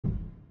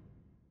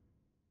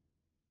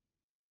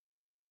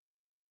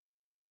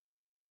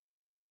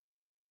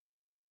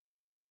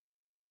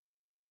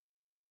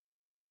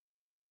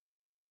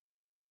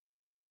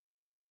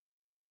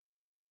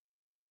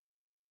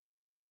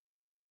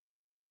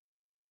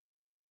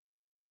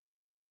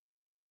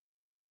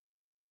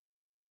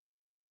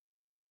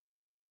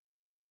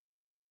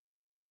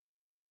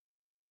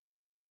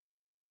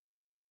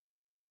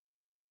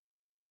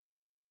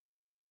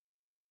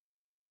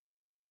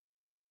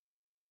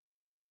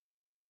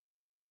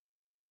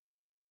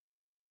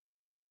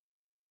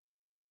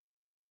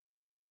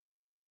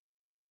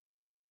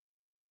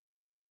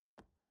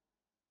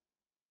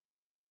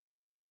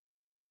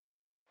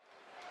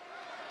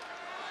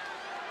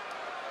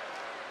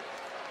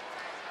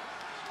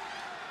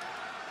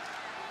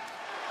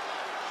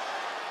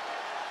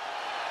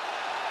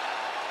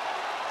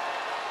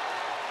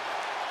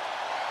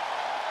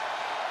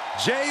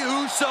Jey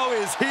Uso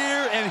is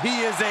here, and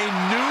he is a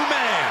new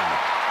man.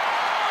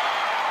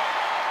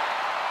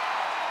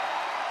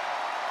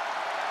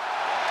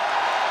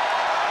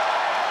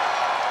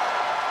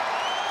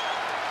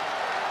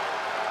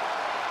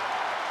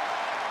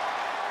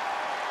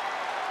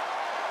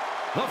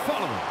 The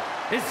following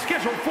is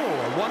scheduled for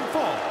one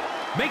fall,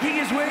 making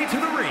his way to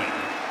the ring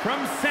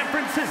from San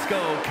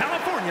Francisco,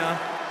 California,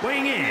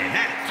 weighing in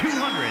at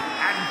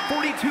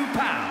 242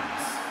 pounds.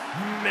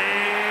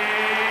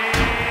 Main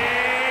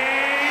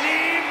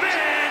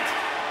event,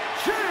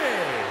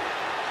 Jey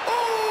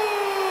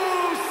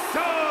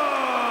Uso!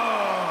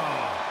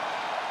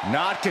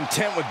 Not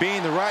content with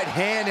being the right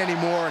hand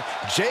anymore,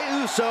 Jey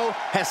Uso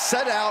has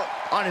set out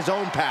on his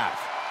own path.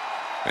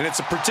 And it's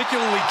a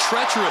particularly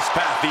treacherous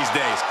path these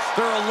days.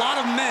 There are a lot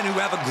of men who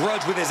have a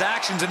grudge with his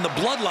actions in the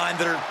bloodline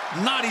that are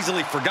not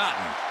easily forgotten.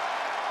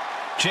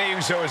 Jey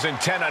Uso is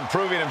intent on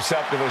proving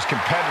himself to those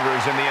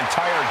competitors in the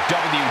entire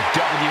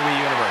WWE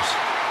Universe.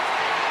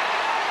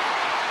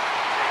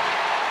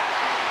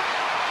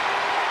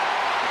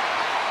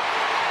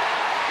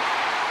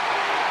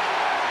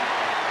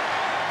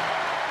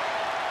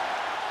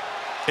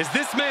 Is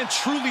this man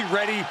truly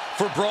ready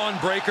for Braun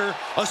Breaker,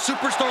 a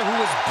superstar who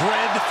was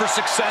bred for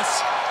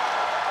success?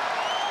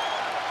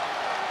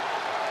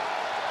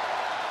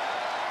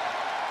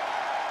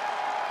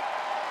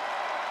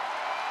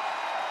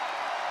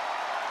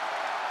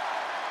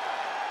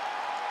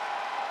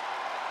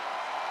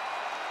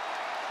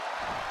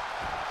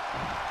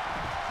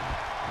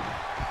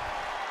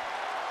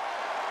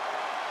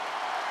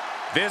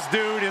 This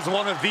dude is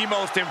one of the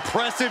most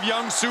impressive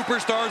young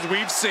superstars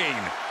we've seen.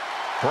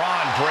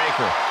 Braun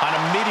Breaker on a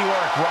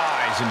meteoric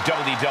rise in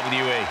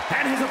WWE.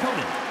 And his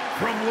opponent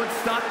from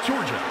Woodstock,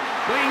 Georgia,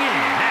 weighing in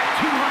at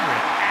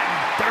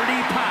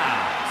 230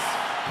 pounds,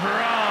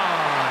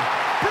 Braun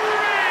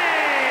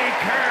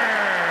Breaker!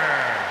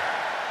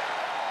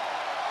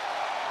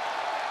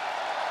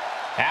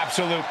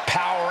 Absolute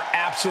power,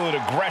 absolute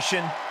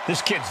aggression.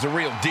 This kid's the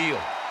real deal.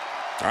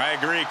 I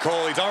agree,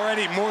 Cole. He's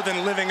already more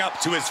than living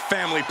up to his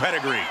family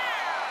pedigree.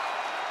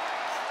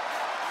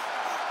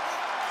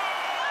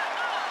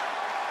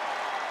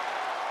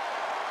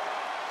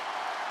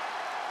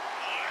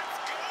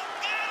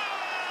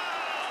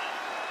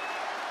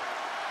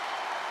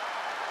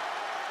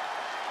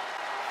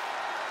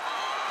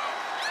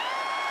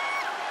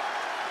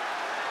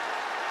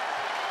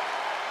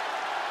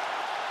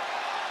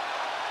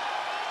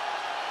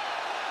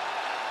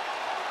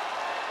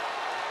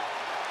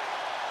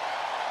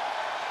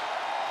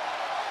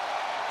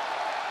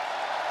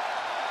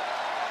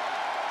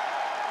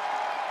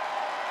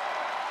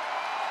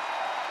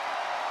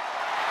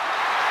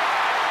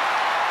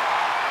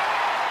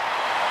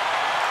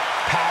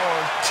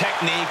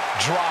 Technique,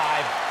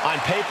 drive, on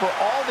paper,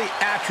 all the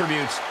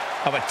attributes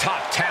of a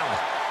top talent.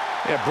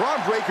 Yeah,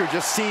 Braun Breaker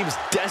just seems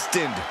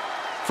destined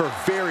for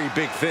very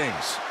big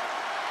things.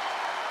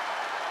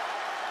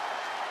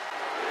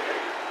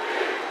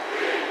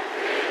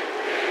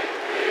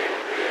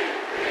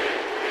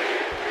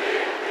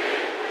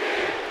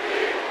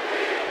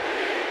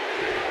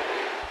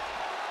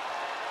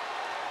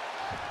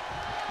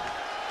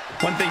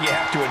 One thing you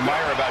have to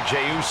admire about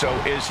Jey Uso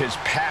is his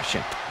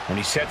passion. When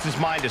he sets his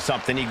mind to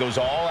something, he goes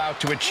all out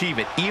to achieve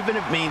it, even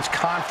if it means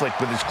conflict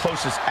with his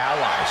closest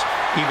allies,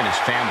 even his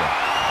family.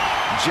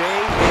 Jey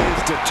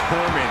is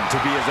determined to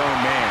be his own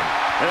man,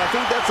 and I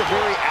think that's a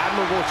very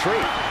admirable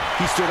trait.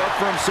 He stood up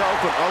for himself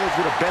when others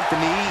would have bent the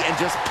knee and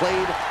just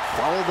played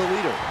follow the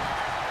leader.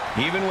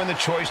 Even when the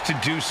choice to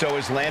do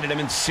so has landed him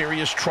in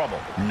serious trouble,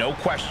 no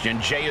question,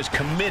 Jey is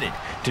committed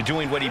to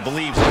doing what he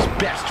believes is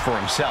best for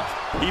himself.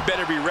 He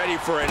better be ready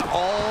for an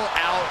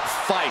all-out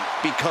fight,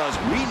 because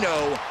we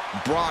know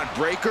Braun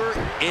Breaker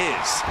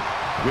is.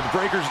 With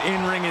Breaker's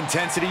in-ring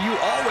intensity, you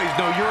always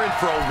know you're in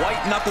for a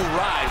white-knuckle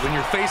ride when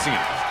you're facing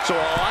him. So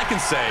all I can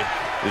say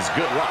is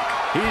good luck.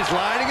 He's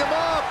lining him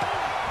up.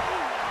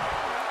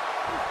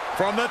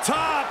 From the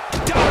top,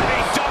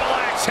 diving double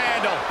axe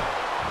handle.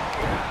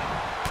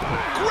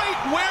 Great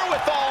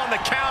wherewithal on the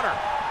counter.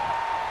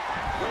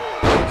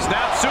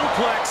 Snap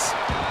suplex.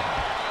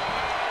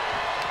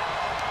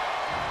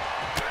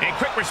 In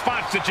quick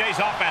response to Jey's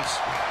offense.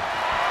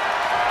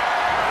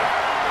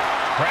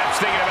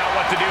 Perhaps thinking about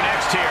what to do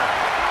next here.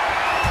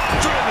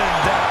 Driven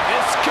down.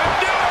 This could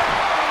do it.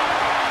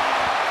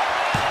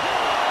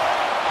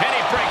 And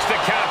he breaks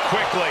the count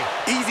quickly.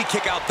 Easy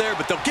kick out there,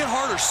 but they'll get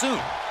harder soon.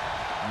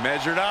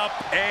 Measured up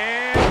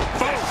and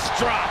Fist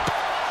drop.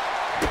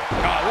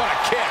 Oh, what a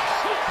kick.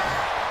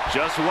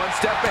 Just one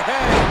step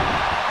ahead.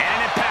 And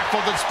an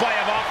impactful display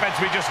of offense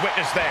we just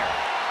witnessed there.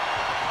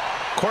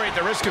 Corey, at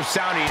the risk of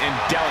sounding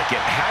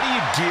indelicate, how do you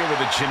deal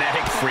with a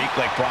genetic freak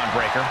like Braun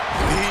Breaker?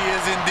 He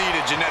is indeed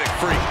a genetic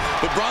freak,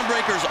 but Braun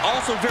Breaker is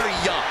also very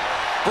young.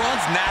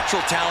 Braun's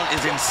natural talent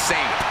is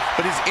insane,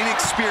 but his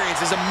inexperience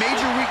is a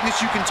major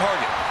weakness you can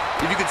target.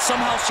 If you can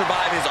somehow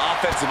survive his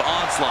offensive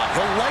onslaught,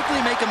 he'll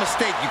likely make a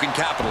mistake you can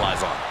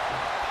capitalize on.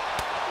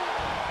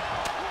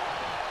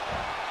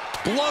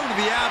 Blow to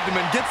the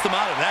abdomen gets them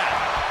out of that.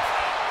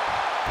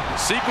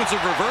 Sequence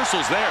of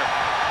reversals there.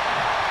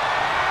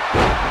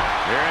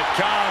 Here it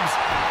comes.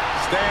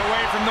 Stay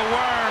away from the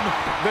worm.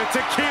 The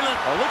tequila.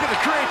 Oh, look at the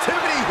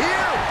creativity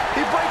here.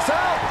 He breaks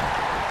out.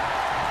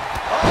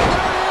 Oh, there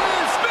it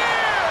is.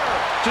 Spear!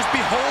 Just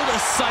behold a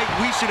sight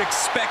we should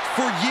expect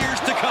for years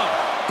to come.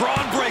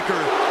 Braun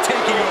Breaker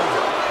taking over.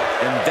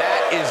 And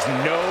that is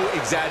no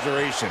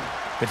exaggeration.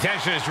 The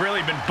tension has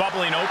really been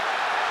bubbling up.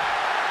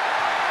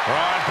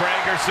 Braun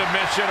Breaker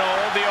submission.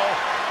 Hold the old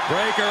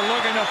Breaker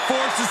looking to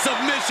force a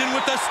submission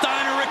with the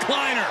Steiner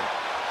recliner.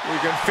 You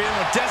can feel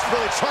him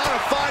desperately trying to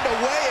find a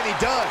way, and he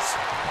does.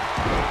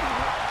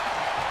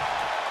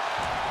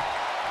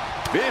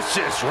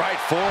 Vicious right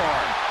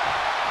forearm.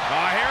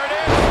 Oh, here it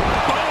is.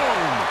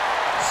 Boom!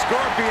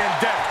 Scorpion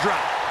death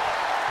drop.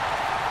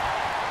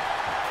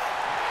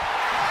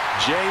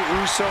 Jey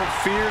Uso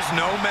fears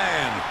no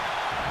man.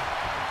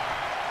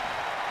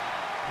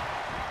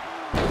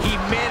 He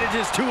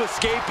manages to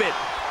escape it.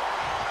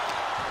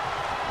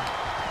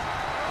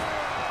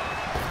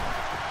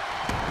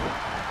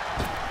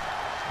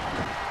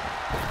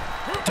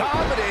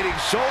 Dominating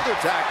shoulder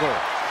tackle.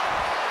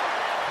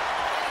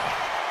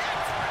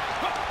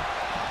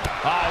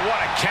 Oh,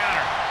 what a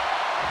counter.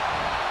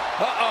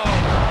 Uh-oh.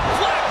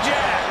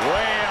 Flapjack.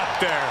 Way up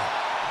there.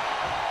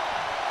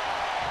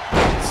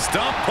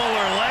 Stump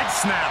puller leg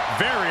snap.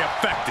 Very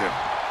effective.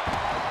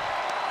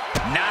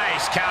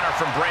 Nice counter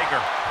from Breaker.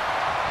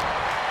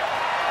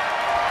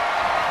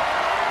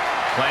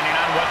 Planning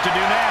on what to do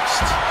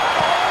next.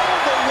 All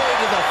the way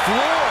to the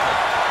floor.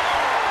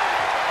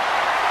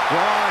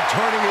 Braun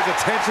turning his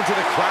attention to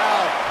the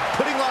crowd,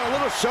 putting on a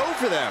little show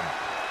for them.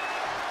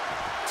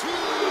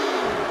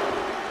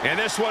 And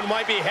this one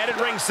might be headed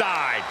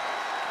ringside.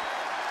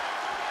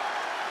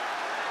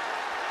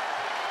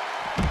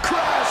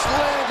 Crash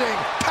landing,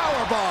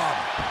 powerbomb.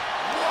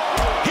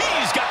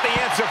 He's got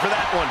the answer for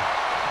that one.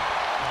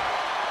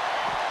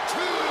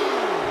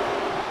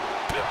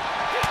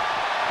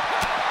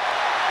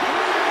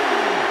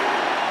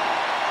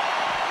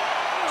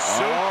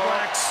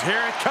 Suplex,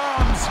 here it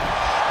comes.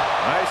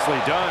 Nicely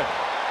done.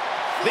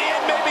 The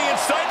end may be in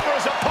sight for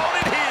his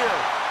opponent here.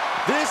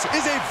 This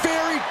is a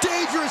very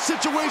dangerous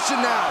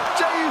situation now.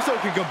 Jey Uso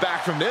can come back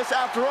from this.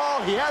 After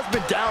all, he has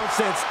been down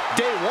since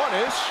day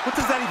one-ish. What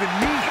does that even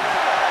mean?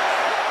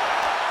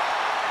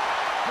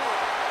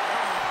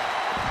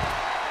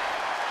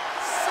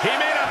 He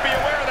may not be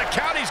aware of the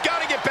count. He's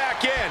got to get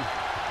back in.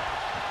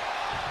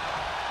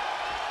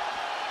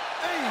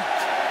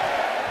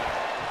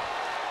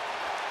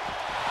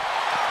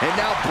 And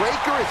now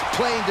Breaker is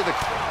playing to the...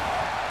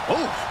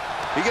 Oh,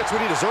 he gets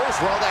what he deserves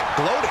for all that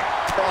gloating.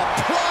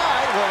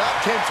 Applied. Well, that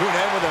came to an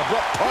end with an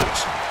abrupt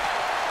punch.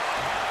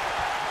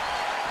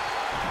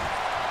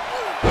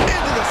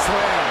 Into the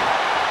slam.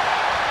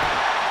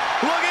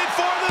 Looking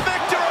for the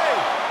victory.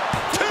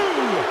 2.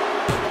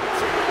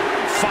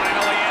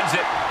 Finally ends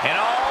it. And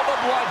all the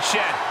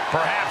bloodshed.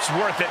 Perhaps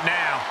worth it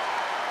now.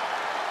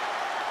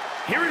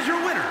 Here is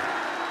your winner,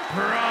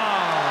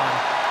 Braun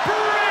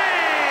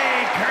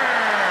Breaker.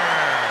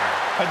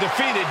 A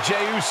defeated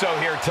Jey Uso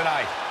here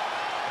tonight.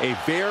 A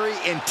very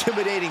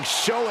intimidating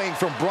showing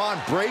from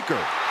Braun Breaker.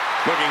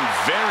 Looking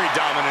very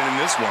dominant in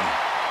this one.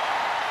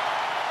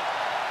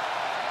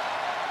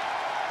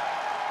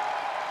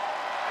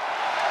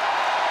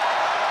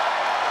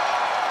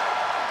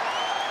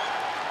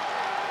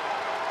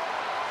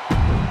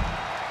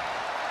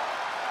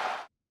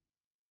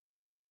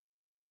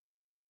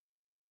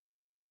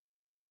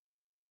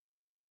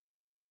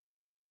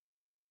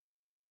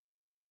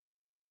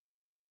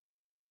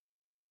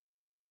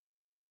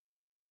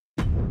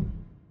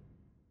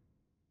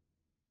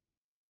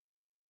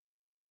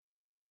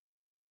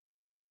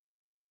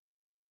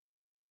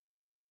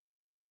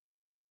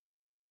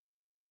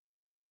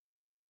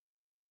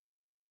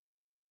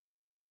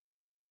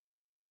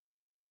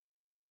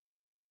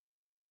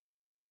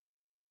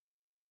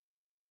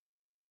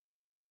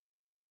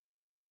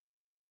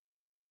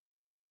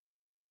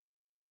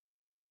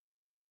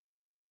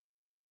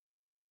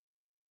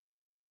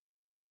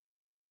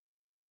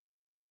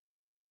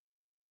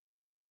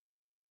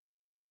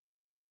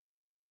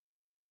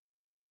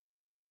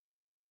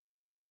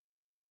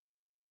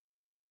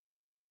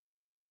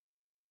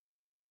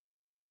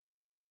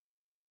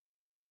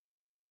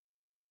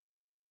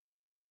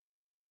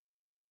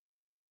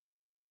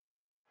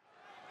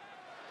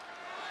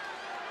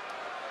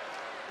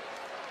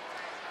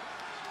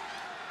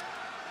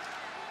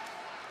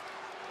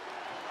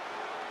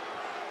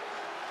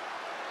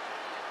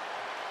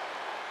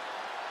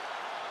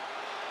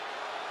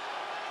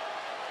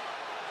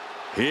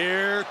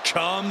 Here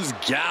comes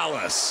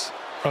Gallus.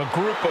 A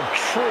group of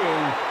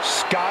true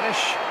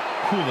Scottish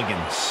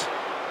hooligans.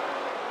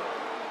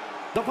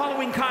 The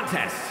following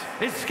contest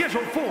is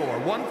scheduled for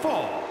one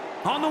fall.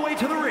 On the way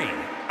to the ring,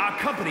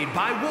 accompanied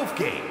by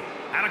Wolfgang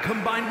at a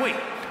combined weight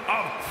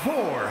of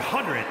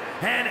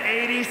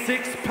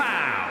 486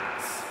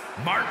 pounds.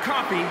 Mark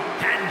Coffey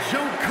and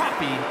Joe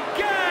Coffey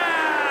Gallus.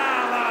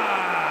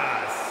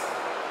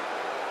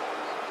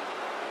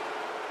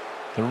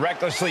 The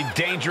recklessly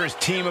dangerous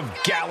team of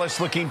Gallus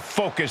looking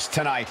focused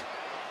tonight.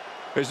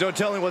 There's no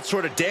telling what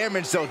sort of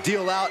damage they'll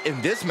deal out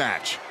in this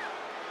match.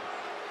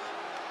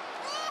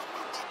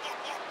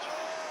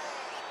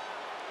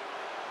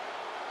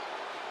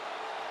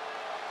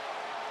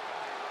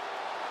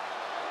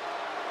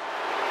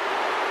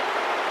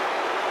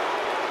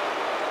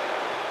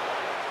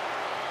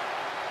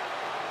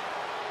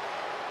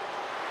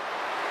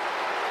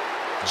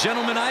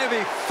 Gentlemen, I have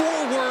a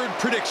 4-word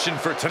prediction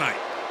for tonight.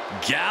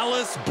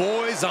 Gallus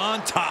boys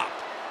on top.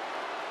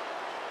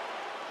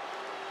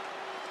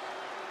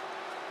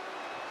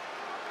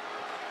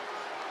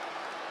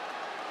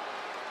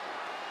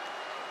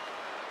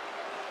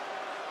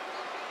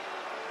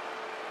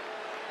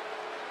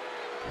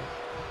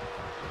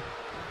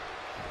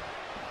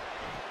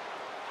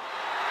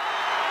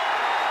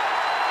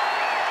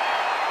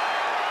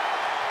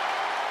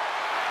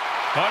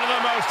 One of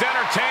the most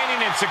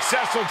entertaining and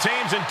successful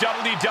teams in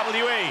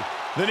WWE,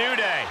 the New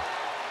Day.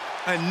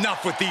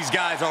 Enough with these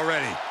guys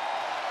already.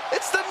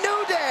 It's the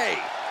New Day!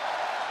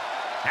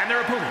 And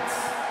their opponents,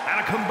 at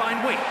a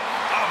combined weight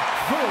of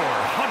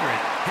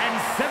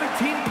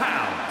 417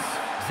 pounds,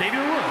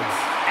 Xavier Woods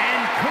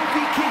and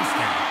Kofi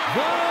Kingston,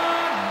 the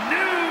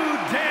New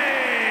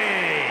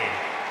Day!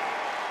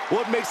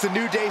 What makes the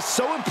New Day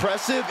so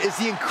impressive is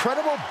the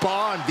incredible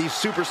bond these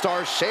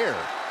superstars share.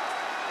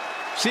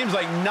 Seems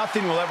like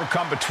nothing will ever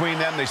come between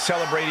them. They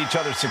celebrate each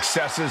other's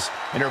successes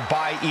and are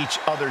by each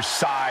other's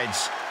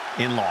sides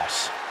in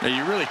loss. Now,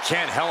 you really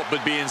can't help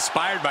but be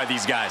inspired by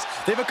these guys.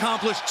 They've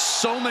accomplished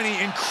so many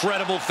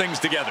incredible things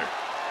together.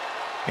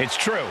 It's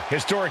true.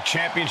 Historic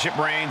championship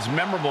reigns,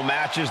 memorable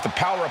matches. The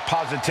power of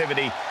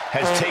positivity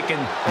has taken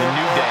the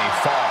New Day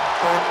far.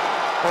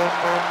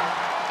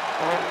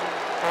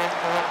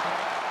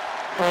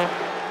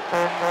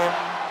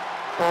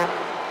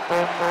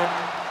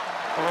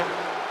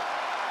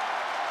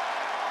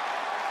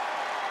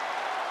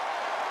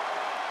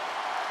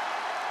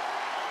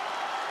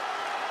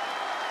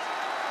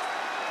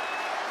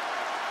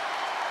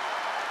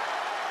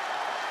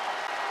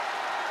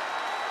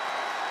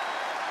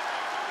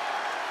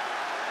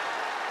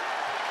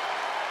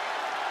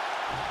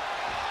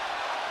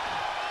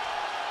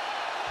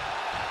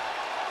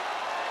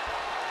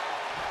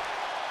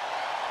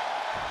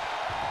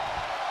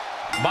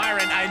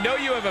 Byron, I know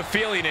you have a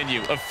feeling in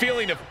you. A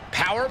feeling of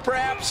power,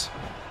 perhaps?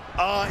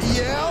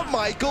 Yeah,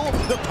 Michael.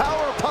 The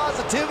power of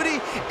positivity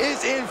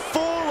is in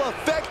full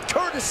effect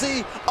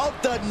courtesy of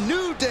the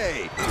New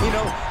Day. You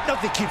know,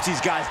 nothing keeps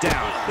these guys down.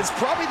 It's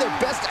probably their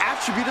best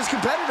attribute as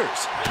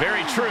competitors.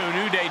 Very true.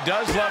 New Day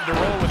does love to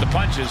roll with the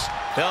punches.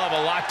 They'll have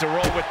a lot to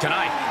roll with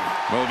tonight.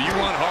 Well, if you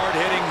want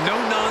hard-hitting,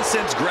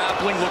 no-nonsense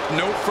grappling, look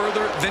no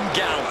further than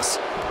Gallus.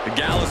 The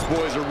Gallus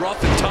boys are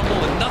rough and tumble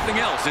and nothing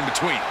else in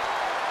between.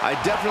 I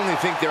definitely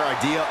think their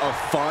idea of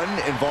fun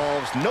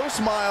involves no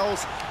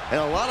smiles and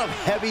a lot of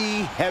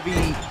heavy,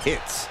 heavy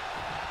hits.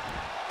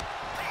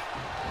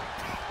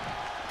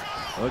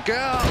 Look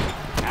out.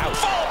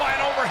 Ouch. Oh, by an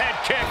overhead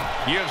kick.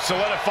 You have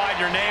solidified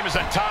your name as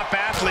a top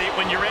athlete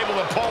when you're able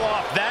to pull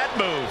off that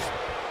move.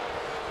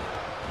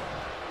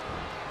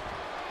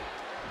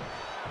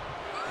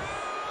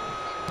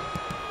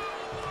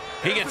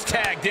 He gets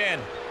tagged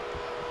in.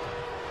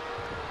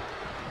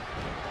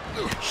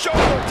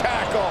 Shoulder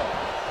tackle.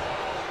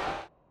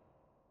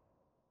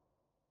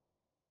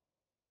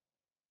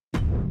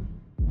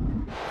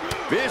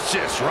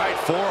 Vicious right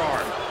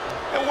forearm.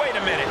 And wait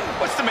a minute.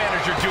 What's the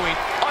manager doing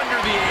under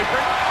the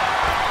apron?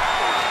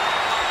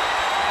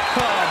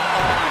 Come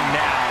on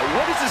now.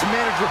 What is this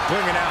manager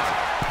bringing out?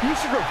 You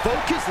should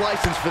revoke his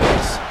license for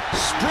this.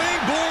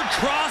 Springboard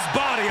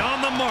crossbody on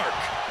the mark.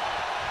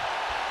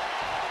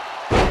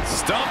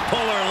 Stump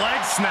puller leg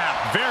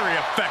snap. Very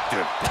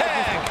effective.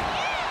 Tag.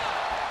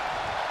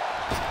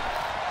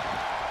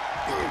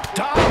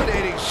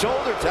 Dominating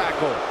shoulder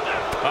tackle.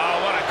 Oh,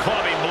 what a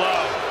clubbing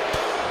blow.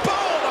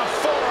 Boom, a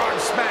forearm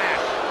smash.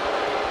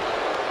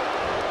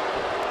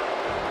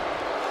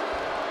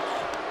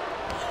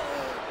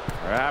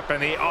 Wrapping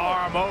the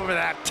arm over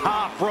that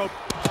top rope,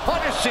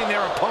 punishing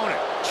their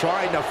opponent.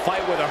 Trying to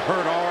fight with a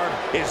hurt arm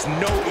is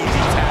no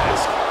easy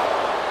task.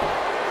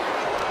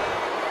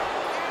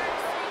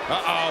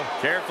 Uh-oh,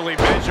 carefully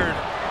measured.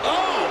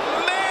 Oh,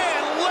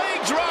 man,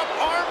 leg drop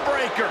arm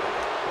breaker.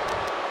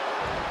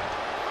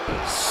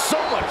 So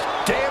much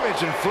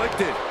damage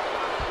inflicted.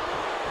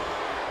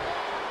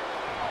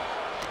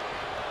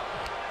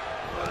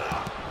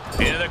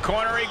 Into the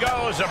corner he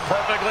goes, a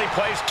perfectly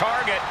placed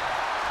target.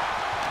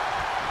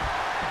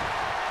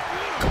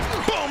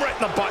 Boom, right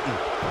in the button.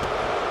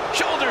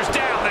 Shoulders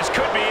down, this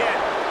could be it.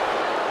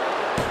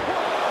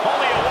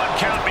 Only a 1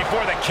 count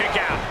before the kick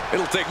out.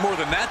 It'll take more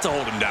than that to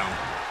hold him down.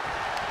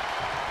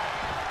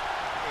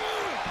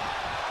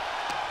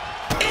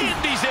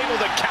 And he's able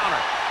to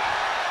counter.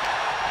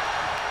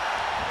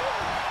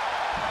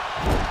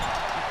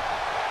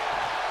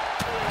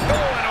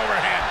 Oh, an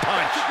overhand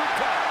punch.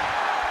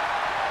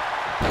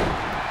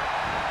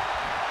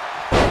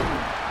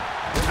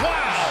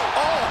 Wow.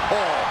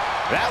 Oh,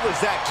 that was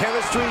that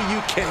chemistry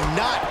you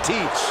cannot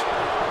teach.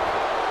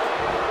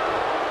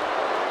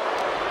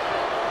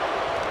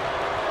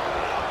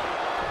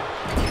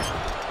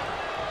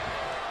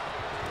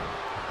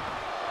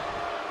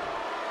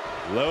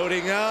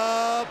 Loading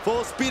up,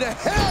 full speed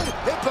ahead,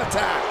 hip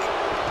attack.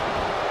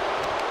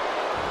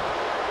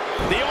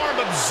 The arm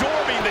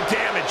absorbing the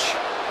damage.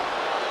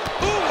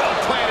 Ooh,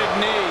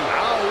 well-planted knee.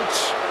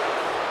 Ouch.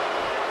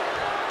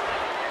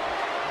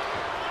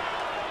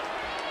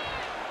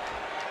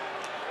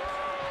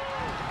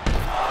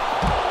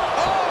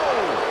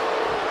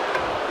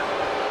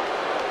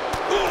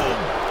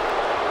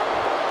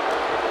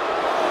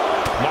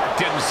 Mark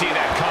didn't see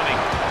that coming.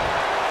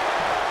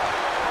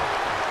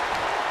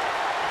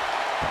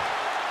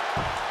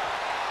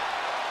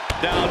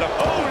 Down to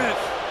opponent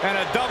and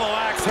a double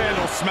axe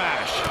handle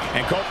smash.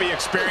 And Kofi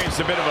experienced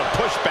a bit of a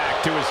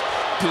pushback to his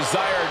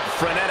desired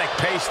frenetic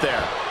pace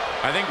there.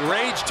 I think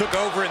rage took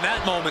over in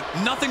that moment.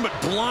 Nothing but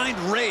blind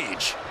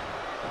rage.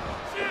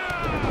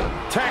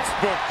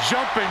 Textbook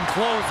jumping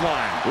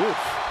clothesline. Oof.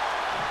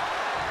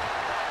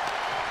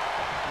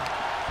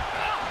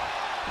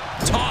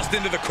 Tossed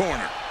into the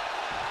corner.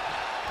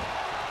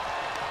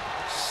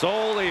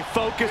 Solely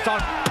focused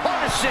on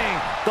punishing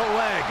the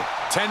leg.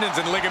 Tendons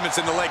and ligaments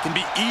in the leg can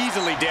be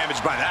easily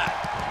damaged by that.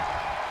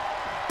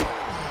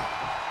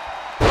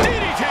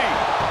 DDT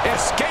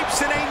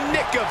escapes in a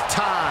nick of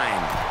time.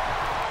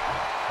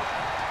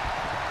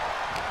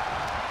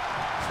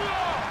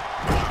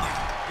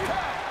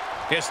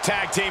 His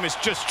tag team is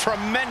just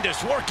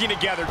tremendous, working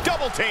together,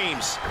 double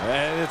teams.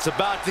 And it's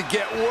about to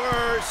get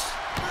worse.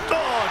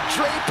 Oh,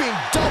 draping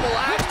double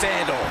axe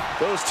handle.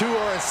 Those two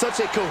are in such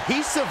a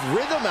cohesive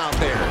rhythm out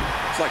there.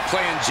 It's like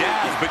playing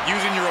jazz, but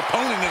using your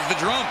opponent as the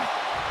drum.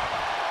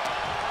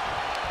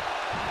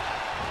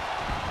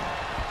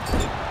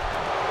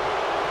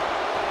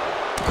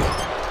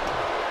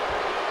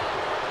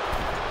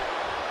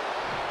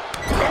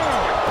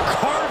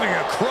 Carving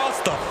across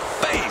the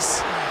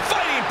face.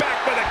 Fighting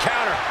back with a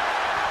counter.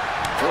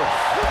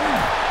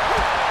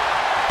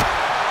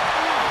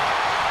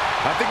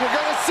 I think we're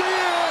gonna see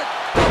it.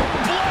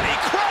 Bloody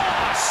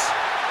cross.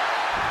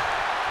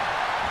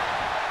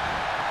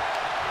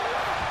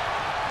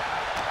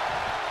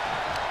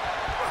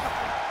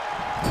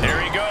 There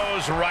he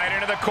goes, right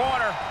into the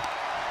corner.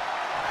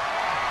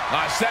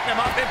 Setting him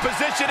up in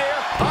position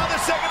here on the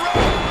second row.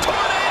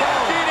 Tornado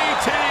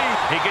DDT.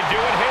 He can do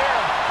it here.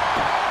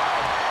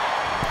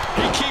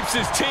 He keeps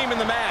his team in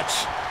the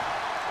match.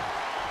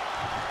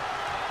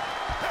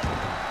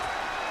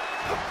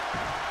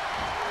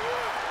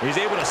 He's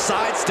able to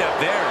sidestep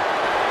there.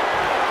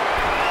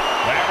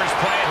 Whatever's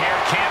playing here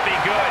can't be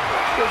good.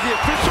 Does the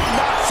official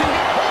not see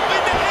him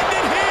hoping to end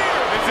it here?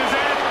 This is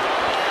it.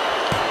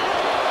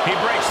 He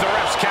breaks the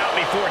ref's count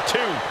before 2.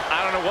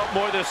 I don't know what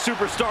more this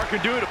superstar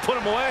can do to put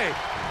him away.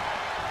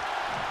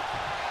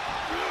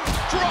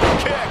 Drop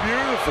kick.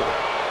 Beautiful.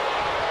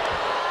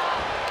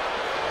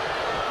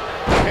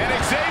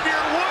 And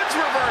Xavier Woods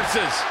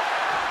reverses.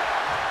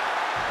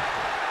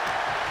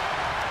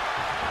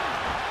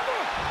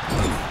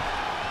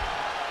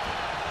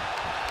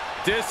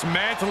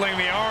 Dismantling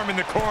the arm in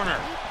the corner.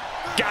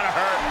 Gotta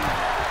hurt.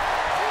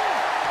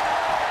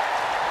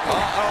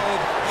 Uh-oh.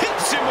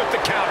 Hits him with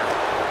the counter.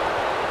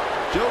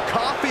 Joe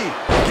Coffey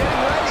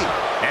getting ready.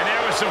 And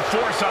there was some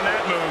force on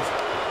that move.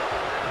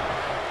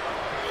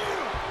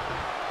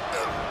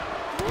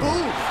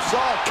 Ooh,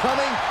 saw it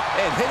coming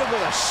and hit him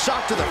with a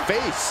shot to the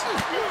face.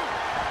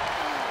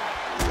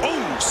 Oh,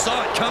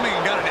 saw it coming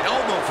and got an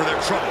elbow for their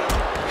trouble.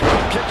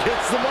 Kick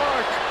hits the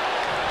mark.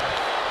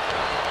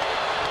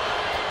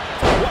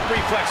 What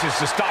reflexes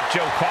to stop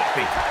Joe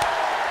Coffey?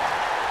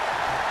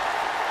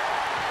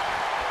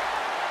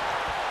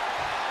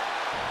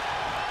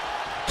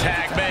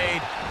 Tag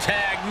made.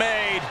 Tag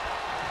made.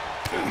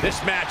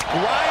 This match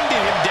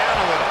grinding him down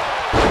a little.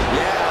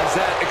 Yeah, as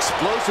that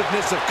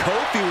explosiveness of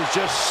Kofi was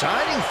just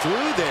shining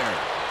through there.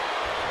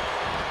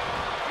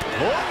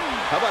 Oh,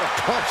 how about a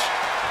punch?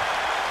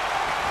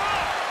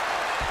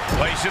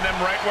 Placing them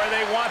right where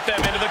they want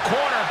them, into the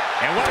corner.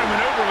 And what a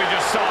maneuver we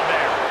just saw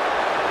there.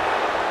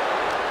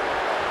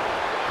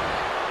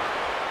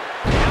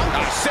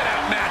 A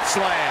sit-out mat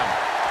slam.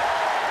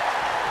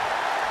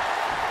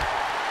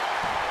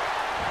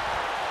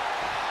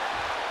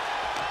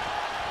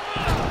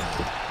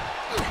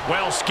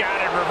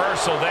 Well-scouted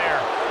reversal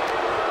there.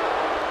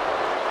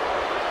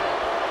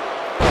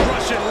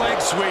 Russian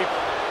leg sweep.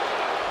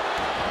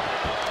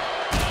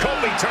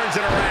 Kofi turns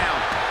it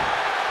around.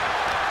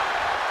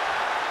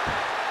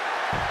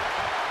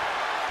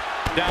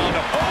 Down to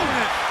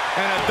opponent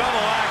and a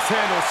double axe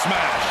handle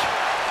smash.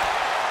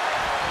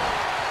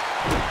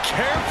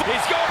 Careful.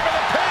 He's going for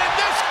the pin.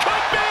 This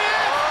could be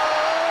it.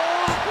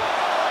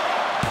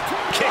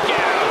 Kick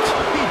out.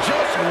 He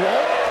just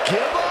won't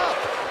give up.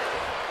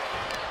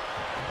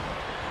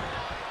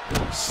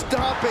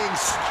 Stomping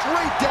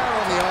straight down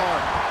on the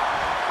arm.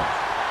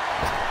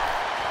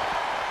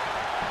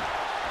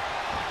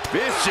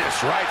 Vicious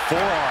right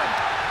forearm.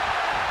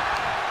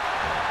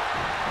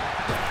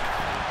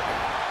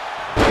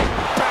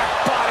 Back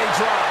body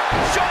drop.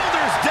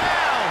 Shoulders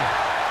down.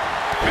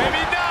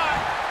 Maybe not.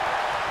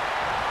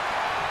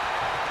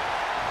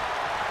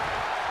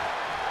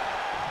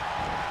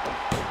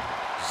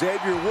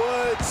 Xavier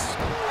Woods.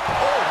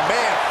 Oh,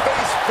 man,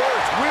 face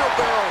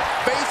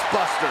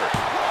Buster.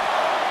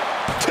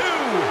 2.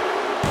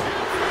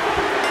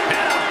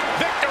 And a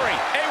victory,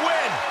 a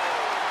win.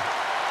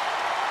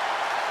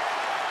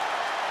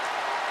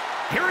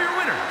 Here are your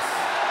winners,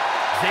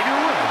 Xavier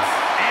Woods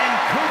and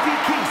Kofi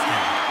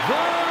Kingston,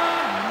 The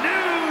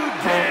New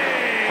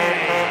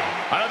Day.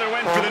 Another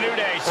win for the New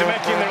Day,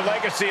 cementing their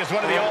legacy as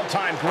one of the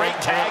all-time great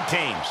tag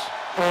teams.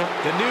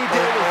 The New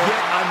Day was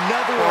yet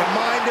another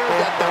reminder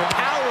that the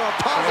power of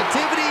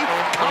positivity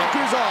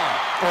conquers all.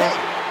 Hey,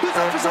 who's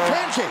up for some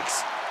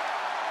pancakes?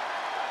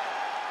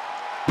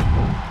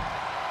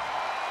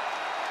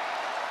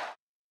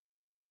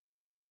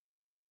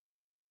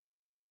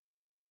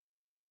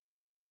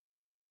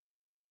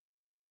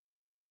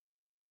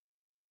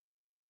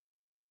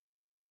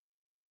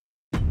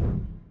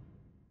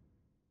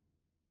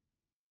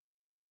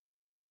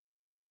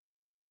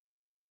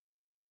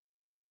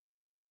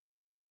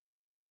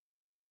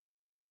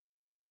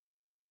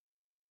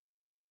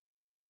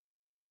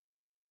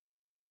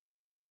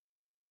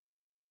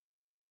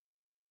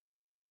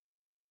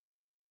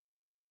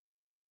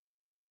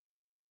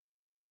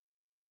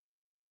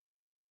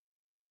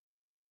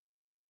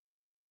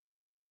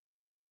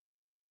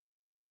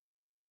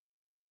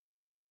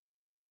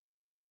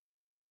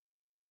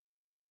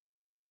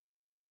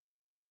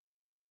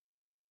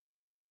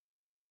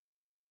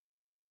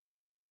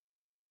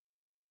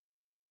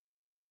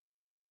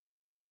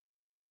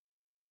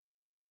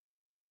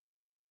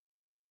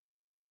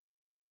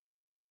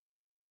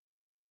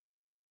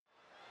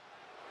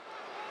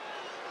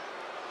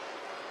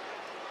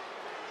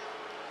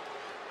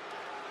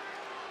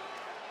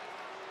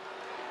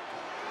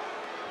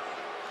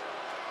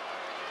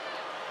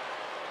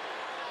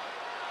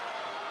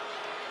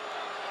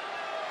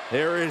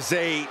 There is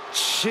a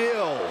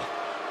chill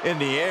in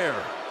the air.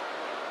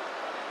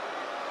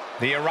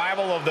 The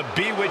arrival of the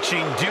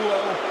bewitching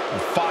duo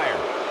of Fire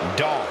and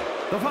Dawn.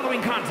 The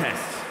following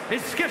contest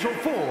is scheduled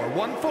for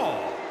one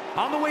fall.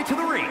 On the way to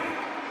the ring,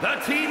 the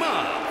team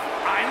of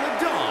Isla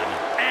Dawn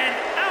and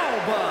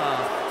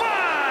Alba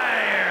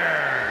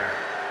Fire.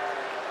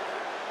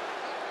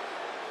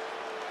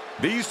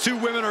 These two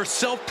women are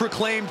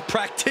self-proclaimed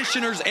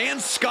practitioners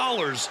and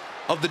scholars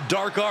of the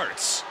dark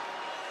arts.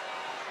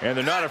 And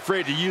they're not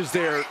afraid to use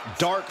their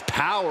dark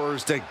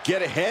powers to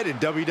get ahead in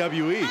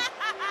WWE.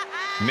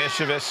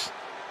 Mischievous,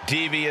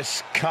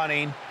 devious,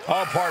 cunning,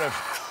 all part of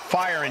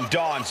Fire and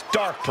Dawn's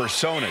dark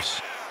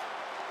personas.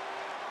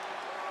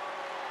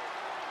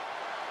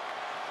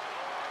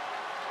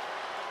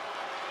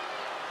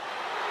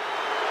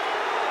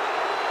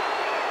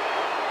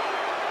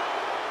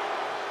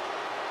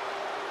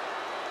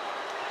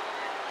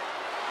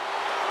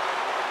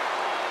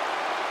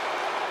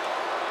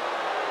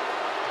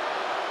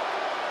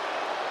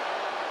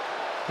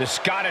 The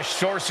Scottish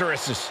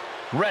sorceresses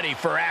ready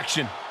for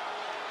action.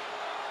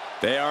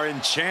 They are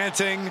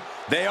enchanting,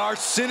 they are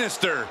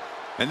sinister,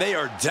 and they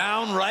are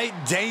downright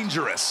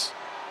dangerous.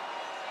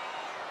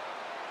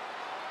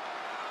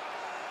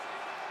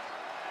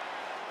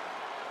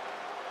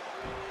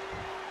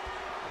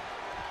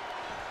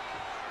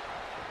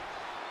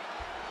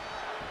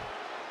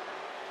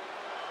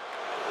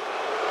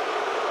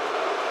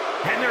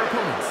 And their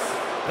opponents,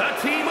 the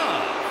team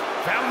of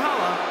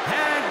Valhalla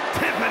and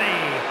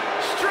Tiffany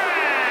Stratton.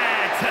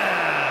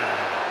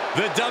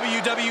 The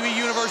WWE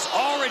Universe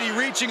already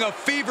reaching a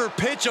fever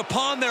pitch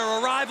upon their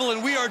arrival,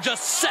 and we are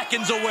just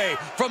seconds away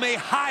from a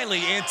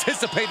highly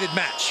anticipated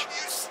match.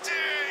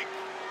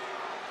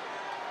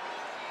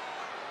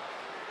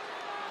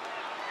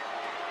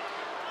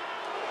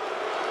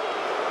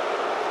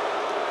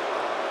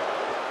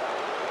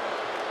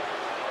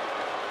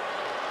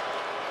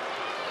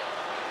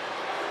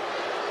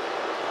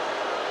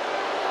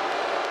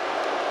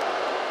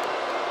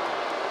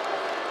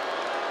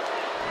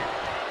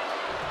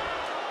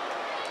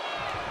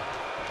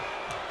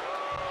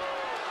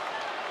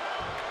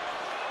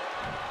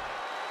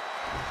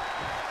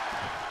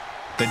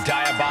 The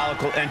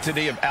diabolical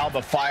entity of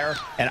Alba Fire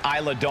and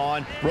Isla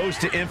Dawn rose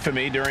to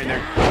infamy during their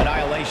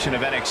annihilation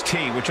of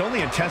NXT, which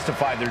only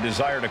intensified their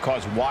desire to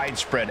cause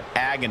widespread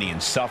agony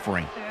and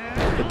suffering.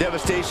 The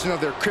devastation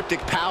of their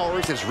cryptic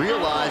powers is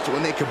realized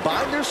when they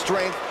combine their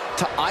strength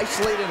to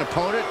isolate an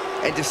opponent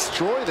and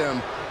destroy them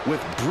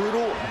with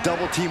brutal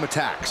double-team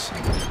attacks.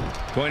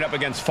 Going up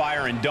against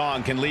Fire and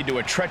Dawn can lead to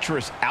a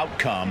treacherous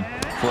outcome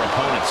for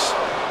opponents.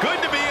 Good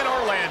to be in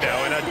Orlando,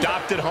 an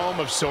adopted home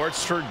of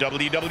sorts for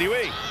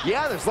WWE.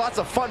 Yeah, there's lots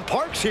of fun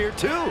parks here,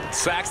 too.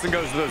 Saxton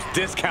goes to those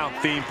discount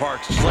theme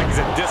parks just like he's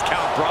a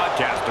discount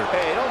broadcaster.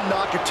 Hey, don't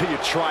knock it till you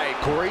try it,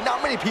 Corey.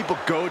 Not many people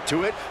go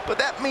to it, but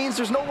that means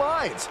there's no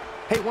lines.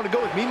 Hey, want to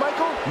go with me,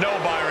 Michael? No,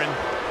 Byron.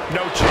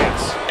 No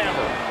chance.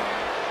 Ever.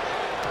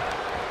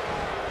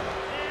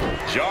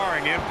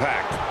 Jarring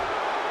impact.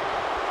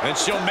 And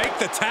she'll make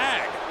the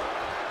tag.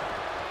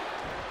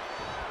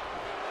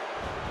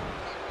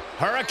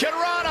 Hurricane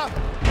Rana.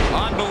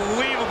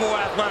 Unbelievable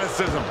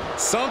athleticism.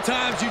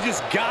 Sometimes you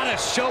just gotta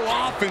show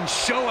off and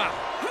show out.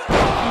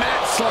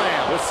 Mat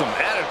slam with some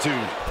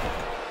attitude.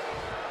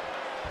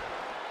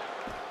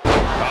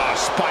 Oh,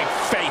 spike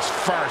face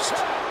first.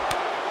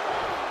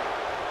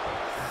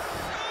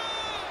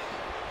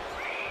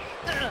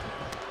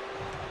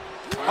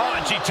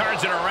 she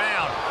turns it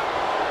around.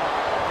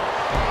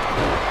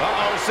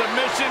 Uh-oh,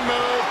 submission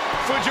move.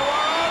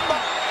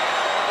 Fujiwara.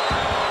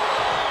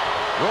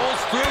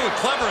 Rolls through, a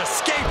clever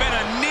escape and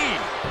a knee.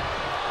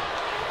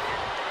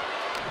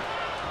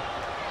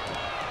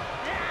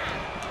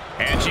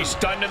 And she's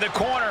stunned in the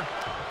corner.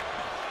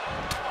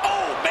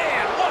 Oh,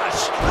 man, what a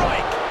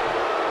strike.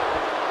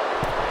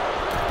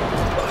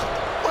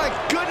 My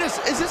goodness,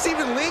 is this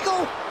even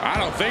legal? I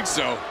don't think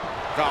so.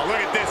 Oh, look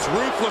at this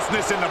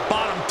ruthlessness in the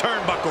bottom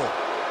turnbuckle.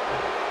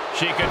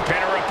 She could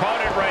pin her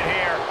opponent right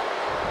here.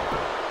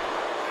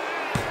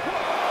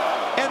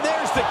 And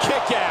there's the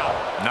kick out.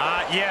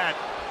 Not yet.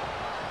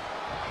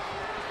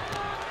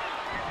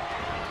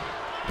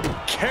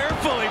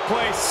 Carefully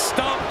placed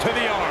stomp to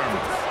the arm.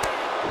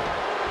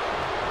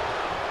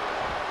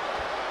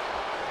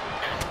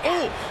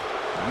 Oh,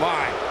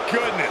 my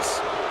goodness.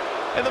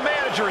 And the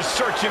manager is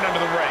searching under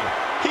the ring.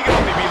 He could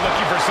only be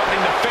looking for something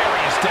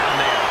nefarious down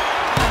there.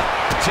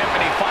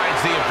 Tiffany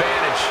finds the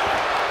advantage.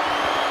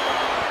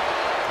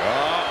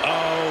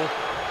 Uh-oh.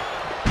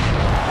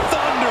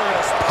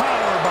 Thunderous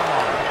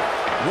powerbomb.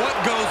 What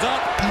goes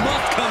up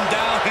must come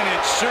down, and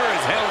it sure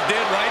as hell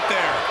did right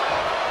there.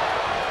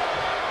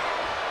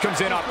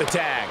 Comes in off the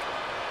tag.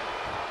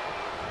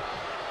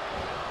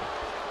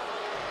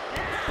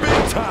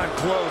 Big time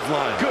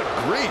clothesline. Good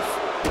grief.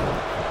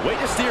 Way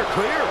to steer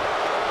clear.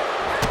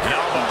 And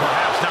Alba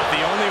perhaps not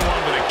the only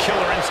one with a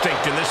killer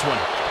instinct in this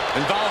one.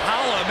 And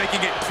Valhalla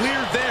making it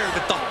clear there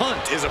that the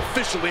hunt is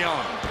officially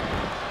on.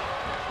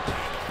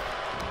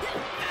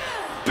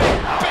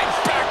 Big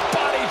back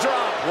body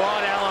drop.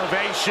 What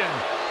elevation.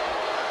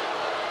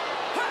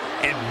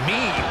 And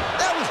mean.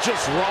 That was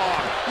just wrong.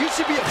 You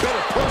should be a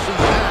better person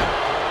than that.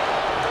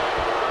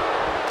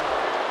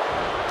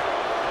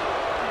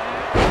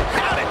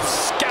 Got it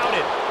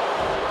scouted.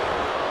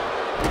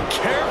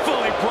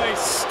 Carefully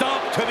placed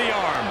stomp to the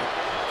arm.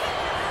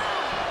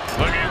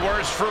 Looking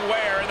worse for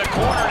wear in the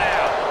corner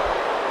now.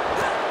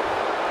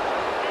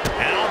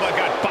 And Alba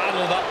got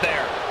bottled up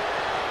there.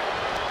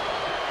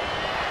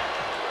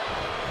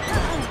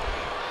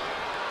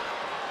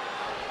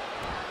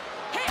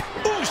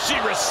 Ooh, she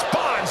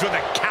responds with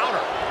a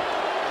counter.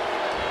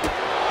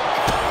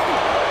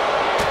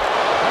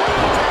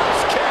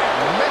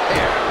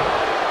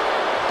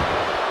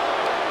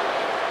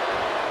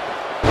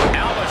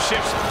 Alba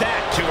shifts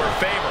that to her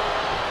favor.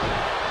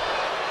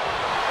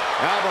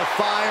 Alba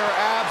Fire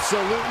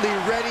absolutely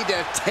ready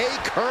to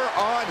take her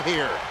on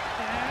here.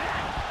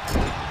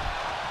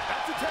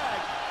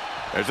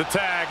 There's a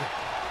tag.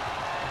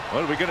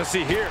 What are we going to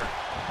see here?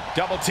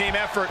 Double team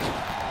effort.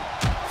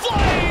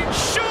 Flying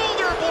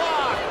shoulder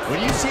block. When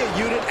you see a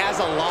unit as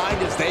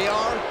aligned as they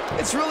are,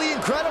 it's really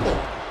incredible.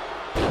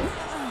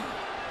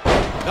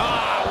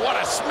 Ah, what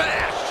a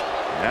smash.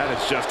 That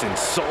is just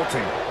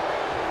insulting.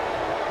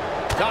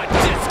 The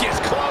discus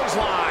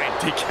clothesline.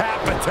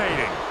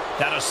 Decapitating.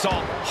 That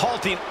assault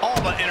halting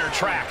Alba in her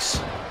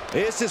tracks.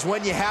 This is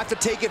when you have to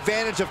take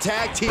advantage of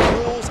tag team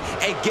rules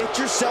and get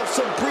yourself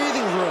some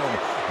breathing room.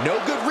 No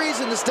good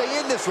reason to stay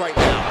in this right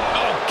now.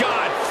 Oh,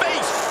 God,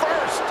 face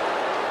first.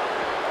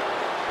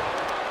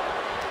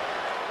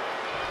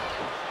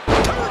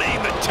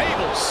 Turning the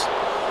tables.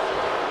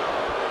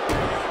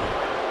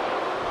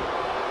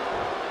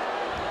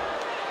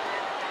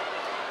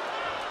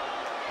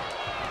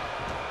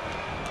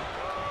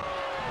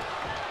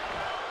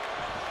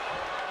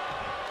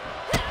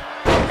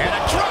 And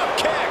a drop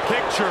kick.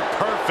 Picture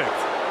perfect.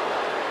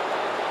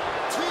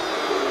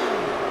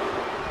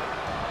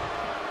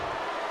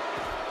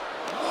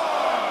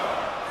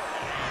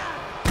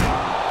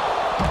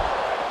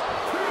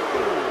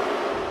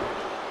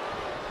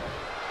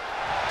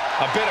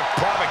 A bit of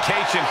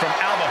provocation from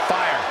Alba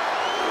Fire.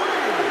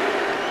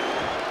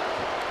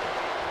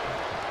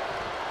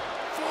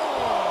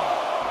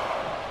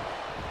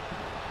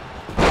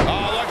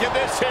 Oh, look at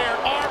this here.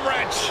 Arm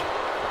wrench.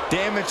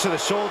 Damage to the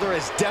shoulder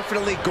is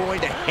definitely going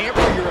to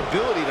hamper your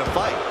ability to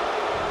fight.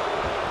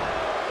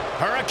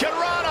 Hurricane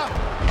Rana.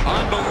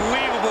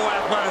 Unbelievable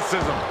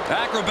athleticism.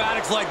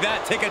 Acrobatics like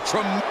that take a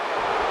tremendous...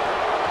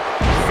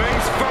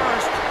 Face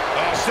first.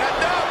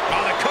 Setting up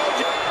on the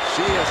Koji.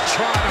 She is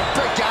trying to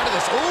break out of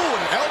this. Ooh,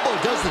 an elbow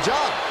does the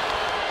job.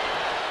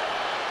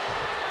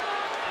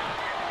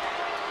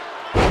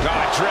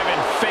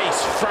 Driven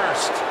face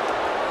first.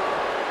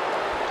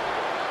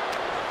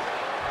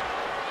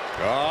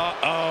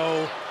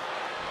 Uh-oh.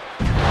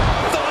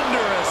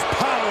 Thunderous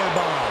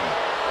powerbomb.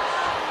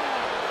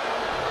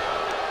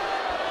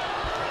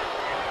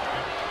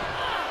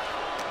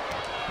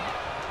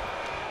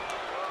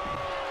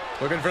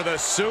 Looking for the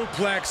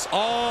suplex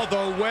all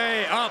the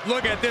way up.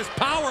 Look at this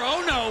power.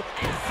 Oh, no.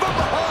 From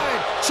behind,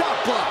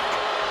 chop block.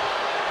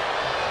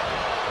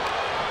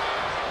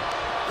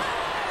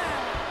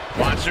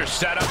 Monster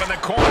set up in the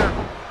corner.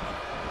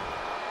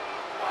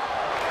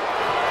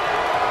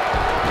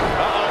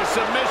 Uh-oh,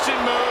 submission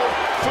move.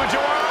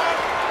 Fujiwara.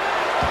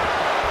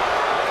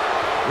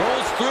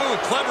 Rolls through, a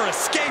clever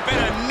escape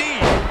and a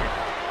knee.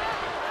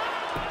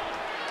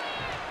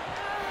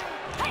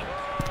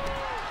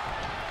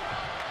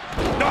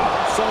 No,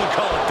 someone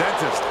call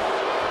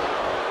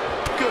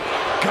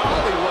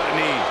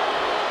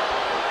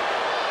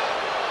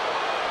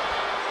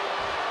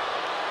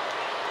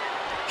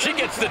She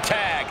gets the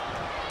tag.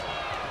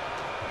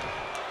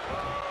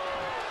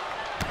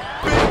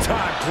 Big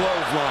time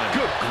clothesline.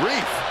 Good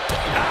grief.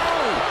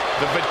 Ow!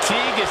 The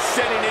fatigue is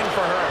setting in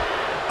for her.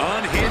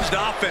 Unhinged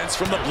offense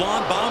from the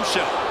blonde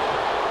bombshell.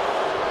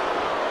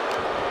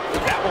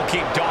 That will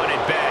keep Dawn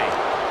at bay.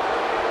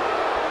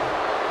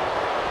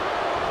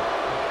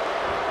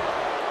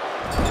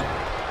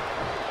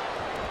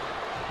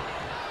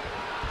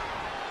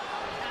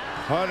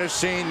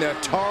 Punishing the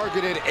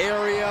targeted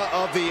area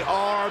of the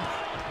arm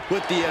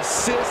with the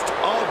assist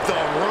of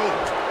the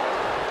rope.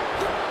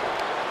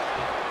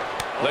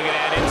 Look at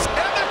that. And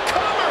the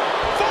cover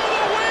for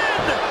the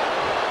win!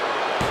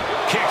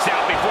 Kicks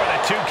out before the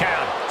 2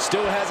 count.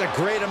 Still has a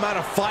great amount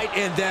of fight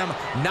in them.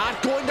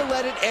 Not going to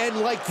let it end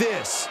like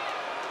this.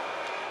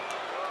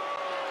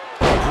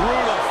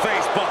 Brutal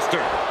face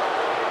buster.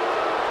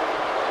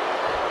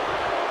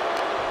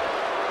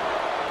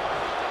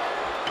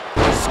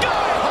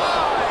 Sky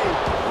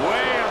high!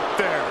 Way up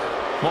there.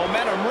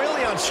 Momentum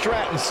really on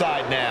Stratton's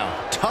side now.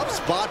 Tough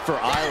spot for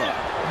Isla.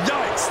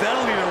 Yikes,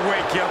 that'll either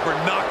wake you up or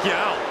knock you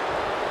out.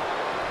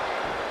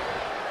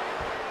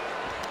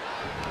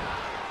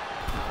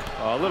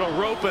 A little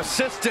rope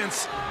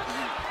assistance.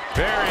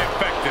 Very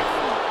effective.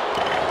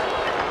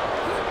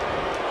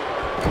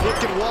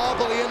 Looking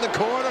wobbly in the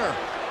corner.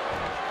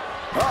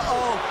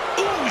 Uh-oh.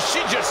 Ooh, she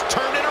just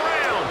turned it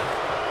around.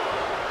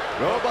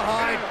 Go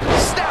behind.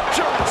 Snap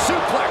German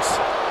suplex.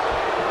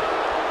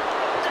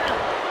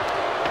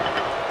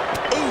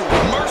 Ooh,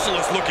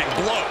 merciless looking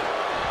blow.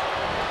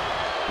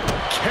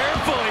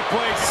 Carefully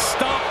placed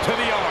stomp to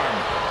the arm.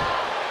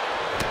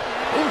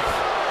 Oof.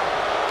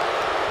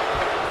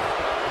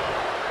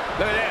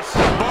 Look at this.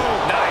 Boom.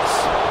 Nice.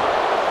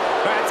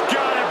 That's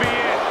gotta be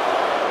it.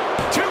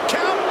 2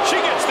 count. She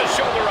gets the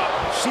shoulder up.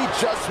 She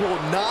just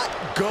will not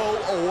go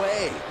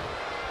away.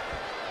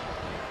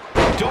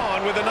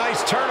 Dawn with a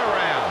nice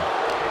turnaround.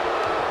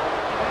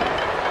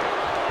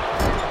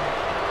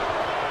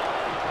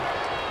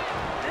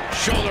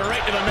 Shoulder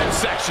right to the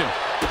midsection.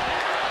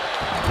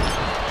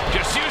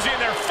 Just using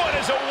their foot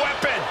as a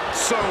weapon.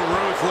 So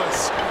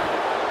ruthless.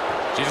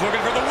 She's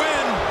looking for the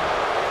win.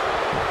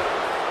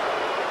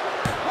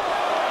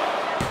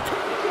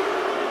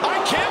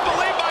 I can't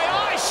believe my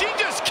eyes. She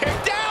just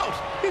kicked out.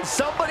 Can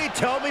somebody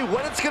tell me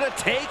what it's going to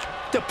take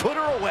to put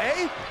her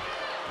away?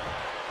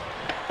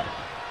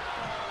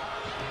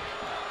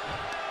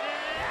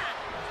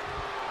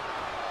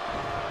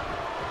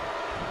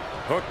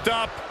 Hooked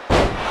up.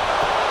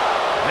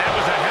 That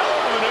was a hell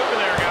of a maneuver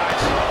there,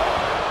 guys.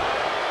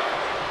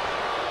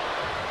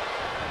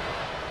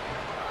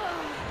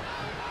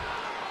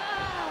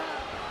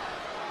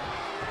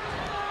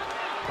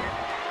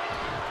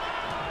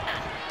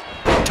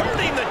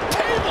 Turning the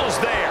tables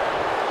there.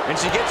 And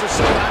she gets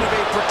herself out of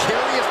a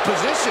precarious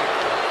position.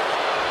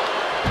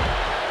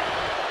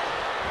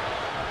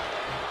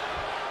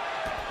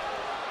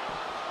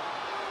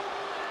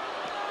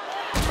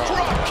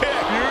 Drop kick.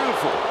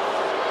 Beautiful.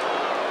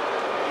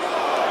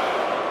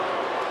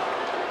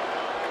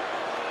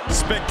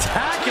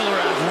 Spectacular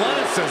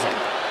athleticism.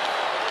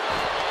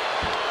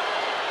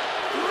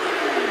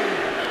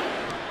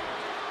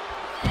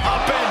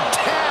 Up and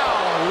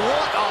down.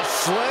 What a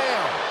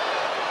slam.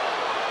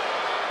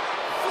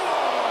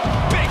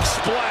 Big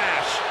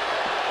splash.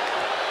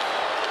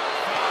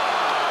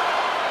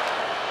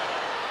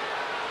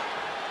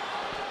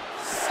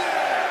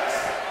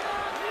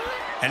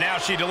 And now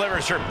she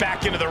delivers her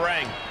back into the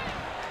ring.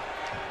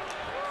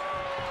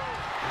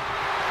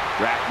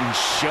 Stratton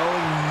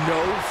showing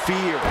no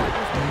fear,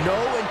 no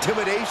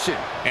intimidation.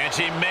 And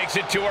she makes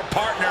it to her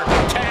partner.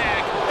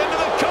 Tag into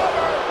the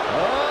cover.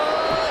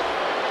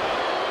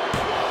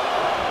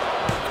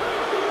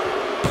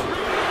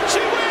 She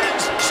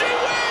wins! She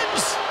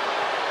wins!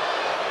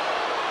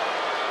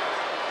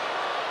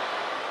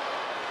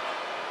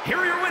 Here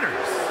are your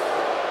winners.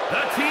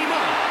 The team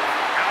of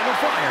Alba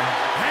Fire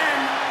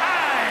and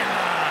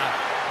Isla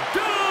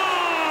Dawn.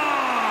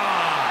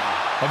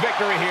 A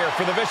victory here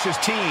for the vicious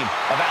team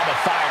of Alba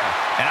Fire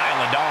and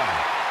Isla Dawn.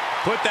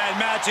 Put that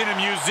match in a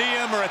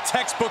museum or a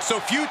textbook so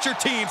future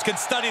teams can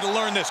study to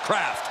learn this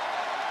craft.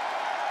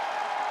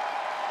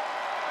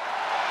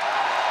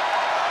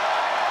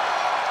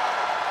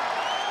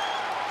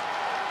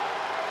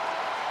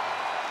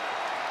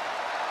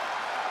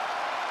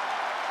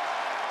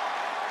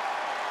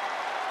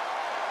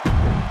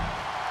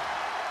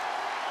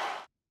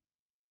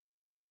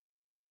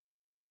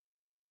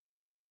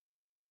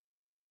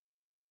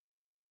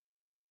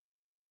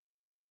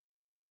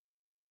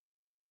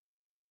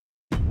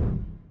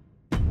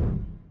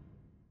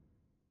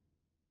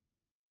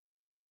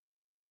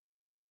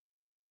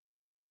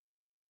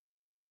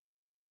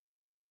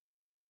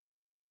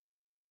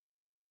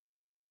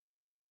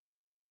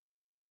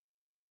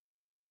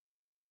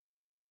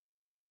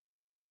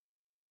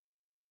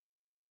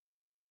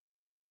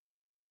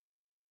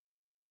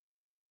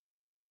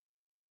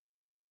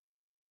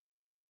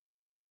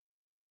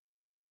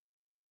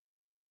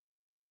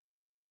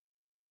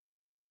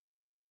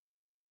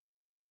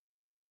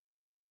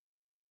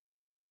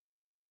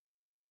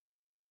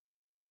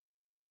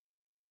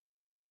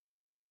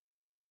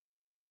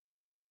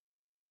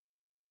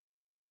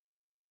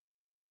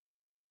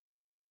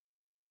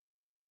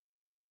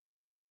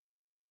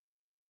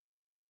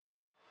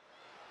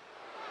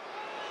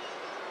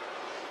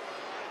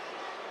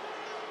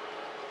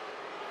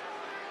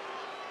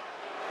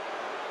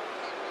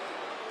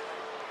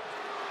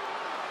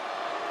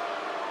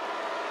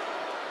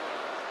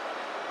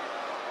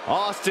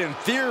 Austin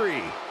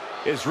Theory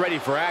is ready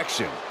for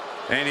action.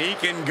 And he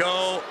can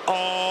go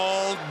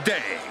all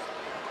day.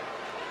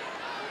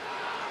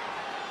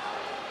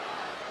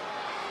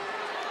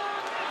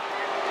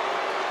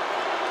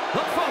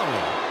 The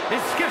following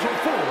is scheduled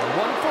for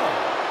one fall,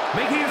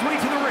 making his way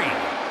to the ring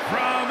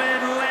from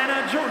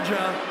Atlanta,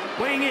 Georgia,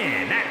 weighing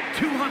in at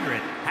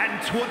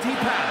 220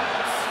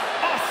 pounds,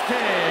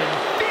 Austin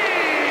Theory!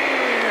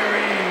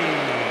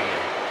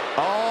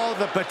 All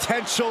the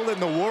potential in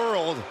the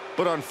world,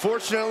 but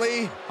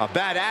unfortunately, a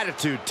bad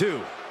attitude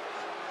too.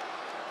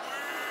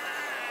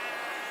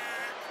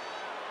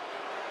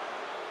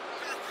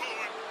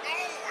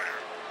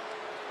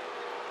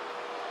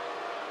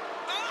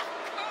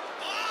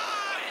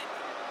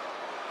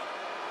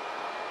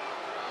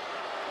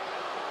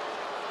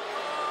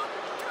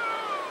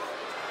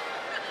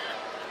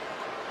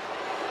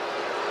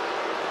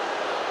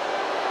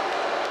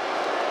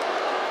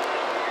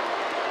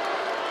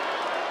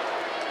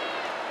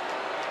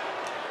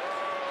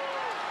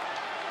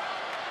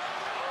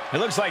 It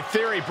looks like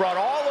Theory brought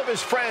all of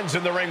his friends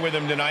in the ring with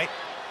him tonight.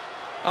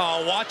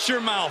 Oh, watch your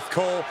mouth,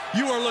 Cole.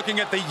 You are looking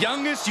at the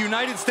youngest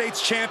United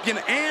States champion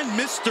and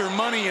Mr.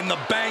 Money in the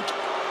Bank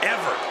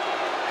ever.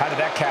 How did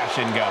that cash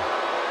in go?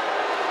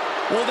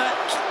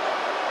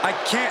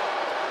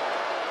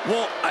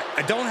 Well,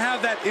 I don't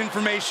have that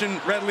information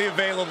readily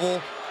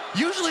available.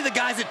 Usually the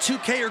guys at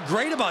 2K are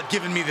great about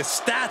giving me the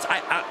stats.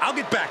 I'll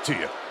get back to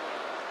you.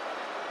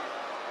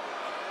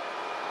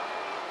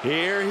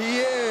 Here he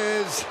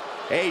is.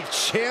 A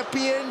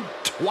champion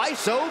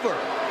twice over.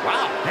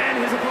 Wow. And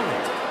his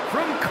opponent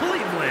from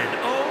Cleveland,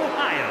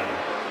 Ohio,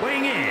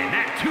 weighing in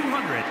at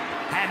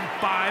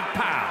 205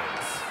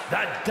 pounds,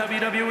 the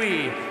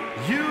WWE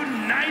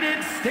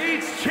United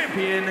States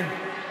Champion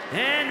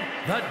and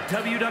the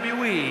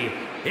WWE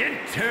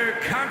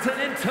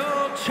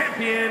Intercontinental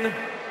Champion,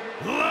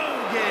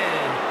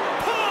 Logan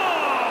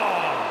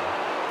Paul!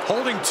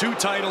 Holding two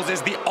titles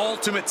is the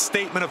ultimate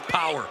statement of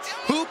power.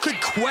 Who could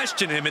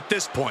question him at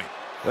this point?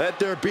 Let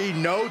there be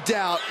no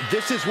doubt,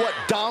 this is what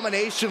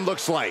domination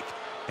looks like.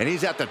 And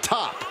he's at the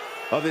top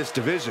of this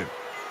division.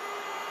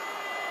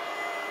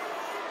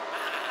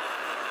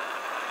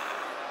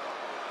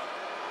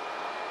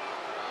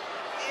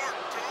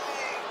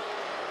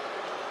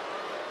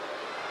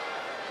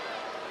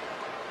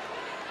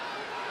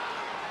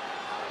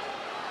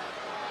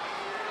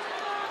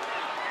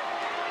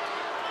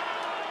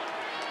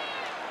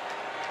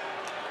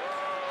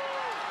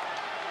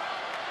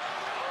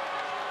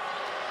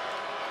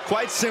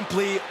 Quite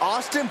simply,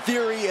 Austin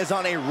Theory is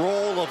on a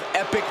roll of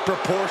epic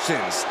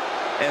proportions.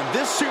 And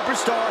this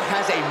superstar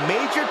has a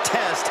major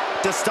test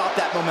to stop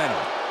that momentum.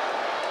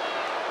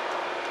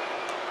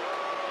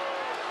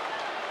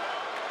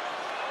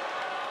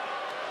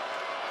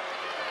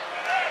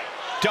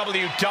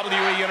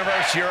 WWE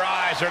Universe, your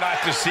eyes are not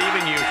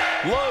deceiving you.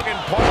 Logan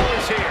Paul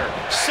is here,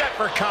 set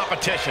for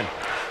competition.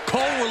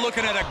 Cole, we're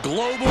looking at a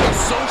global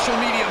social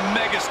media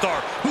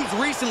megastar who's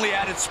recently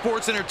added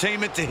sports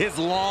entertainment to his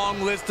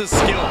long list of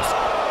skills.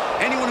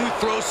 Anyone who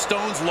throws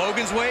stones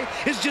Logan's way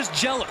is just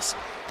jealous,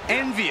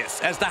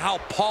 envious as to how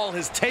Paul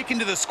has taken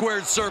to the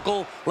squared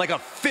circle like a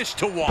fish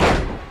to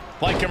water.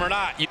 Like him or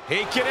not, he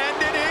can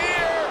end it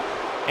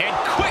here. And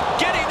quick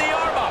getting the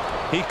arm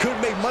up. He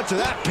couldn't make much of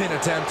that pin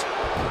attempt.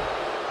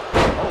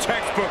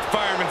 Textbook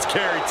fireman's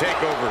carry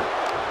takeover.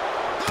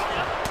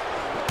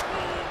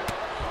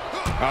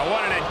 Oh,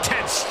 what an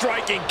intense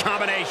striking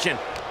combination.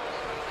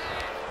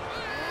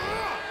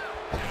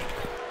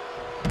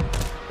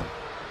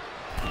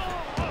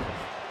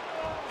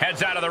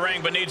 Heads out of the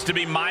ring, but needs to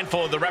be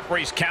mindful of the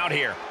referee's count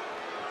here.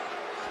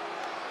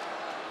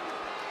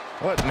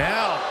 What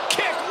now?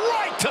 Kick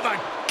right to the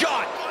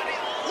gut.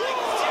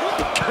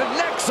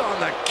 Connects on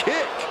the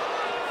kick.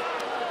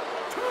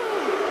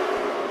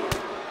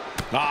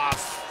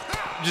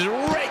 Just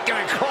raking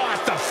across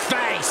the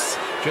face.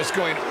 Just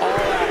going all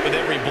out with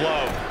every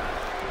blow.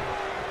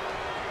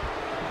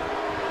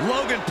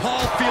 Logan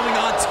Paul feeling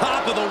on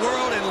top of the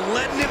world and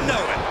letting him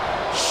know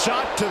it.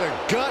 Shot to the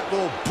gut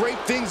will break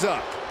things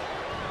up.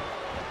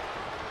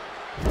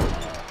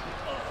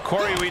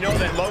 Corey, we know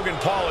that Logan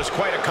Paul is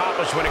quite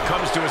accomplished when it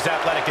comes to his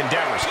athletic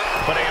endeavors,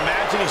 but I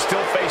imagine he's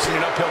still facing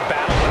an uphill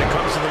battle when it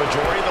comes to the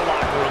majority of the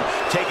locker room,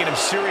 taking him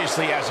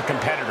seriously as a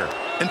competitor.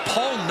 And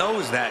Paul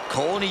knows that,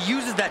 Cole, and he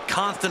uses that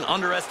constant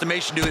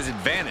underestimation to his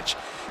advantage.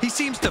 He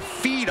seems to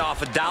feed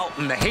off of doubt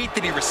and the hate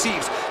that he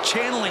receives,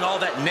 channeling all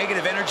that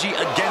negative energy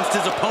against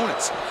his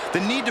opponents.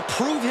 The need to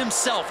prove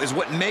himself is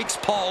what makes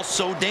Paul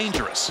so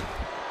dangerous.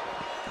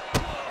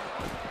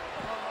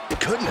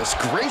 Goodness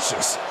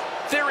gracious.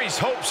 Theory's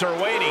hopes are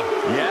waiting.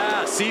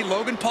 Yeah, see,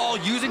 Logan Paul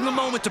using the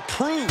moment to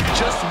prove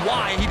just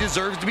why he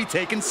deserves to be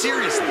taken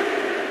seriously.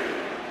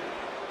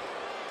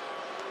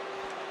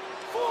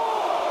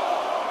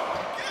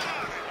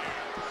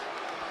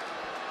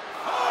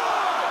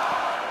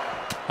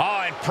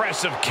 Oh,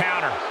 impressive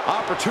counter.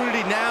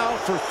 Opportunity now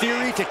for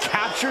Theory to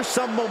capture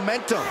some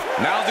momentum.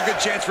 Now's a good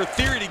chance for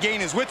Theory to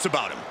gain his wits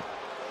about him.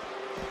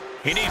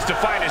 He needs to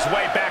find his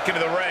way back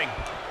into the ring.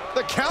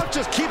 The count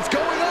just keeps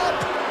going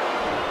up.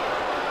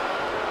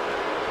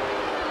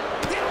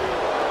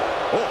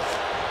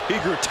 He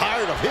grew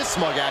tired of his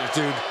smug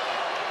attitude.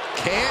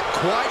 Can't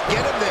quite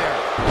get him there.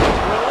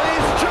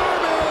 Release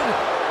German!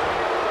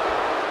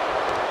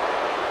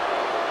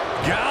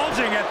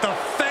 Gouging at the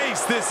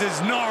face. This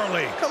is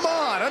gnarly. Come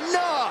on,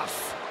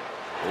 enough!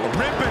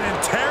 Ripping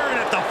and tearing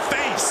at the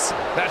face.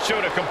 That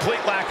showed a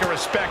complete lack of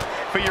respect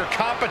for your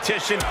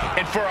competition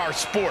and for our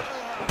sport.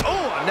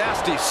 Oh, a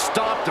nasty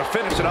stop to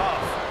finish it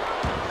off.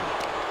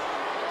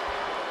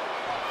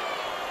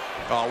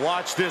 Oh,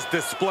 watch this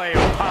display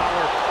of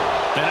power.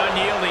 An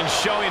unyielding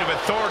showing of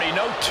authority,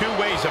 no two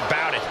ways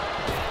about it.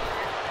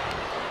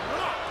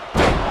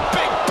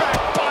 Big back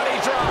body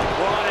drop.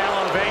 What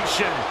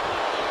elevation.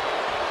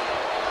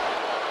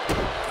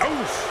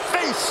 Oh,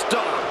 face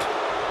stop.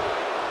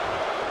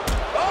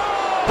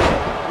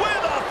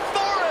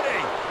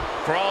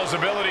 For all his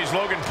abilities,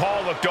 Logan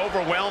Paul looked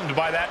overwhelmed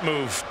by that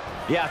move.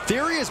 Yeah,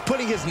 Theory is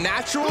putting his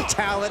natural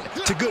talent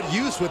to good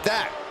use with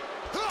that.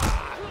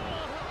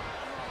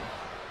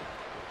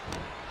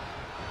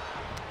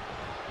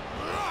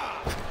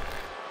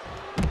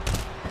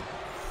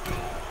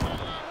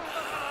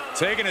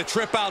 Taking a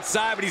trip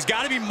outside, but he's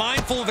got to be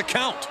mindful of the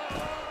count.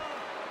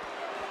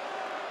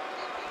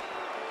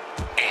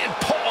 And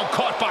Paul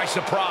caught by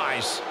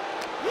surprise.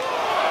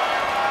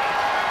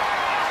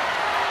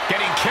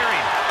 Getting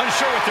carried,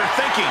 unsure what they're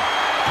thinking.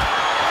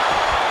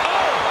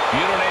 Oh!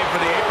 You don't aim for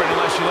the apron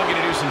unless you're looking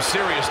to do some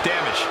serious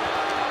damage.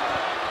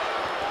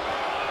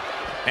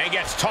 And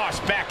gets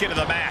tossed back into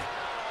the mat.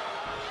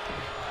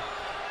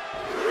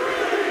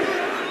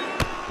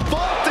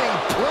 Vaulting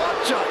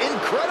plancha,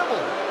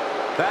 incredible.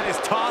 That is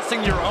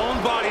tossing your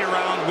own body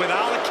around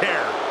without a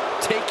care.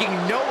 Taking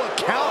no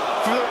account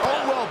for their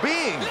own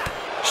well-being.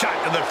 Shot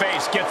to the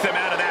face gets them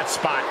out of that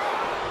spot.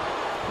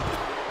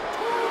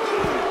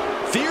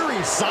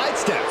 Theory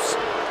sidesteps.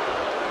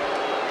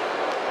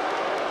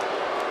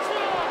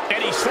 And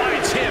he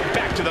slides him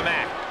back to the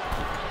mat.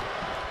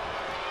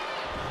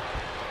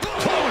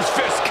 Close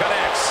fist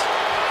connects.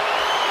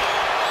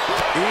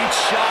 Each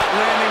shot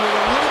landing with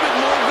a little bit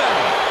more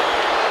venom.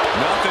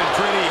 Nothing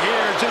pretty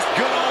here, just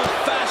good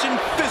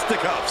old-fashioned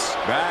fisticuffs.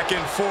 Back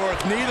and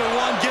forth, neither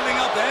one giving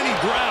up any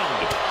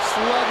ground.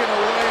 Slugging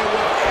away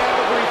with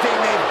everything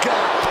they've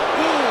got.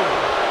 Ooh.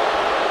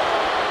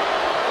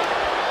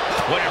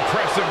 What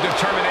impressive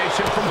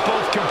determination from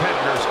both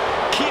competitors,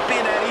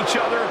 keeping at each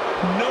other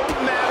no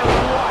matter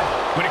what.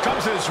 When it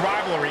comes to this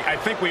rivalry, I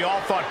think we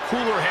all thought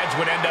cooler heads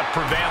would end up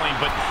prevailing,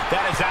 but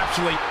that is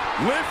absolutely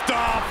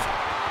Liftoff.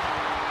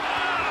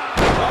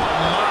 oh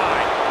my.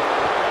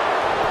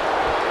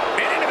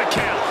 And into the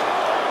count.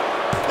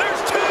 There's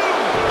two.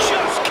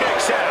 Just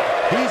kicks out.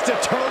 He's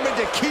determined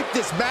to keep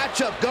this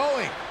matchup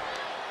going.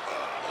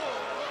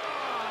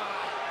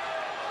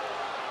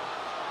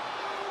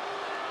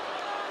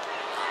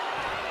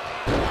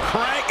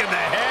 Crank in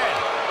the head.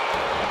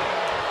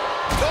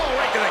 Oh,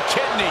 right to the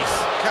kidneys.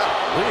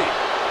 Golly.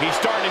 He's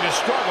starting to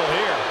struggle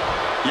here.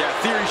 Yeah,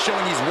 Theory's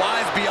showing he's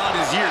wise beyond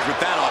his years with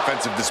that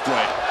offensive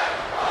display.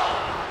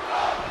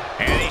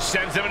 And he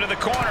sends him into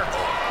the corner.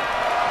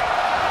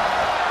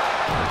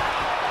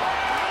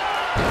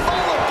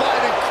 Followed by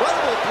an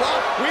incredible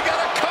block. We got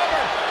a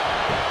cover.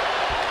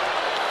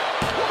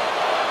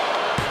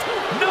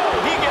 No,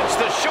 he gets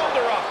the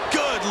shoulder up.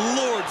 Good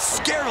Lord,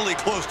 scarily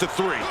close to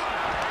 3.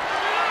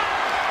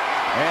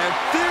 And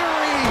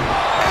Theory,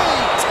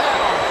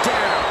 A-town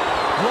down.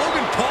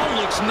 Logan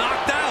Paul looks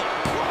knocked out.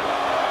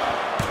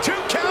 2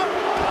 count,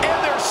 and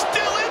they're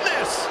still in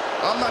this.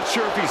 I'm not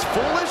sure if he's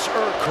foolish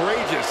or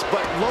courageous,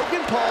 but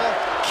Logan Paul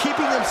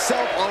keeping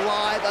himself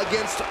alive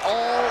against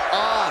all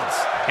odds.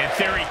 And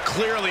Theory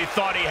clearly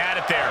thought he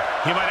had it there.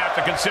 He might have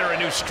to consider a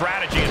new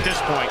strategy at this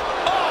point.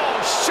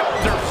 Oh,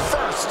 shoulder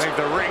first. I think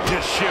the ring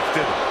just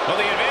shifted. Well,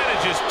 the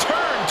advantage is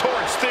turned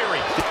towards Theory.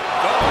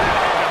 Oh, that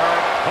had to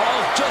hurt.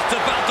 Paul's just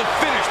about to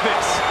finish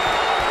this.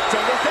 So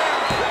look out.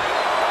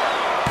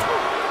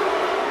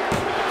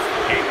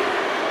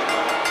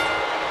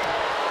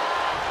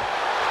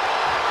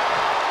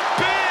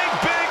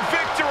 Big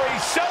victory.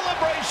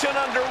 Celebration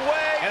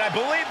underway. And I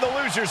believe the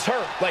loser's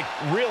hurt, like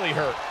really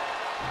hurt.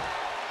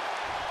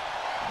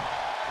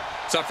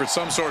 Suffered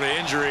some sort of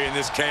injury in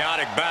this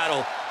chaotic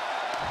battle.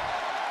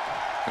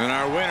 And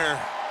our winner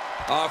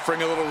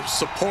offering a little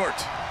support.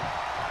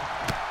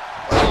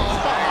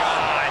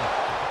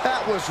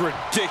 That was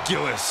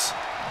ridiculous.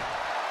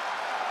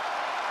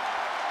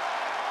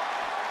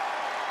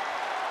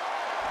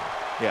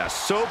 Yeah,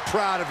 so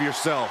proud of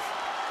yourself.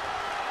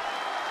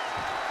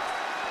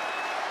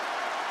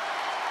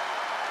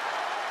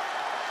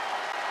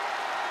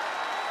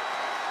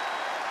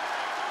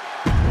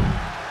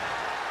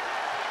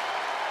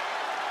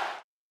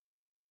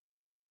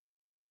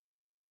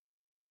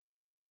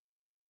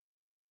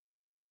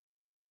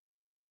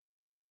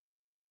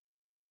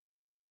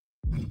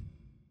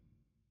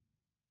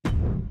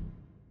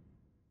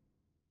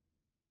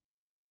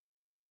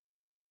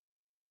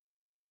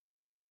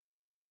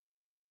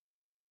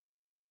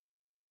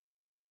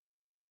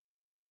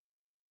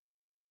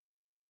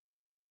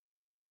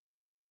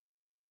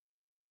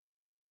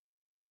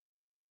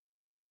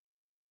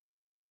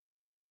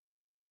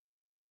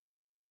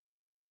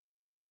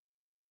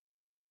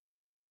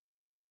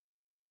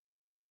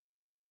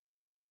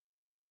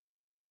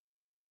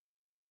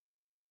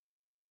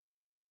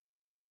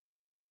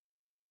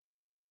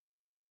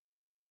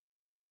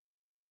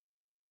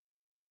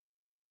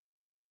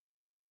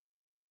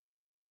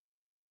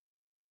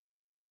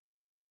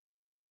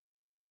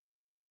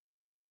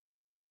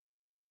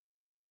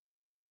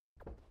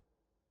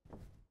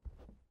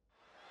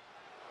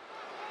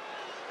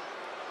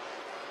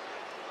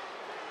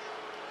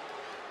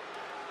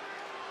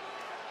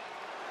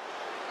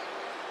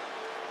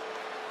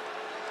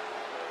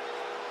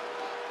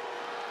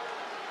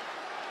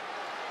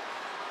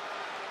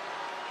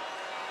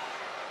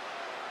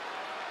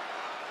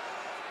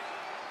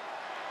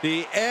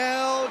 The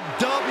LWO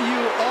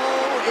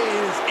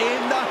is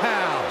in the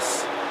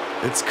house.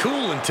 It's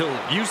cool until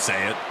you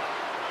say it.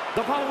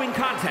 The following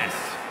contest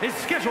is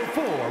scheduled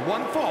for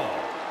one fall.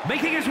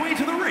 Making his way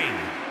to the ring,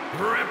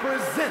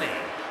 representing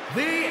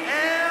the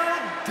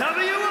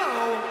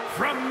LWO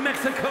from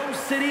Mexico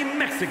City,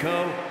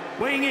 Mexico,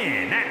 weighing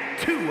in at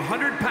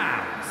 200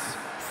 pounds,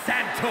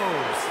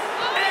 Santos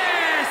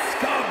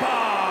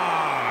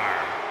Escobar.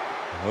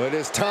 Well, it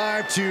is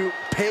time to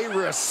pay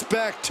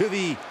respect to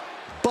the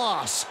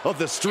boss of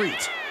the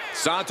street.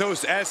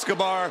 Santos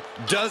Escobar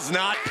does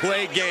not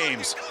play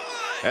games.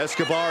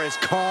 Escobar is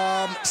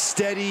calm,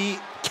 steady,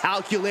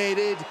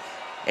 calculated,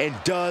 and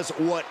does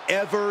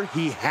whatever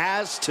he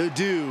has to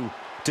do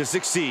to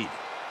succeed.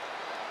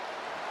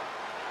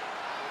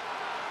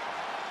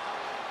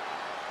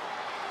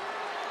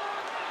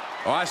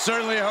 Oh, I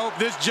certainly hope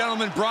this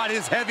gentleman brought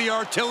his heavy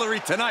artillery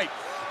tonight.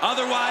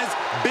 Otherwise,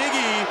 Big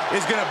E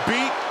is going to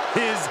beat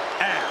his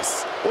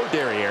ass. Or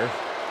derriere.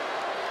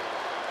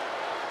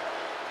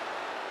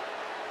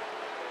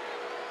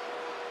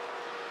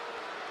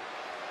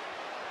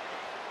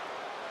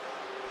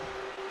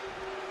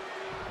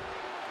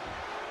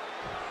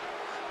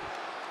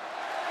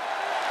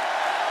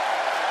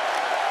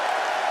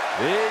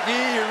 Big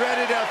E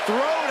ready to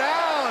throw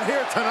down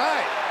here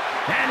tonight.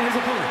 And his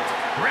opponent,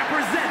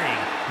 representing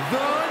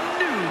the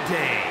New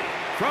Day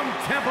from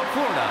Tampa,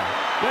 Florida,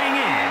 weighing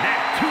in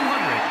at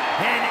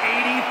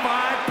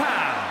 285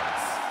 pounds,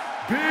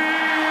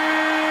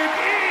 Big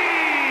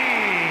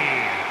E!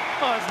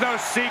 Well, it's no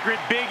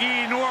secret Big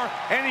E nor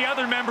any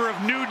other member of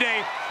New Day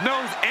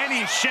knows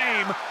any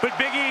shame, but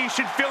Big E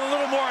should feel a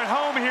little more at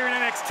home here in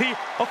NXT,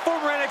 a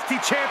former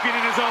NXT champion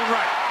in his own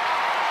right.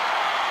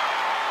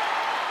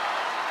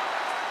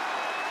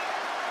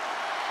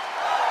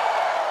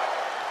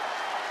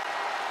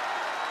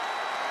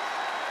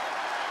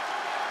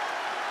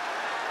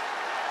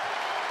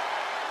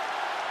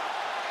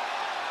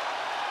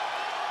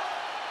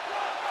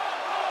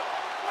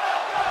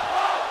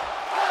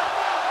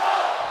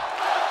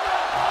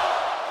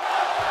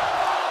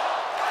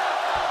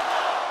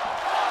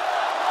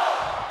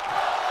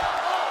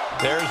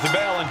 There's the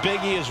bell, and Big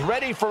E is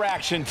ready for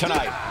action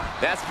tonight.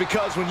 That's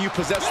because when you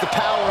possess the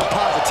power of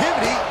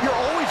positivity, you're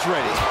always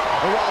ready.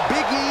 And while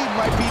Big E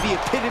might be the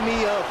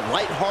epitome of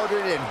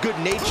lighthearted and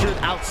good-natured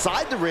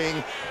outside the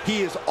ring,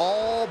 he is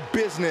all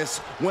business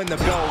when the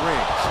bell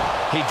rings.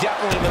 He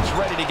definitely looks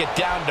ready to get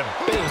down to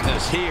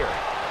business here.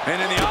 And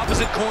in the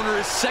opposite corner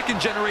is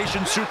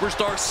second-generation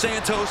superstar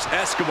Santos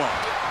Escobar.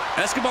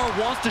 Escobar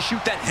wants to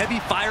shoot that heavy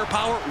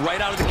firepower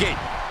right out of the gate.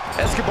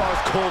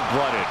 Escobar's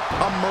cold-blooded,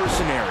 a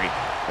mercenary.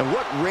 And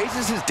what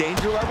raises his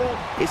danger level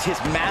is his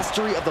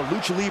mastery of the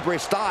Lucha Libre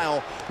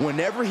style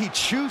whenever he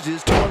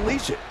chooses to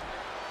unleash it.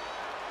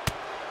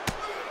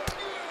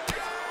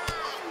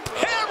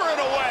 Hammer it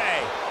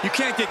away! You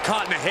can't get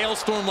caught in a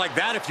hailstorm like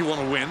that if you want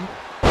to win.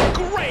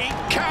 Great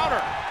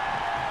counter!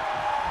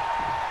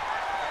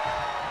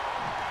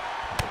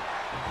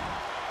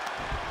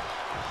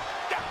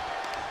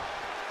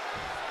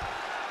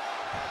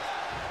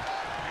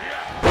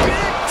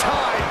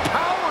 Big-time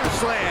power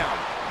slam!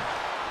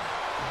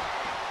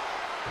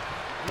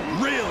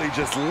 Really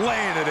just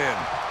laying it in.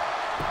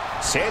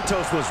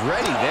 Santos was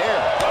ready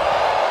there.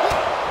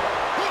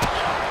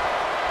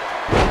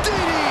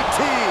 DDT!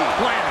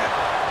 Planted.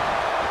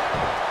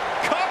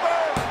 Cover!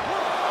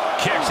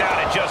 Kicks out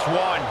at just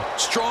one.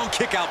 Strong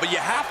kick out, but you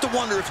have to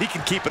wonder if he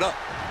can keep it up.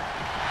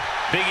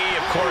 Big E,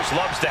 of course,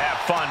 loves to have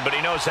fun, but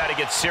he knows how to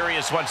get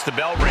serious once the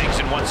bell rings,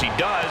 and once he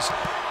does,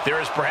 there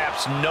is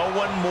perhaps no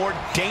one more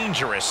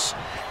dangerous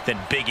than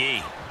Big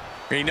E.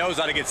 He knows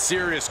how to get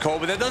serious, Cole,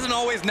 but that doesn't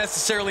always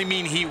necessarily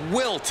mean he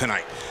will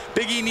tonight.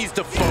 Big E needs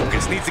to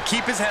focus, needs to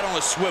keep his head on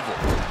a swivel.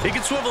 He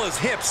can swivel his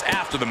hips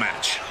after the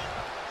match.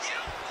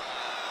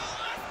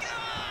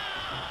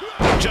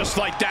 Just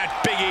like that,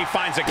 Big E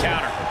finds a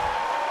counter.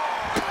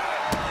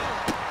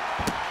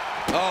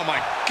 Oh,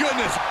 my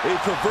goodness. A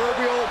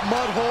proverbial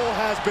mud hole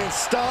has been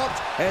stomped,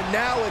 and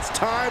now it's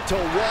time to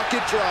walk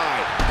it dry.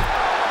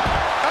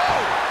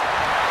 Oh!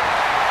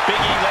 Big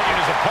E letting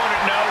his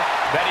opponent know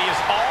that he is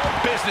all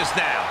business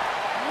now.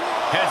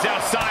 Heads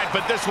outside,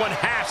 but this one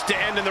has to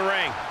end in the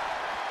ring.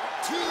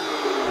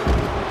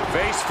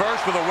 Face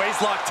first with a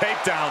waistlock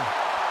takedown.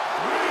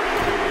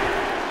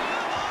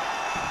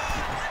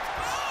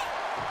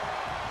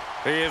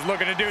 He is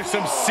looking to do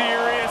some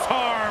serious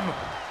harm.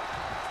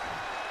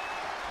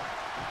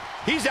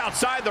 He's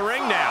outside the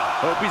ring now.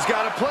 Hope he's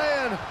got a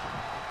plan.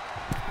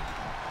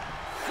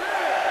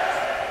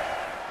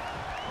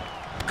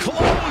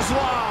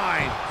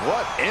 Clothesline!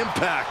 What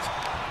impact!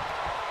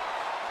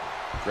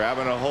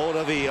 Grabbing a hold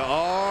of the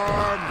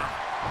arm.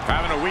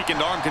 Having a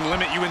weakened arm can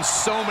limit you in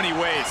so many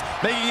ways,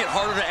 making it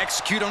harder to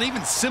execute on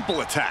even simple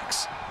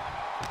attacks.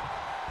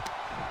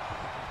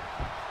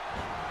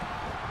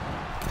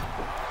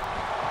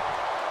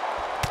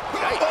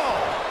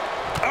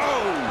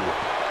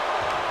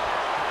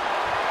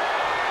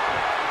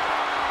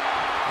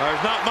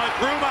 There's not much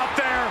room out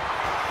there.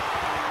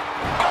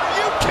 Are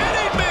you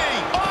kidding me?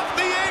 Off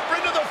the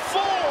apron to the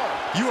floor.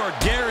 You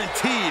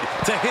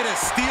to hit a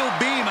steel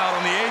beam out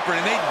on the apron,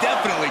 and they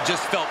definitely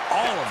just felt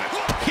all of it.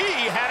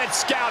 He had it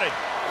scouted.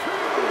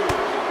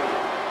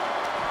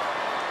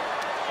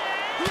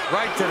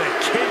 Right to the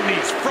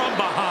kidneys from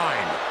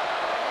behind.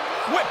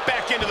 Whip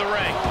back into the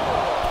ring.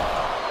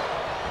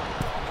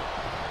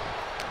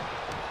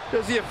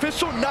 Does the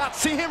official not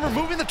see him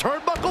removing the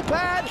turnbuckle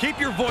pad? Keep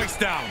your voice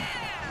down.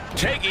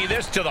 Taking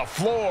this to the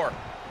floor.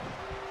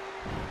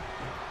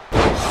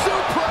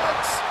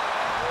 Suplex!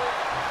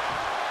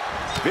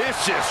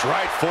 Vicious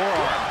right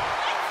forearm.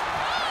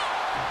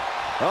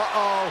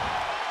 Uh-oh.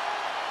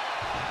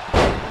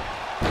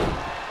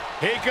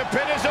 He could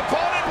pin his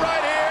opponent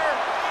right here.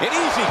 An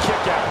easy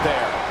kick out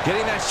there.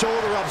 Getting that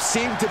shoulder up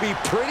seemed to be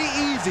pretty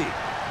easy.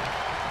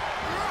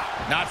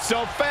 Not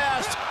so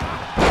fast.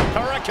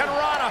 Hurricane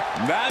Rana.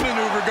 That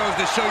maneuver goes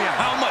to show you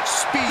how much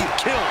speed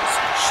kills.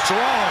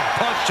 Strong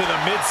punch to the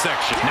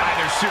midsection.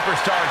 Neither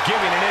superstar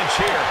giving an inch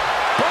here.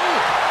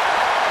 Boom!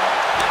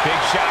 Big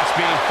shots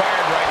being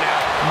fired right now.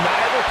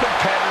 Neither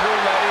competitor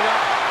letting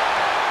up.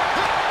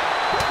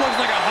 Looks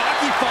like a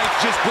hockey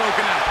fight's just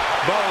broken out.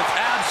 Both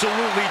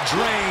absolutely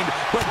drained,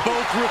 but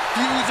both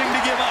refusing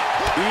to give up.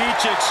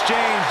 Each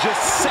exchange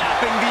just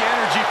sapping the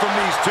energy from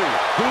these two.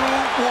 Who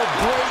will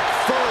break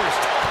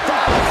first?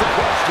 That is the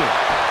question.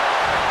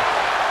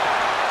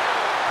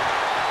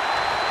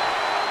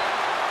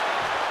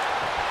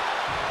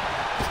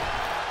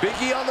 Big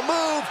E on the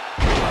move.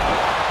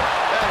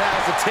 That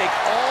has to take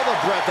all the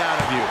breath out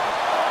of you.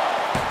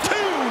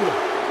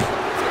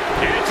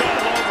 It's all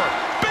over.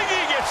 Big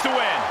E gets the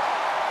win.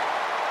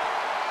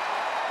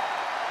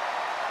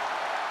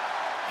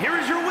 Here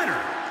is your winner,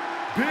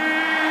 Big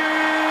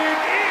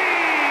E!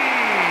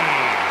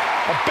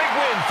 A big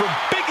win for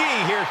Big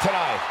E here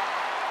tonight.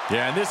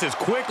 Yeah, and this is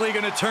quickly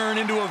going to turn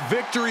into a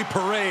victory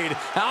parade.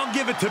 I'll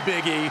give it to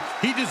Big E.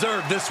 He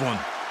deserved this one.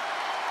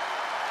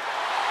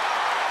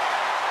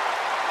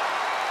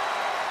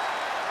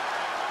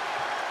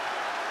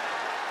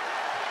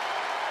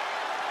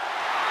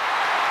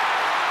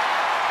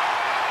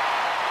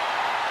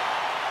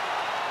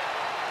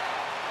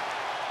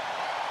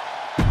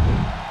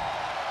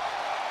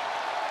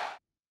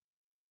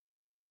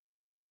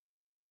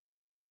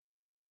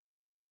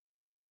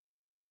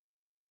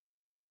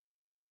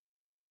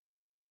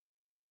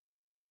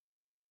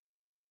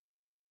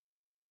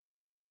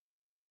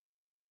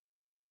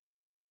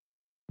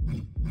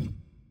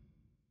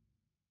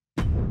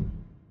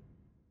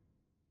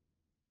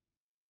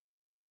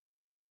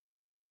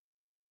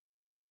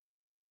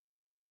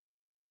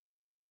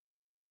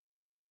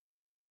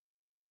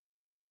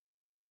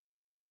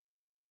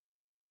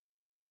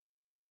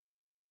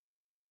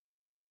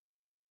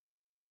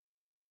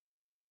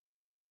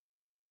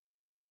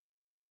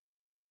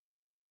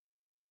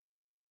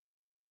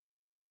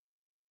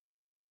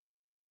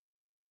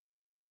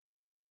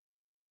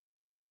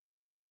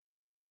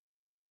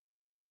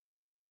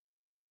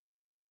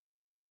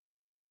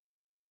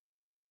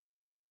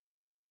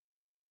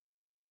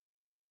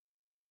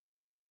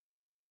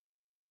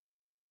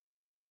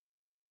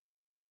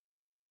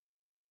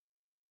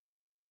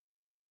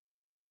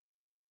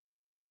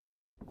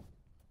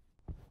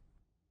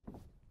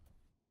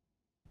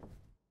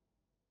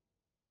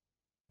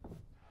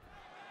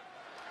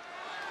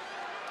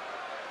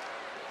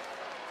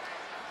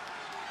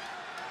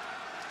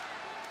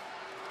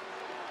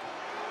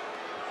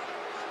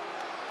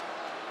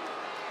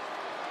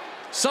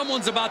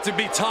 Someone's about to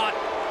be taught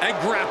a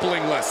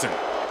grappling lesson.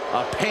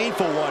 A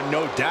painful one,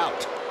 no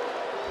doubt.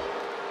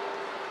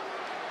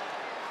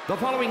 The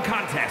following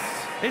contest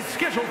is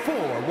scheduled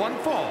for one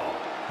fall.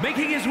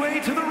 Making his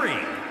way to the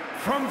ring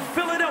from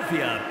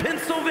Philadelphia,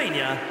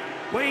 Pennsylvania,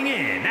 weighing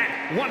in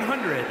at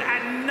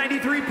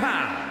 193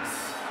 pounds,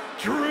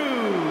 Drew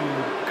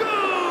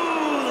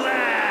Gulak.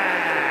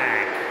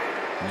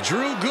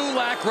 Drew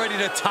Gulak ready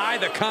to tie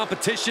the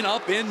competition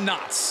up in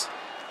knots.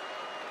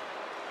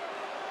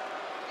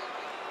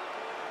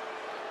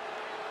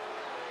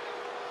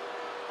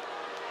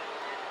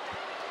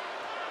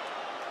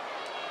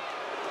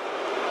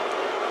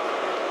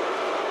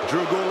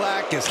 Drew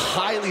Gulak is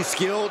highly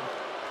skilled.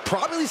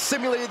 Probably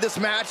simulated this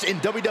match in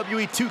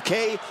WWE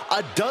 2K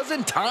a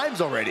dozen times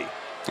already.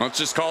 Well, it's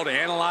just called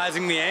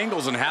analyzing the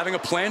angles and having a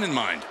plan in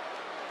mind.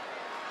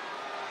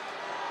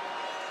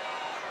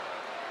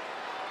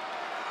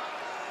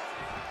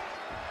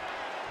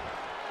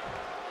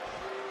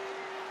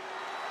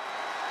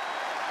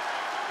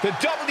 The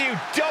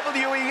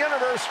WWE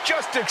Universe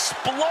just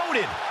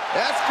exploded.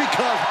 That's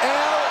because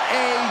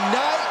LA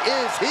Knight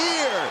is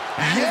here.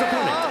 His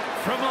opponent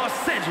from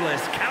Los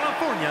Angeles,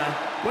 California,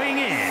 weighing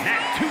in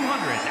at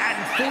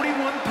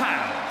 241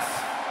 pounds,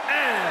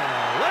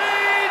 LA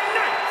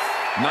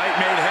Knight. Knight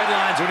made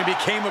headlines when he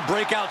became a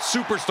breakout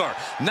superstar.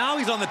 Now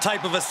he's on the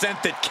type of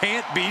ascent that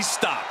can't be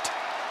stopped.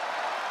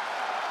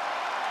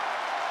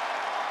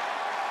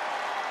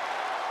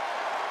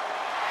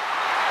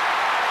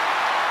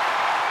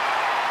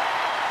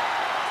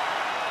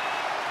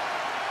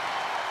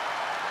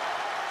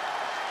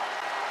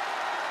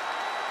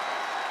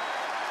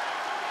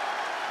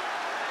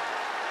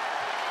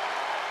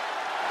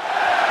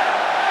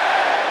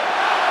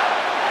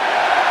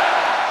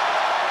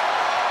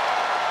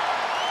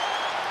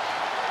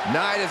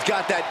 Knight has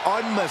got that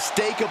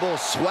unmistakable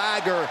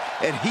swagger,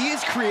 and he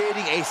is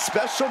creating a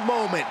special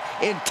moment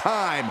in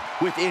time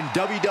within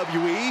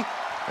WWE,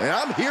 and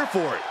I'm here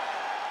for it.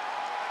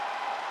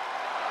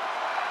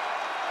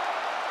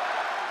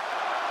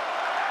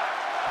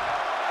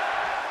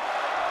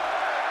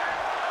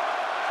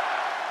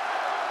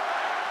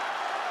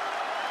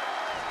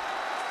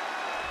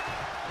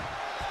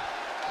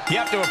 You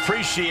have to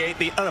appreciate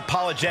the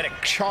unapologetic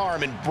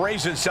charm and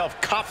brazen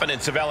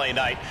self-confidence of LA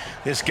Knight.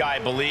 This guy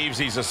believes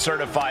he's a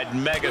certified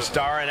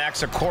megastar and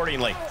acts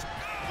accordingly.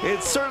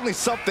 It's certainly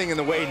something in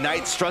the way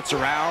Knight struts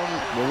around.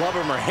 We'll love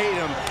him or hate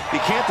him. You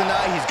can't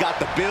deny he's got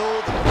the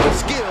build, the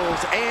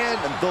skills, and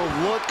the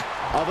look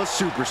of a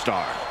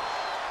superstar.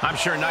 I'm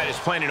sure Knight is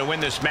planning to win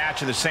this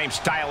match in the same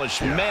stylish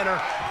manner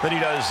that he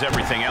does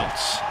everything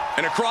else.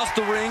 And across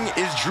the ring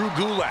is Drew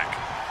Gulak.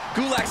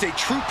 Gulak's a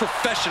true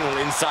professional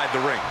inside the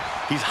ring.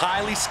 He's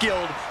highly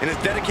skilled and has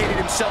dedicated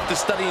himself to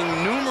studying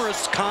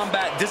numerous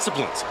combat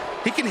disciplines.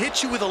 He can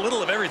hit you with a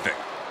little of everything.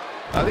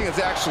 I think it's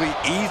actually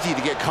easy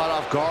to get caught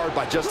off guard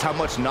by just how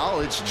much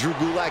knowledge Drew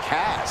Gulak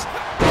has.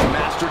 He's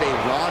mastered a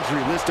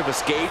laundry list of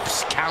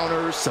escapes,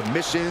 counters,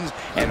 submissions,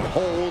 and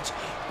holds.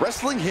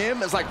 Wrestling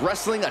him is like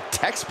wrestling a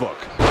textbook.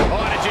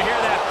 Oh, did you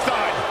hear that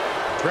thud?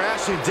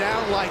 Crashing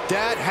down like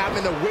that,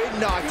 having the wind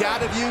knocked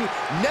out of you,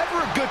 never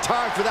a good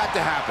time for that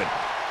to happen.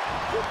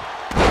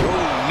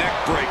 Oh, neck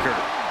breaker.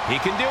 He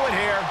can do it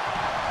here.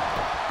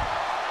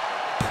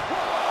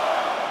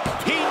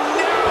 He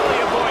narrowly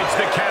avoids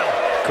the count.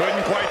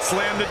 Couldn't quite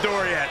slam the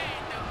door yet.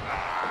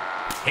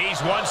 He's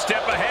one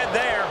step ahead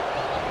there.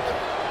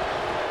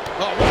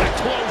 Oh, what a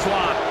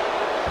clothesline.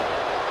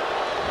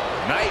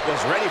 Knight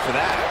was ready for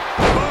that.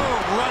 Boom,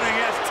 running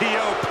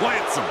STO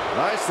plants him.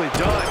 Nicely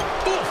done.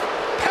 Oof,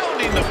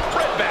 pounding the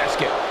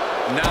breadbasket.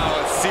 Now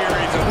a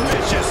series of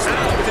vicious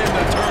sounds in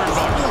the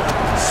turnbuckle.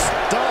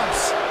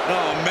 Stumps.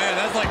 Oh, man,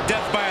 that's like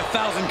death by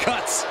 1,000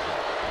 cuts.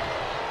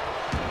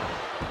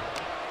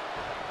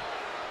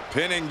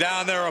 Pinning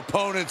down their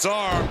opponent's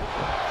arm.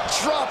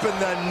 Dropping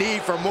the knee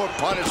for more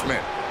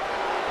punishment.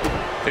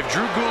 If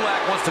Drew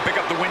Gulak wants to pick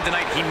up the win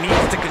tonight, he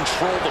needs to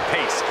control the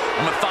pace.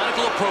 A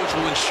methodical approach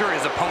will ensure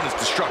his opponent's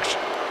destruction.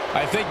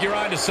 I think you're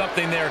onto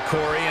something there,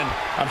 Corey, and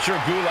I'm sure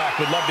Gulak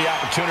would love the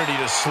opportunity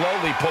to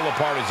slowly pull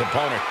apart his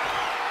opponent.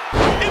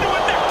 Into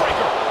a neck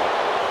breaker.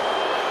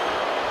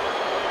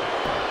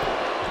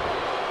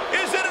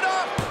 Is it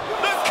enough?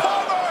 The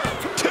cover.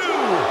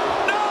 Two.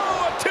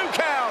 No, a 2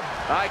 count.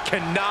 I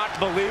cannot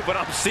believe what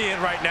I'm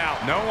seeing right now.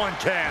 No one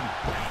can.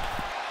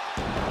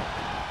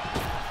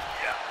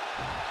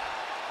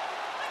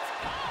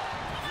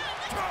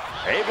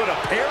 Able to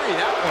parry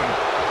that one.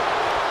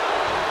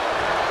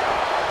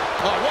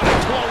 Oh, what a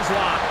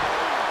clothesline.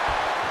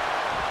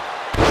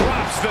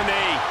 Drops the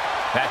knee.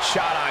 That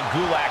shot on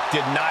Gulak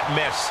did not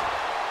miss.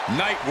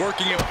 Knight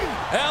working it.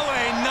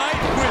 LA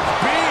Knight with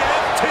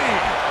BFT.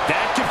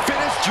 That can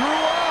finish Drew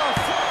off.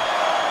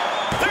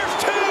 There's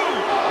 2.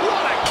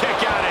 What a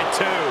kick out at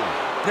 2.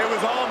 It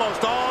was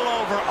almost all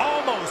over.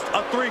 Almost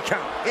a 3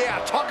 count. Yeah,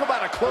 talk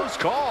about a close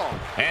call.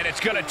 And it's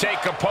going to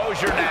take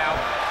composure now.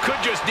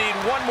 Could just need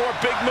one more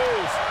big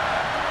move.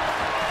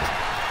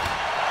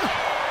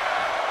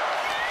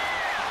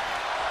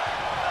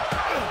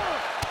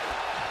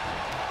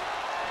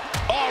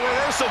 Oh,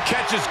 reversal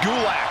catches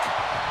Gulak.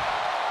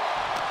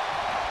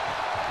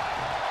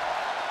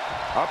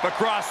 Up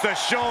across the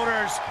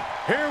shoulders.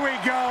 Here we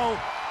go.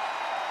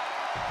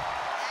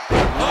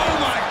 Oh,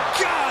 my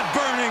God,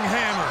 burning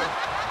hammer.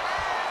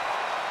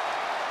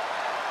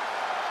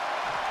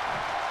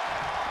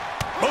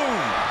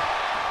 Boom.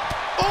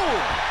 Ooh.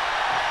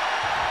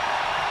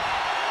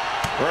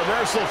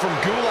 Reversal from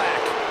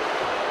Gulak.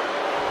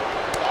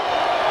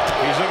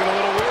 He's looking a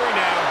little weary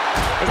now.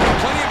 There's been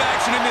plenty of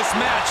action in this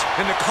match,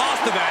 and the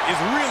cost of that is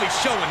really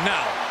showing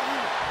now.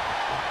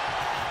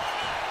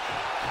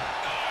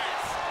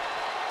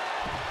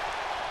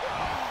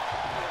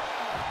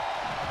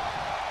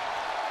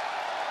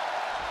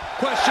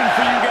 Question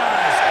for you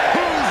guys.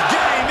 Whose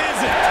game is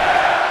it?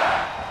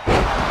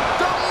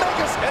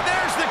 And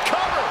there's the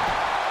cover.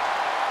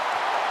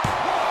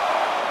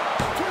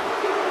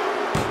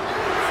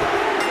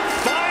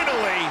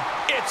 Finally,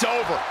 it's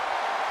over.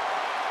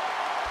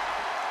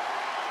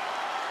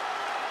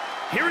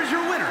 Here is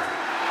your winner,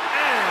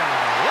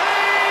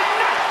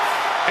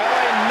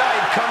 LA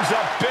Knight comes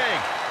up big.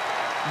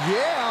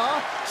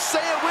 Yeah, say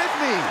it with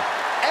me.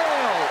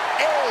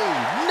 L.A.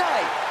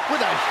 Knight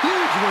with a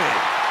huge win.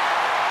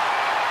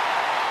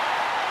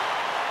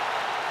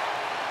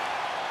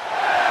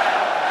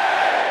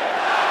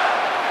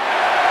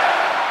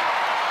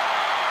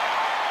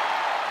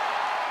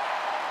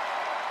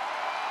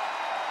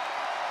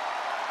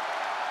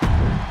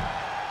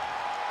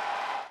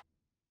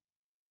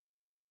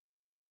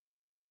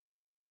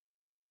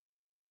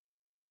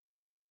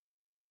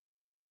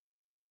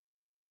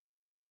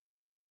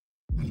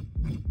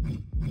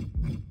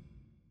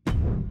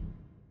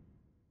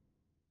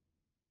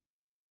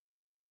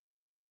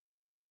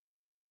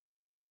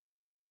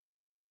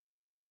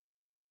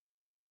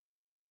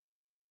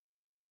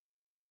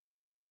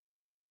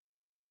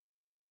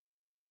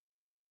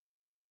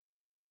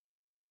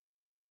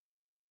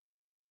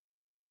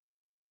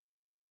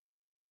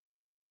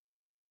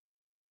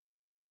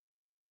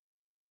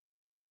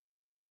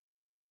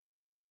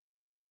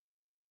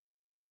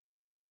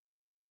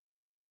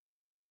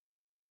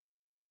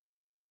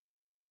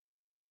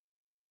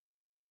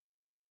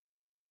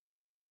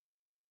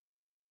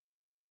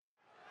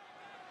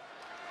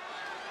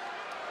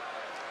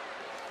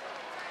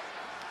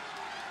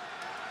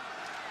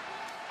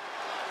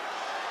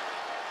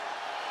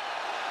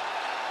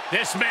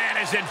 This man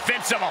is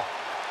invincible.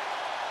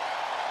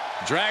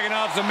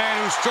 Dragunov's a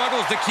man who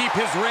struggles to keep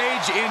his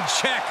rage in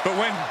check, but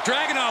when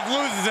Dragunov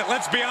loses it,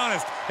 let's be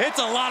honest, it's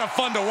a lot of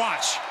fun to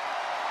watch.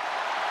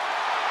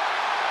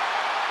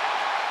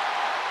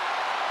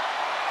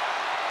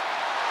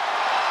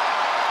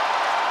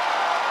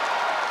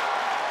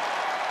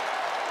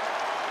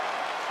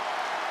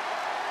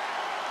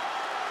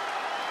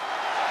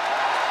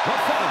 The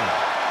following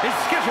is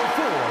scheduled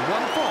for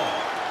one fall,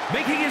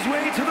 making his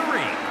way to the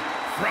ring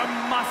from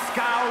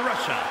Moscow,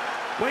 Russia,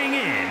 weighing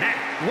in at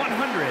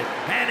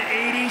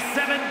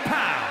 187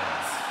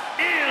 pounds,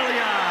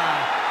 Ilya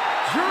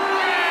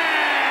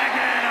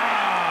Dragunov.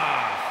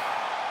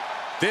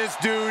 This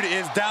dude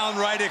is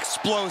downright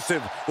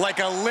explosive, like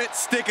a lit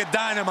stick of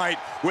dynamite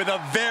with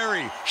a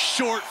very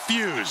short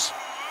fuse.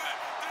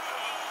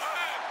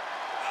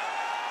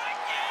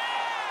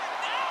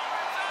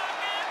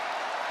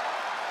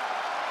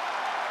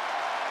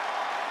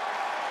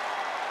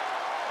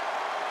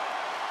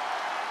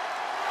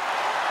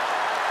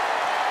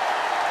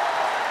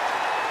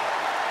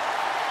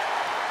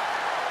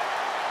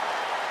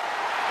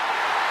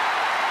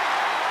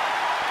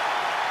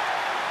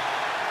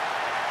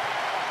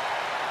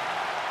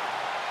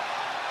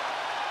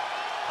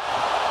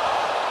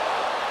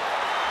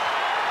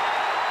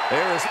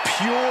 There is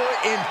pure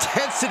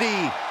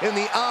intensity in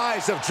the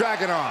eyes of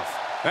Dragunov.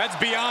 That's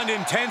beyond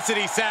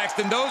intensity,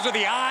 Saxton. Those are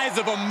the eyes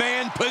of a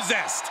man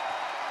possessed.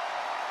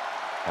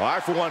 Well, I,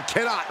 for one,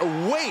 cannot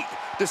wait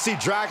to see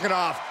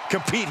Dragunov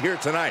compete here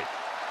tonight.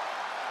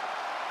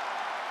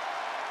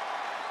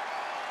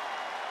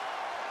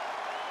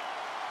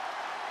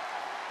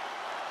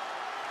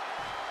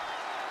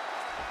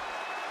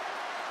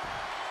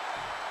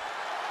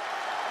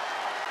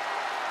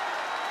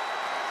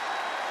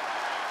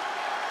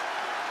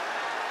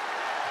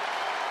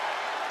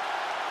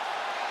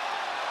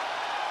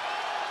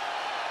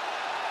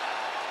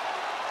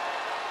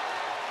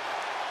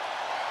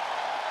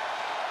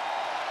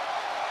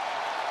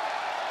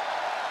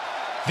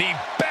 The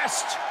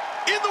best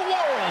in the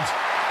world.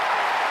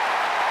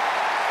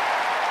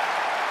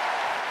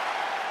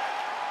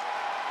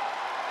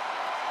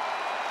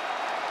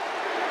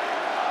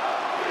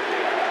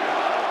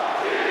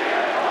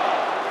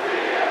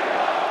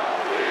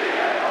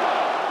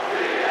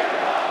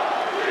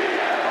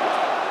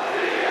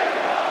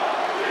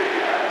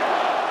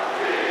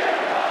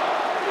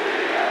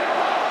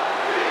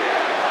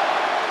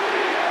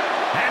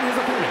 And his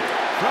opponent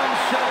from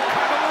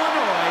Chicago,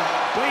 Illinois,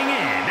 weighing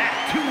in at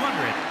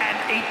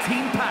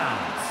 218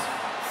 pounds,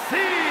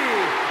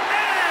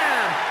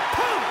 CM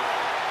Punk.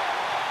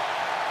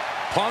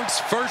 Punk's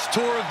first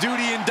tour of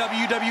duty in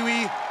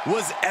WWE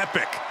was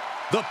epic.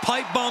 The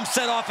pipe bomb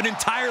set off an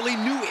entirely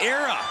new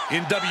era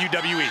in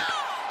WWE.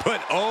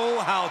 But oh,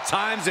 how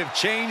times have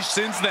changed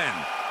since then.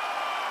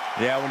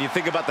 Yeah, when you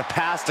think about the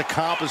past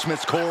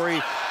accomplishments,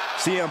 Corey,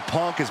 CM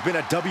Punk has been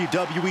a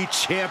WWE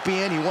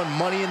champion. He won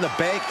Money in the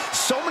Bank,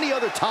 so many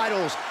other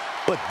titles.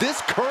 But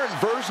this current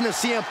version of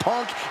CM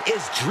Punk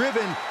is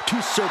driven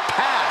to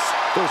surpass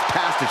those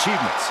past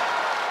achievements.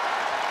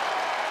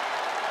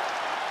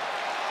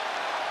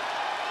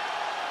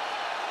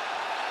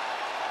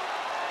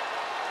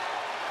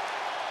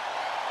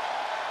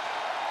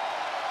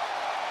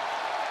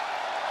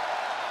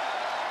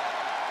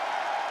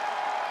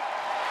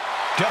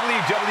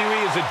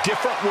 WWE is a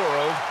different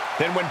world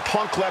than when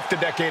Punk left a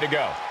decade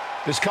ago.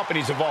 This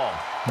company's evolved.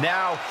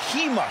 Now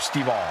he must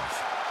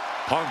evolve.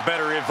 Punk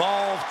better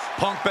evolve,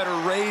 Punk better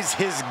raise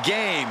his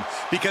game,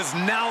 because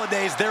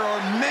nowadays there are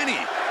many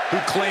who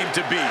claim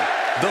to be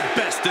the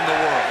best in the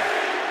world.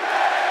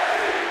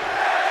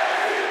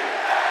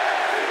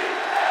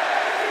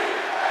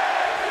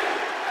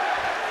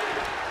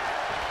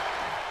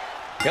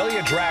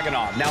 Ilya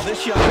Dragunov. Now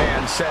this young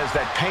man says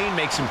that pain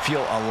makes him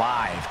feel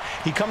alive.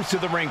 He comes to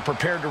the ring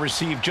prepared to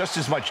receive just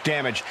as much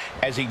damage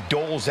as he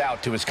doles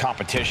out to his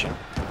competition.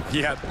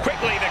 Yeah.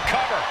 Quickly the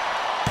cover.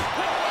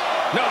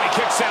 No, he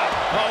kicks out.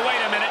 Oh, wait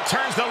a minute.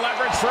 Turns the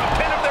leverage for a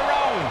pin of their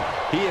own.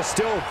 He is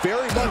still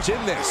very much in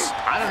this.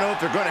 I don't know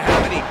if they're going to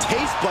have any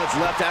taste buds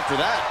left after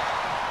that.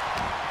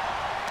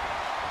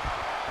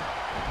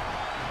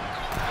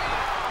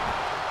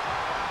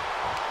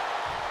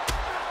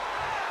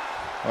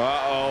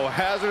 Uh-oh,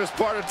 hazardous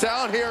part of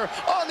town here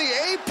on the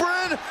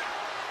apron.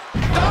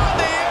 On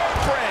the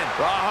apron!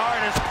 The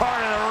hardest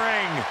part of the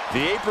ring.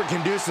 The apron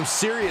can do some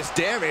serious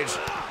damage.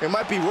 It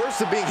might be worse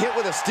than being hit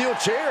with a steel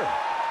chair.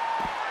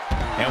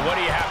 And what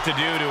do you have to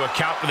do to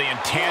account for the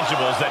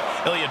intangibles that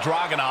Ilya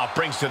Dragunov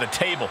brings to the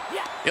table?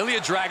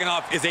 Ilya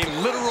Dragunov is a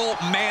literal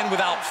man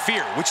without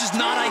fear, which is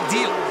not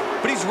ideal.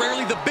 But he's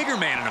rarely the bigger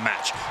man in a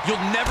match.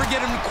 You'll never get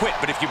him to quit,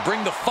 but if you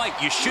bring the fight,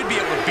 you should be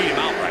able to beat him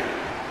outright.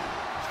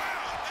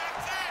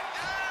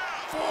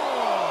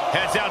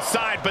 Heads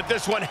outside, but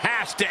this one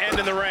has to end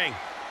in the ring.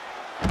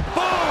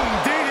 Boom!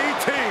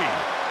 DDT!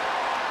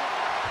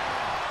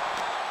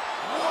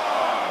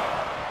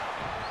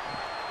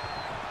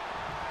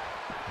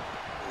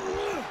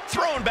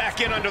 Thrown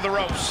back in under the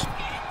ropes.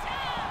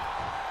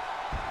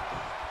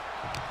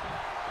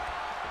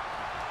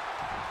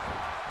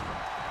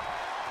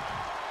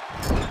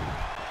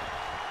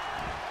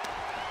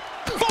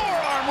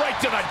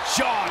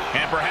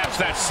 perhaps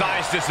that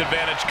size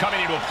disadvantage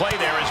coming into a play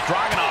there as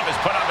Dragunov is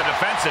put on the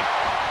defensive.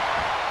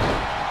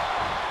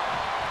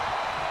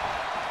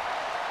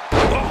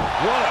 Oh,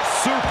 what a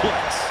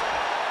suplex.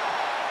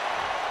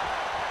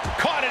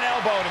 Caught an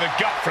elbow to the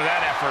gut for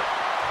that effort.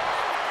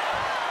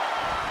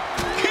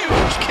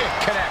 Huge kick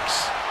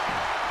connects.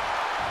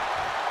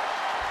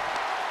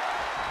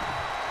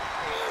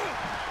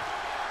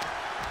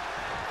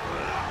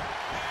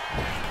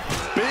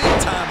 Big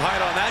time height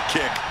on that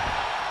kick.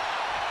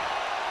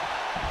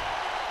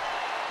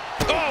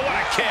 Oh, what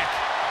a kick.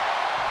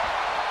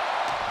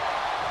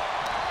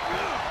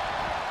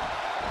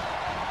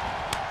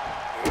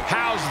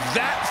 How's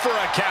that for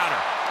a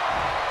counter?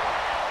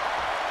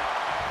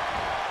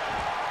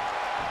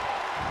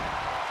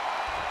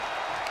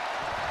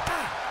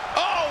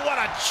 Oh, what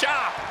a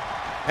chop.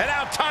 And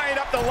now tying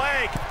up the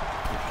leg.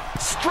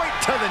 Straight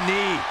to the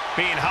knee.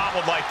 Being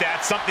hobbled like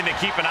that, something to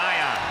keep an eye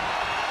on.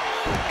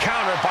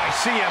 Counter by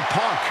CM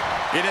Punk.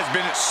 It has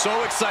been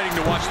so exciting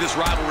to watch this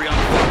rivalry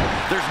unfold.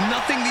 There's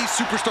nothing these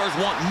superstars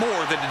want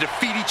more than to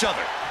defeat each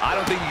other. I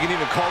don't think you can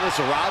even call this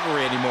a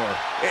rivalry anymore.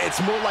 It's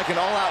more like an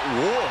all-out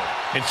war.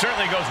 It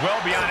certainly goes well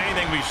beyond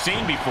anything we've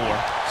seen before.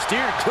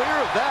 Steered clear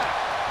of that.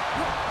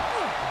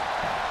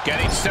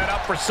 Getting set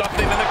up for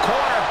something in the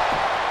corner.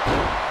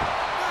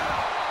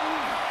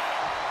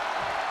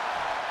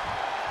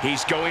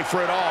 He's going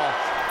for it all.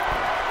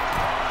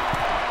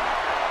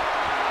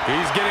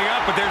 He's getting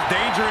up, but there's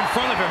danger in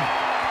front of him.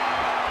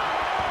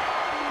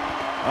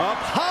 Up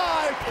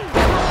high,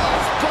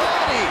 cross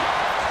body.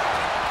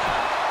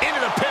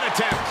 Into the pin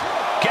attempt.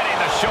 Getting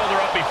the shoulder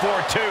up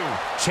before two.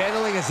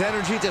 Channeling his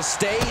energy to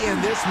stay in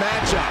this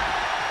matchup.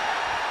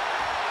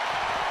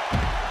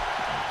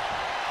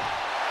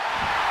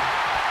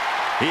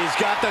 He's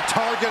got the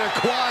target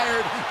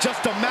acquired.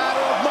 Just a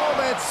matter of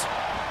moments.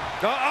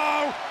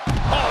 Uh-oh.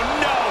 Oh,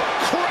 no.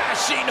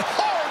 Crashing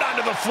hard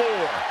onto the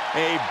floor.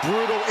 A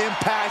brutal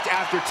impact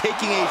after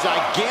taking a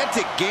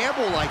gigantic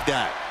gamble like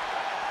that.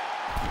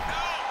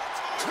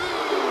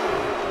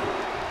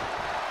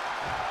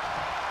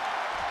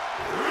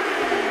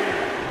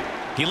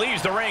 He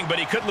leaves the ring, but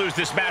he could lose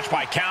this match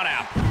by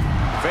countout.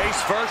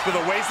 Face first with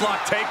a waistlock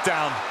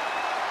takedown.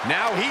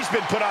 Now he's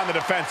been put on the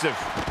defensive.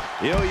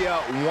 Ilya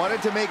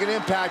wanted to make an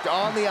impact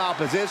on the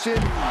opposition,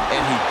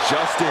 and he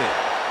just did.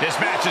 This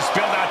match is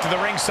spilled out to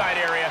the ringside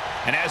area,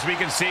 and as we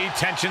can see,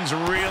 tension's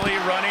really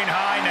running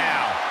high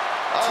now.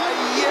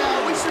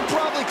 Yeah, we should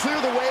probably clear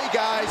the way,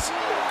 guys.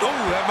 Oh,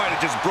 that might have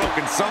just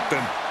broken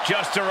something.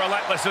 Just a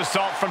relentless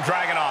assault from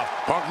Dragunov.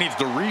 Punk needs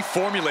to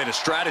reformulate a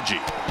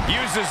strategy.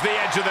 Uses the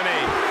edge of the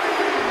knee.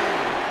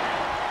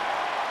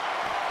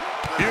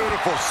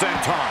 Beautiful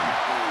senton.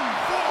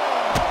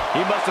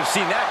 He must have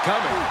seen that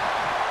coming.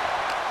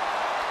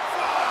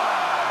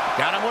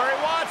 Got him where he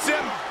wants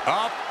him.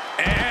 Up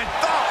and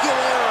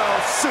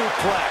Falconero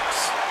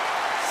suplex.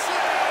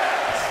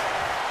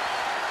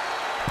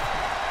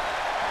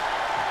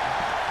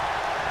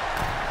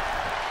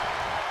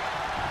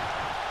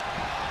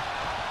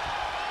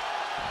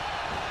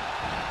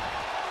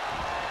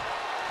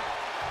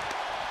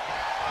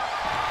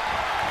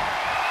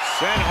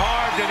 sent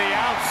hard to the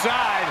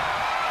outside.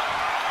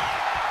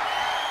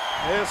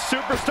 This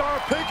superstar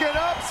picking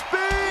up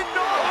speed.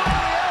 No,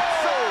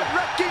 outside,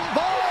 wrecking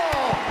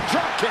ball.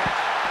 Drop kick.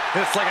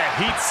 It's like a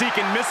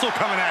heat-seeking missile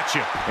coming at you.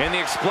 And the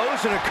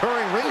explosion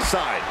occurring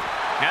ringside.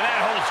 And that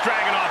holds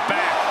Dragunov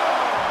back.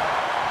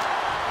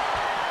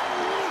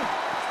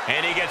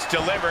 And he gets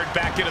delivered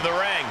back into the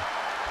ring.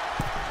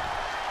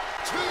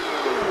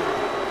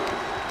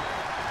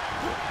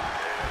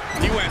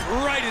 He went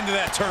right into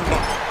that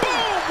turnbuckle. Boom!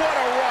 What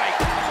a right.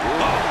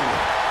 Oh.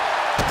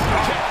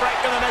 Kick right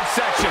to the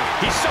midsection.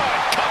 He saw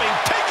it coming,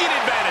 taking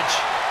advantage.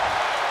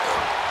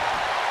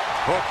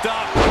 Hooked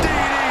up.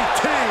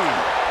 DDT.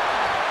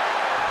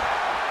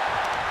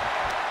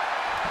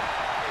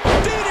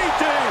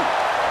 DDT.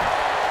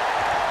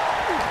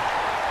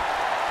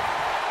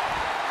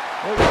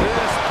 Look at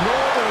this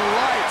Northern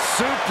Lights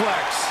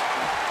suplex.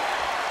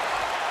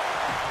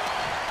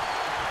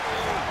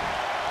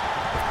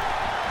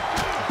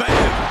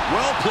 Bam.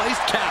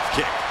 Well-placed calf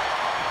kick.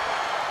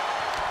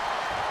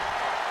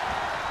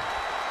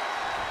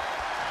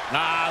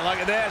 Ah, look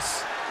at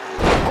this.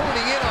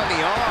 Honing in on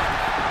the arm.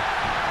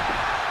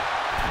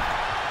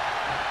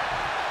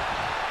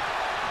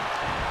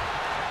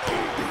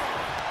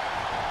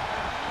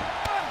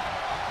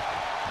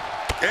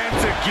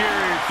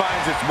 Enziguri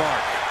finds its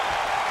mark.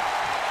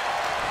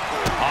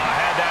 Oh,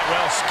 had that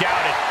well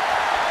scouted.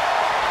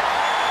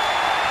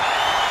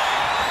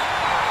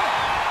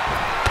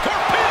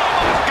 Torpedo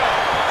must go.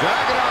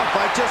 Dragunov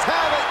might just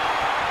have it.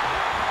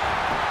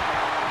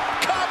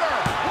 Cover.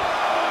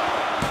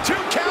 2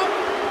 count.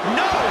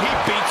 No, he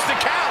beats the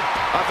count.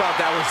 I thought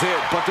that was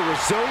it, but the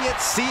resilient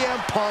CM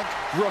Punk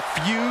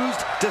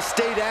refused to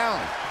stay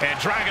down. And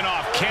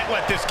Dragunov can't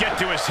let this get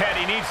to his head.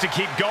 He needs to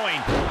keep going.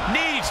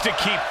 Needs to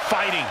keep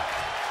fighting.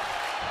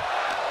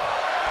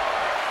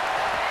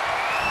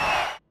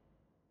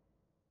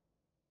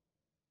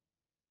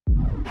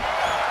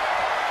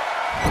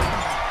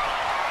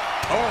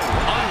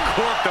 Oh,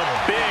 uncorked a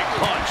big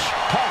punch.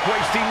 Punk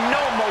wasting no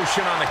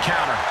motion on the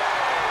counter.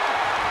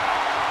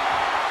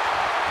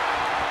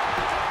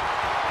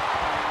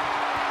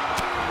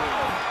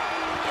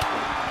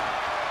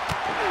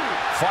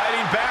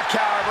 Fighting back,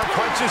 however,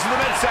 punches in the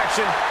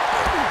midsection.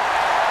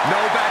 No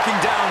backing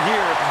down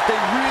here. They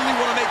really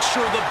want to make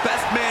sure the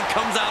best man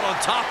comes out on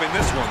top in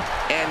this one.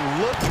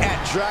 And look at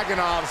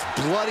Dragunov's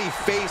bloody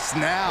face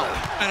now.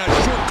 And a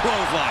short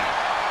clothesline.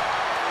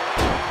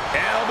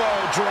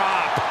 Elbow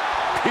drop.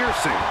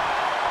 Piercing.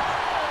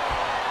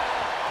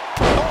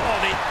 Oh,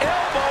 the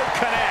elbow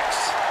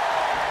connects.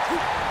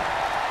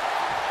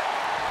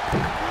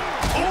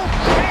 Oh,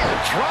 man,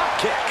 drop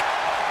kick.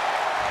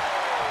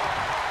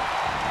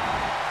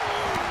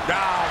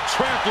 Now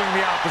trampling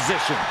the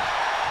opposition.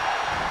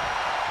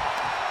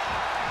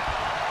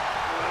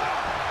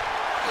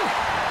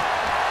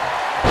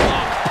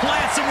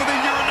 Plants him with a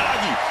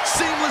Uranagi.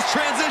 Seamless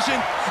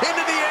transition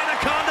into the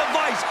Anaconda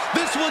Vice.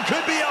 This one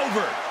could be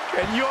over.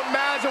 Can you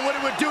imagine what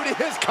it would do to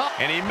his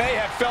And he may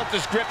have felt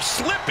his grip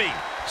slipping,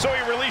 so he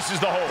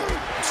releases the hold.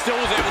 Still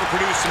was able to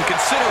produce some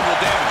considerable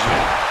damage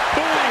here.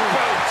 Boom!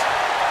 Boom.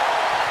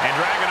 And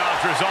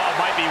Dragunov's resolve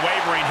might be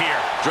wavering here.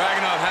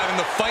 Dragunov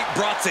having the fight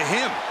brought to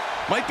him.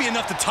 Might be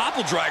enough to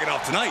topple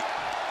Dragunov tonight.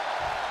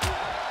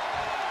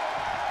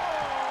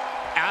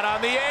 Out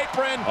on the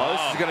apron. Oh,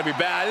 this is going to be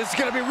bad. This is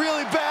going to be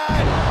really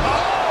bad.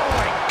 Oh,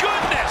 my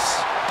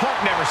goodness. Punk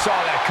never saw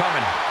that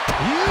coming.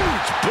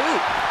 Huge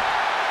boot.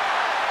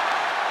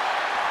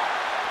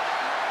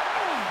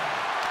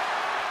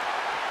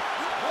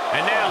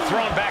 And now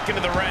thrown back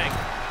into the ring.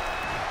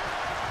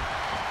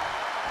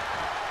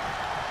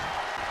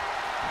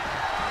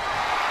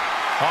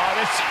 Oh,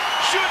 this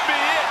should be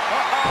it.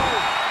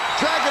 Uh-oh.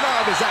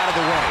 Dragunov is out of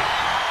the way.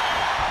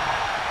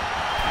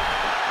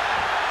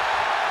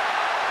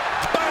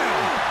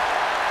 Boom.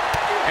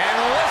 And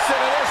listen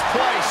to this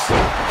place.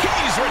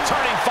 He's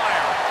returning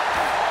fire.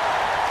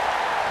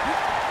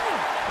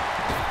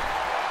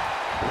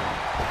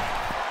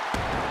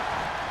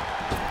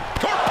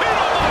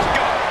 Torpedo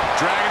Moscow.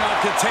 Dragunov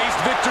can taste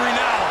victory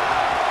now.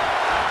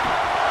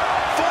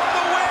 For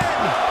the win.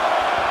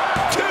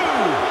 2.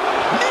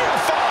 Near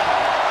fall.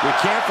 We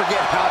can't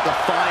forget how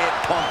defiant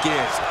Punk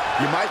is.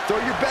 You might throw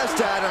your best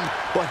at him,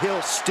 but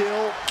he'll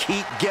still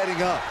keep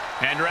getting up.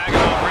 And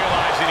Dragunov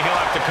realizing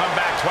he'll have to come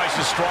back twice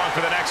as strong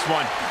for the next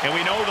one. And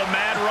we know the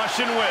Mad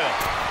Russian will.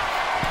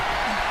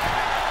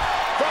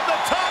 From the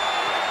top.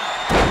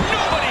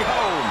 Nobody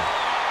home.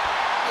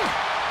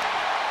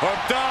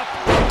 Hooked up.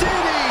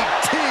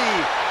 DDT.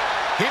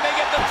 He may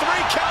get the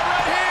 3 count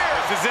right here.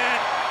 This is it.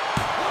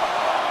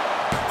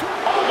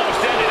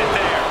 Almost ended it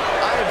there.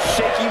 I am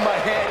shaking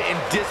my head in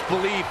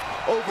disbelief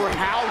over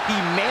how he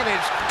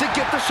managed to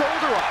get the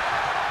shoulder up.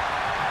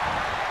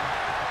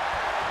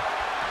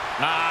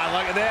 Ah,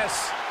 look at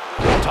this.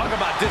 Talk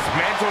about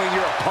dismantling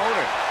your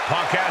opponent.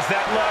 Punk has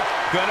that look.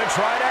 Gonna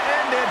try to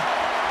end it.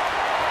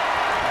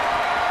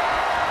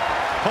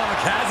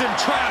 Punk has him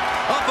trapped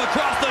up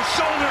across the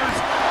shoulders.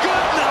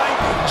 Good night,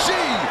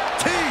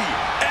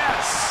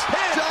 GTS.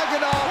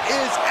 Dragunov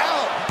is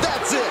out.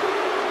 That's it.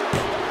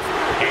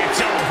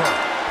 It's over.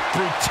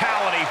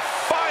 Brutality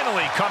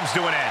finally comes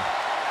to an end.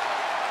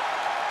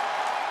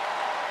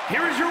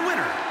 Here is your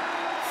winner,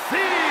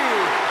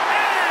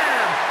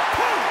 CM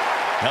Punk.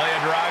 Ilya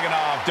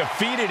Dragunov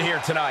defeated here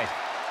tonight.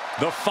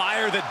 The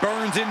fire that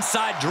burns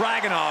inside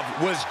Dragunov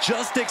was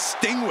just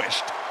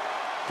extinguished.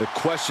 The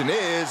question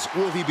is,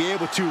 will he be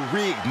able to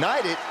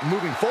reignite it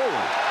moving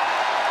forward?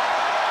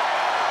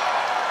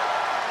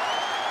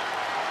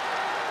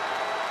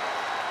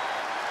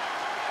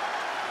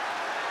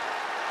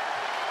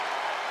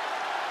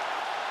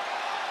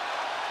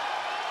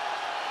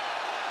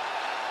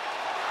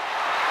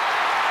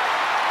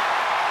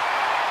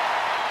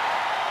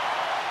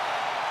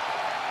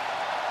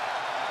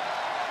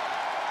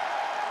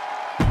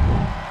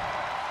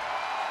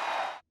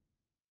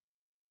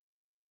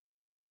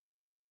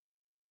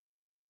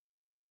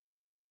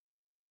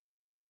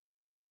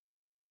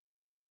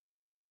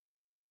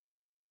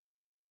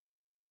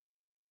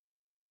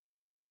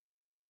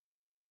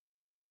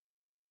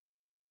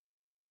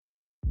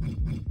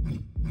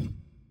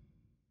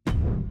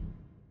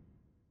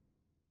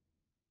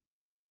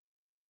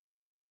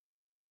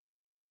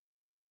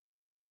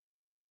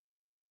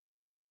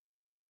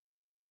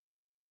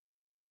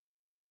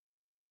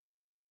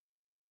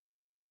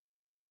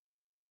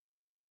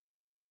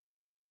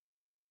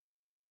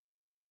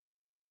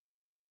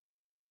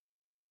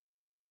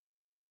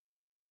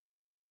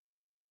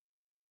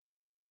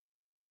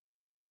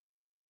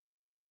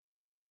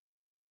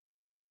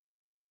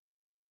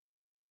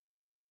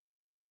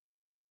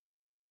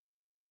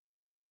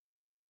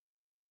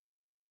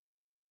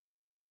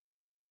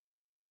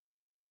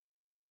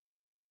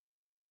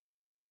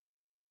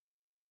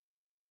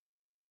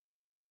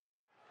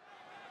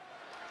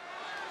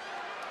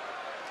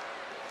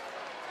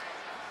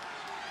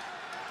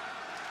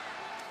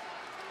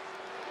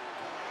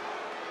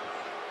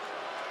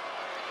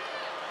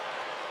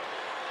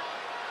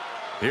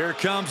 Here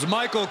comes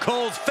Michael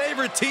Cole's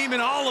favorite team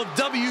in all of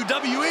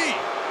WWE.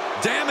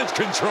 Damage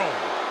Control.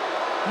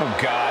 Oh,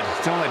 God.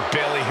 Don't let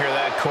Bayley hear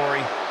that,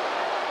 Corey.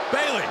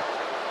 Bayley,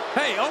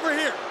 hey, over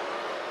here.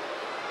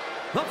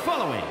 The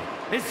following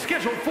is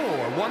scheduled for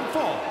one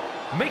fall,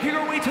 making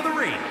her way to the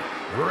ring,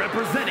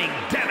 representing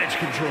Damage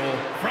Control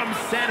from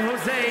San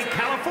Jose,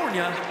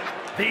 California,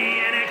 the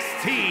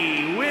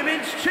NXT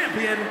Women's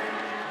Champion,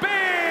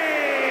 Bayley.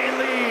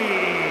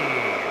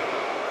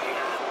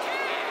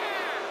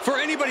 For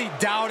anybody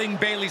doubting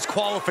Bayley's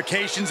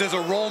qualifications as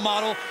a role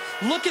model,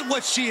 look at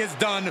what she has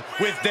done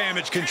with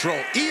Damage Control.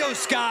 Io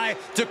Sky,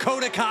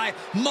 Dakota Kai,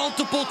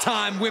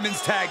 multiple-time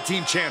women's tag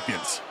team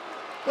champions.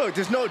 Look,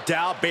 there's no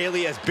doubt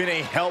Bayley has been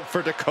a help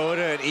for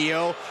Dakota and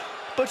Io,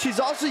 but she's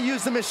also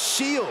used them as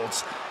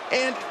shields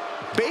and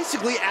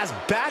basically as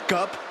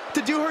backup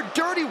to do her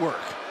dirty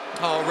work.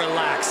 Oh,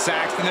 relax,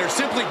 Saxton. They're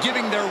simply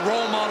giving their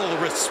role model the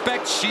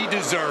respect she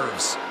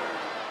deserves.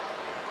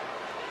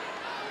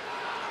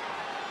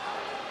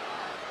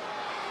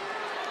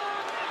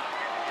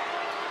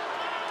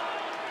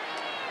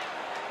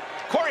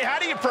 Corey, how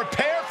do you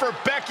prepare for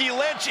Becky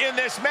Lynch in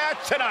this match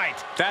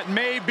tonight? That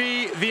may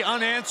be the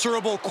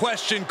unanswerable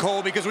question,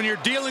 Cole, because when you're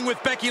dealing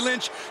with Becky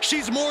Lynch,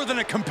 she's more than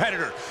a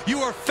competitor. You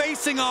are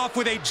facing off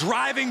with a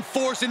driving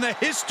force in the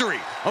history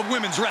of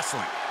women's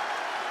wrestling.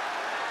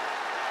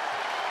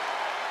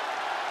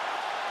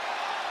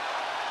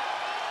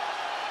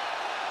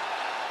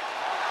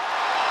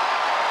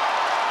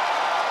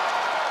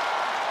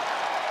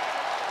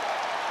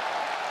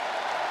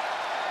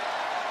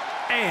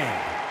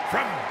 And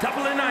from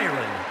Dublin,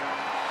 Ireland,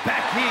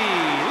 Becky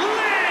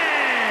Lynch!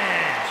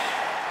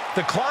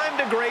 The climb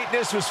to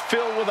greatness was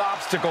filled with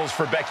obstacles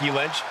for Becky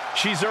Lynch.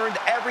 She's earned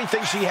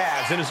everything she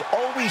has and is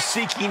always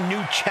seeking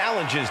new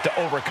challenges to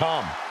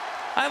overcome.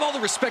 I have all the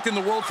respect in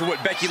the world for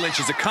what Becky Lynch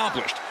has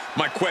accomplished.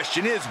 My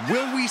question is,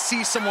 will we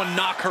see someone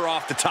knock her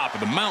off the top of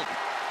the mountain?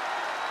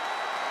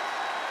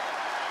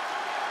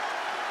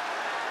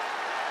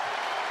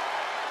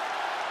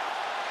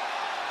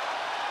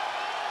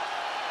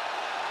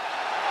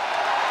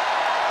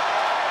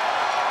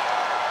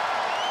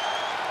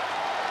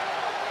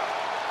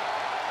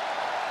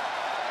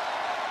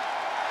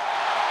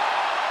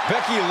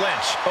 Becky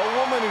Lynch, a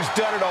woman who's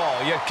done it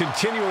all, yet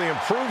continually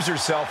improves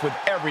herself with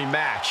every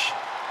match.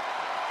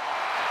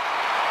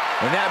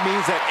 And that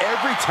means that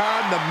every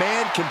time the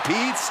man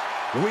competes,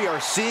 we are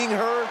seeing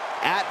her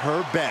at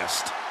her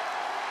best.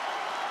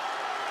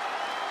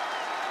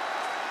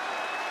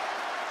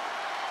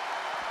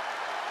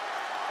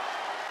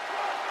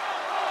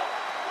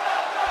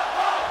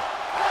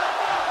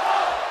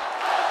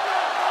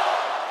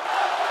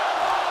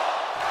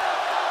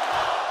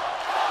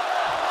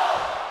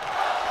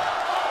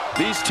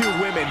 These two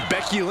women,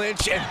 Becky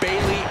Lynch and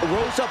Bayley,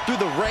 rose up through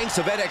the ranks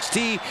of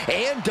NXT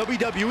and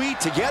WWE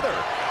together.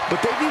 But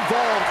they've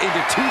evolved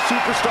into two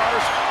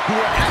superstars who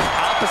are as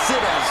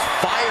opposite as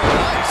fire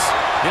and ice.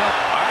 Yeah,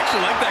 I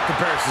actually like that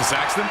comparison,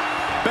 Saxton.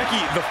 Becky,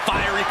 the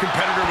fiery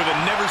competitor with a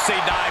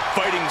never-say-die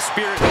fighting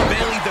spirit.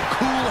 Bayley, the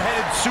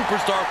cool-headed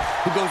superstar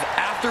who goes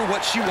after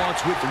what she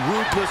wants with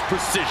ruthless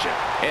precision.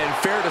 And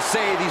fair to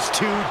say, these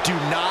two do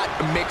not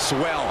mix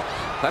well.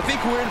 I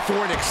think we're in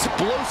for an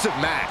explosive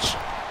match.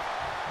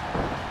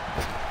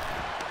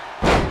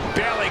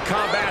 Bayley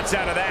combats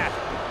out of that.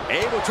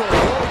 Able to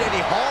avoid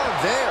any harm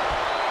there.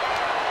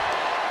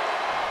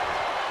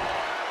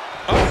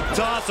 Oh,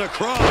 toss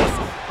across.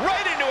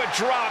 Right into a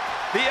drop.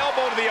 The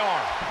elbow to the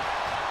arm.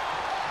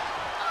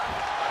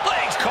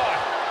 Legs caught.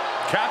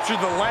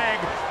 Captured the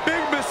leg. Big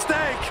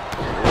mistake.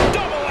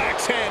 Double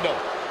axe handle.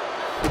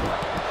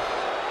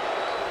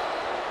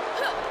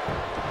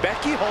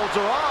 Becky holds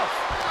her off.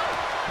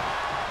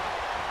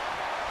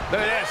 Look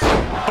at this.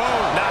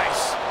 Boom.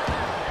 Nice.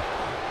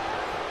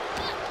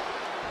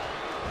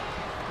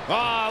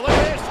 Ah, look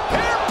at this.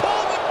 Hair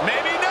pulled.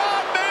 Maybe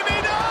not. Maybe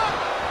not.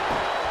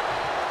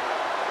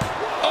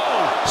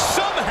 Oh,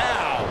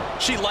 somehow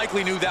she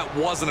likely knew that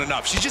wasn't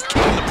enough. She's just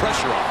keeping the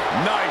pressure on.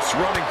 Nice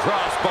running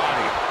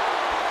crossbody.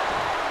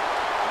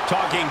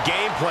 Talking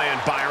game plan,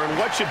 Byron,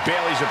 what should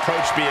Bayley's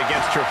approach be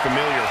against her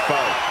familiar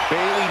foe?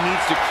 Bayley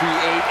needs to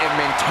create and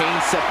maintain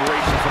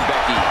separation from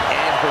Becky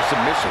and her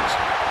submissions.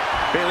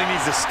 Bayley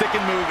needs to stick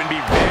and move and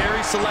be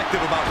very selective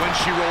about when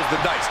she rolls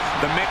the dice.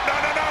 No.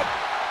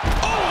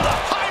 Oh, the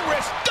high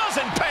risk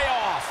doesn't pay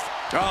off.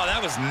 Oh, that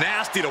was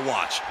nasty to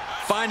watch.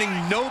 Finding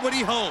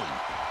nobody home.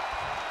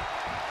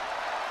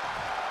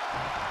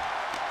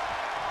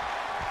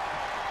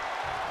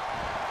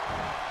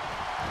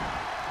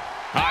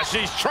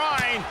 She's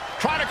trying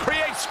to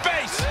create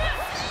space.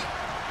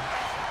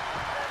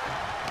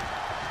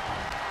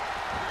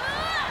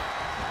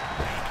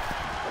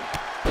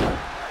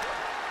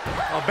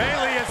 Well,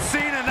 Bayley has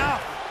seen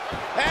enough.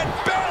 And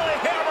barely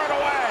hammered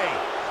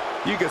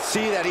away. You can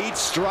see that each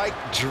strike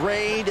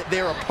drained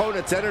their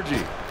opponent's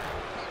energy.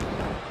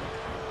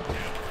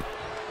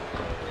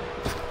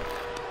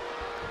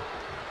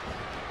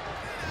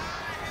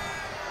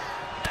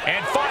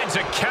 And finds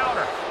a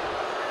counter.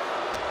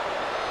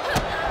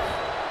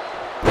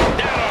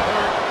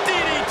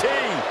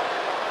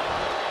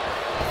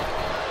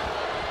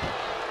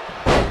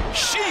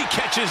 She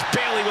catches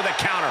Bayley with a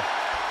counter.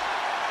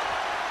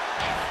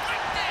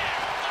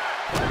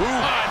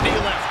 Knee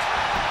lift.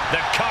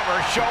 The cover,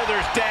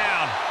 shoulders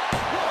down.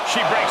 She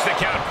breaks the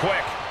count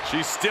quick.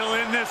 She's still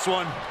in this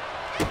one.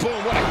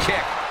 Boom, what a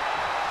kick.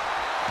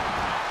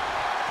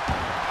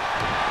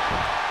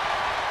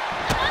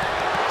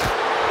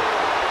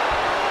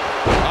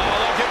 Oh,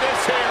 look at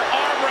this here,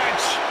 arm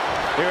wrench.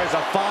 There is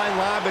a fine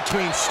line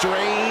between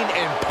strain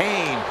and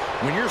pain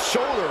when your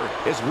shoulder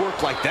is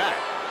worked like that.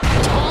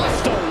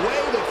 Tossed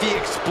away with the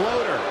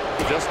exploder.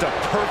 Just a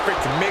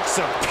perfect mix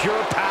of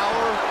pure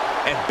power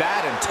and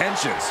bad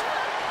intentions.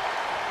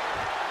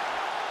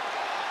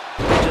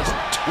 Just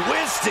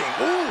twisting.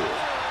 Ooh.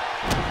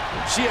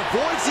 She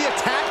avoids the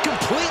attack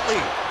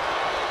completely.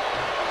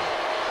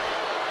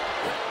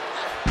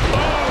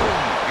 Boom!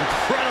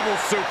 Incredible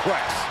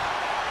suplex.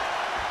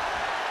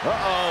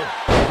 Uh-oh.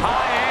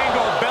 High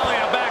angle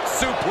belly-to-back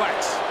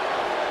suplex.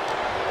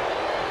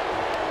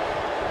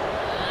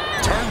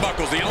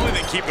 Turnbuckle's the only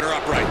thing keeping her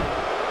upright.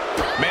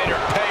 Made her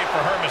pay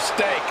for her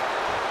mistake.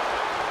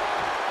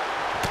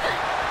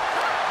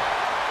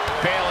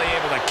 Bayley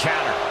able to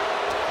counter.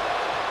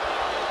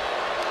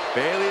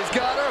 Bayley's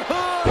got her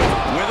hooked.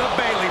 With a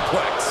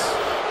Bayleyplex.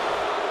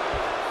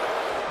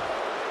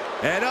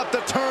 And up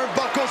the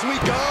turnbuckles we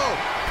go.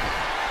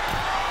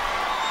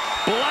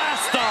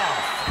 Blast off.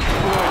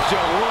 Would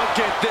you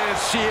look at this?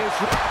 She is...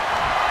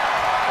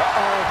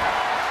 Uh-oh.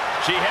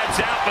 She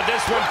heads out, but this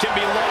one can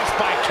be lost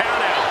by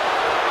countout.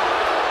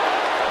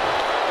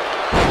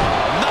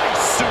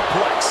 Nice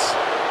suplex.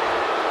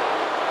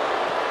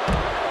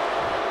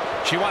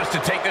 She wants to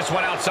take this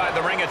one outside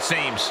the ring, it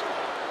seems.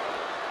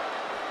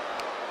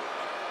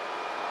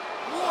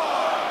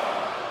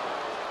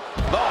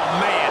 Oh,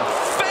 man.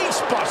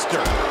 Face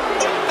buster.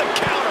 With the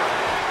counter.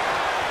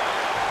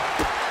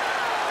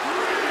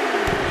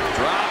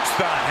 Drops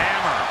the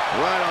hammer.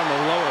 Right on the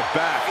lower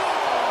back.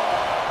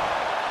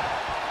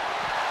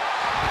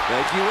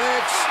 Thank you,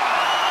 X.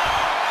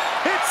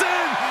 It's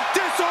in.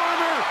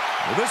 Disarmer.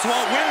 Well, this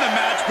won't win the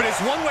match, but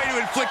it's one way to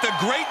inflict a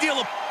great deal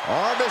of...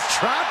 Arm is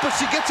trapped, but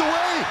she gets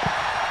away.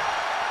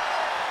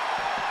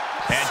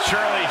 And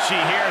surely she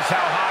hears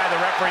how high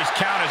the referee's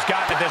count has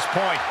gotten at this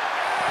point.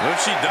 Well,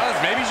 if she does,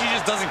 maybe she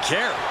just doesn't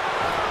care.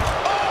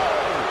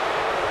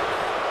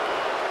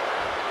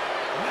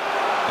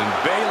 And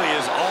Bayley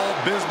is all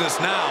business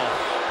now.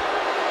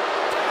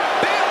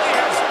 Bayley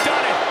has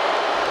done it.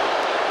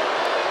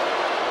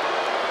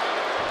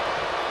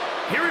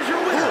 Here is your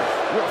winner.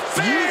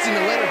 Refusing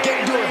to let her get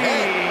into her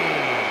head.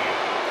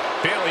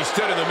 Bayley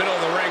stood in the middle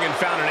of the ring and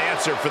found an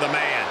answer for the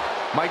man.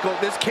 Michael,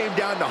 this came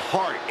down to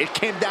heart. It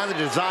came down to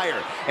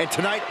desire. And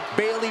tonight,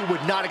 Bayley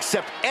would not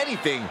accept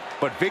anything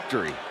but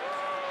victory.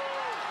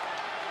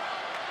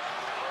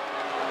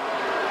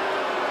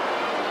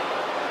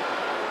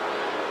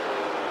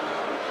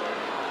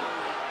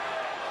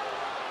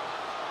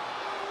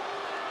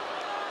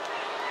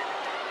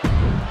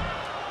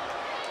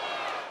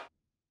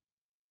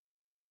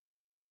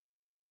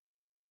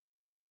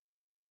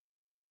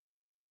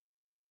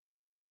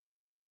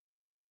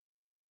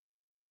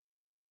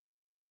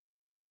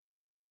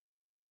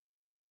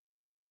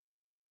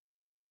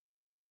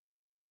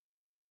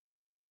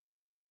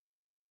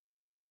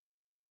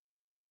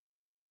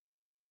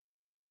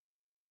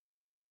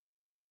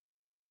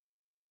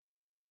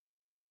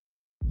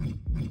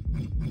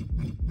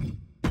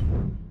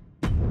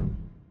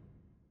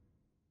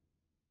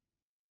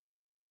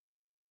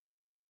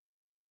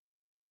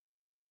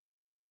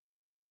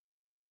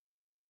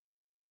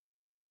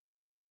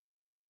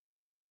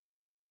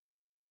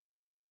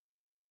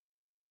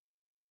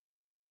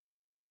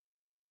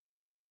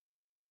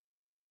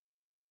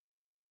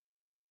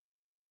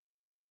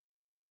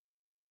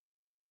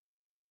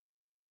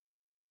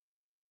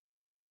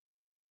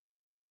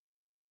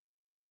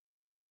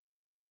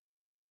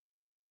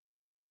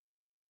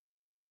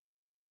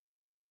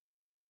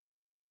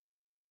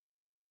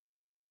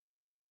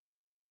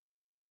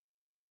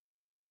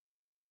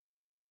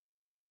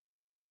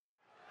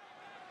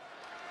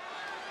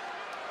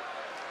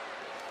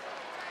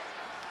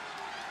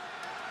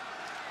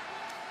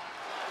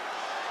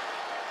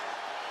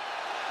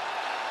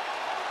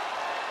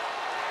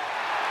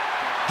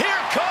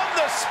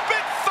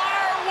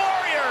 Spitfire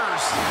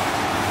Warriors!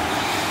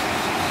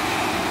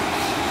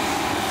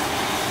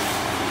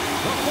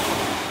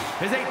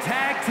 Is a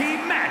tag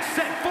team match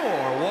set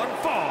for one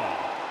fall.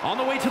 On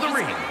the way to the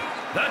ring,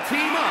 the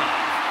team of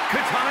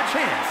Katana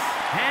Chance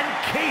and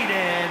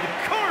Caden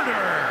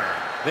Carter.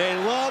 They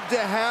love to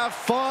have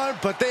fun,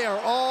 but they are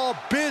all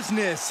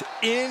business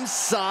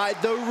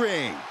inside the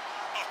ring.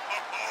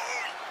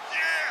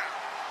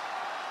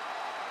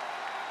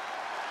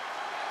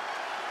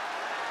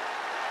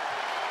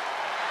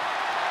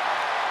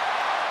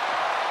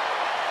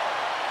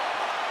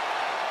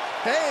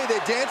 Hey, they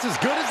dance as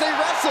good as they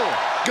wrestle.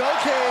 Go,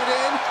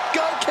 Caden.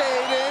 Go,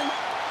 Caden.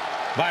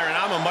 Byron,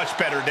 I'm a much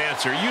better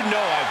dancer. You know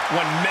I've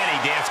won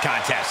many dance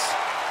contests.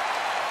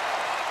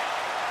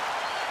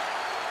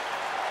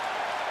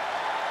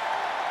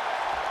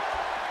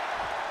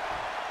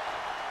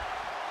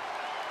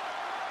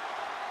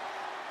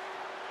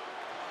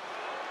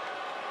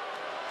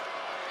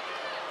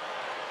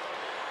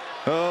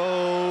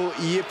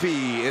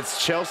 Yippee,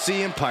 it's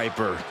Chelsea and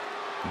Piper.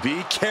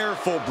 Be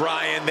careful,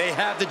 Brian. They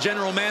have the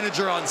general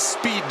manager on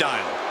speed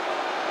dial.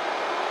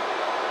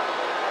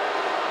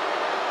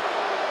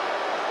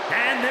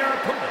 And their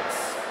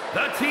opponents,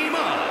 the team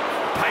of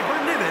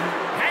Piper Niven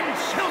and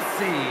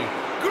Chelsea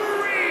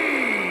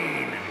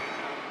Green.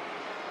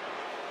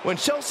 When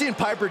Chelsea and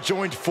Piper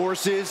joined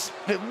forces,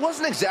 it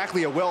wasn't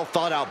exactly a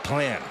well-thought-out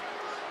plan.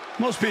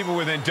 Most people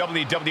within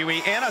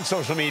WWE and on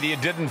social media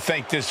didn't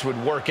think this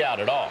would work out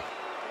at all.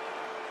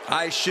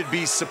 I should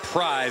be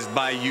surprised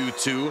by you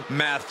two,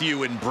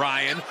 Matthew and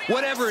Brian.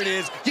 Whatever it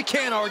is, you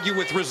can't argue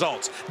with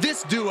results.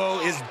 This duo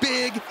is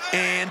big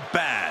and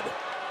bad.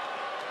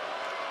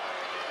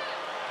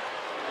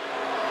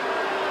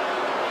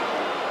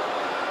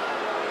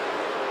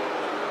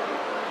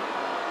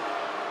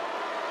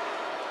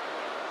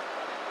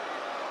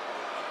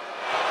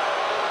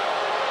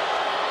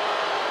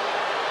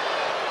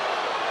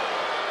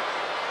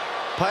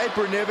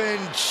 Piper Niven,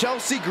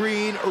 Chelsea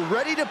Green,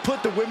 ready to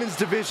put the women's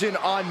division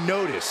on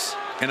notice.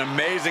 An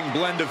amazing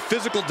blend of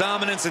physical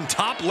dominance and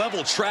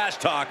top-level trash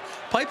talk.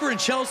 Piper and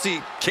Chelsea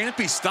can't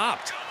be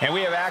stopped. And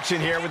we have action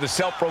here with the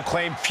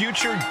self-proclaimed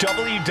future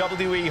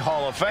WWE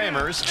Hall of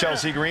Famers,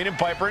 Chelsea Green and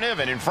Piper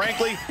Niven. And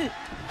frankly,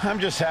 I'm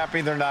just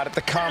happy they're not at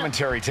the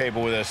commentary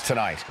table with us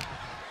tonight.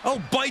 Oh,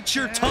 bite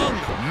your tongue,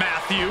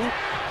 Matthew.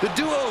 The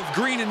duo of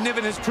Green and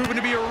Niven has proven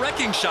to be a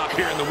wrecking shop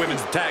here in the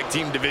women's tag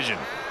team division.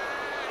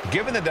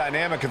 Given the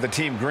dynamic of the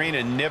team, Green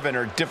and Niven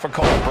are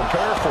difficult to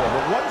prepare for,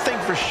 but one thing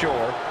for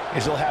sure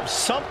is they'll have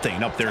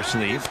something up their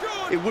sleeve.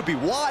 It would be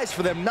wise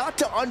for them not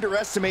to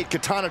underestimate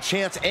Katana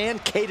Chance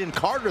and Kaden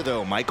Carter,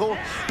 though, Michael,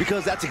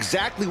 because that's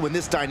exactly when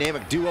this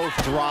dynamic duo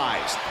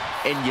thrives.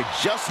 And you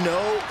just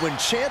know when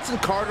Chance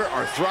and Carter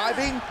are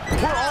thriving,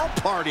 we're all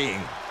partying.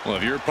 Well,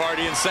 if you're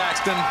partying,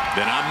 Saxton,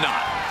 then I'm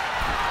not.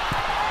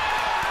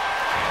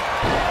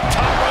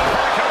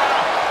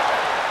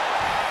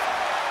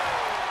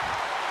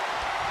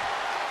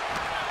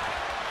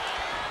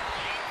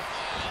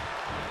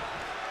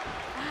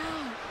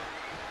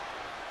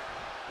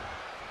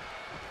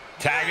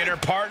 Tagging her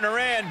partner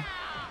in.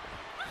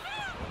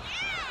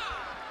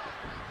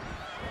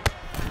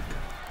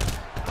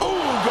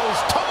 Ooh, goes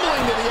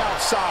tumbling to the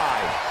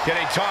outside.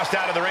 Getting tossed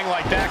out of the ring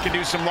like that can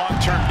do some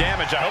long-term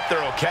damage. I hope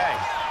they're okay.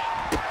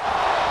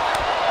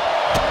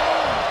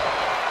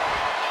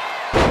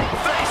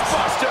 Face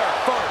buster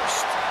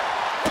first.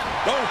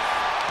 Oh.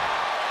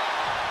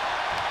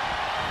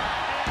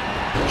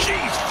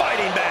 She's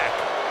fighting back.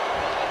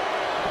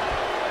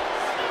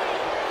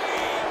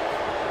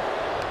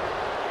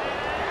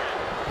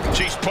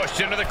 She's pushed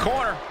into the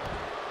corner.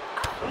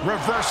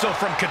 Reversal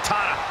from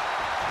Katana.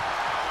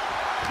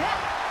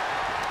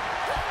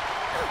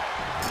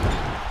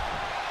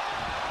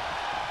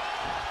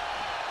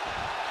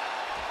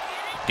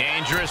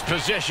 Dangerous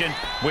position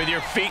with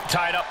your feet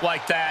tied up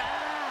like that.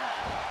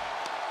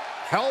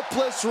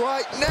 Helpless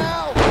right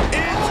now.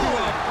 Into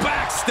a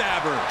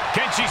backstabber.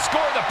 Can she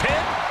score the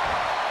pin?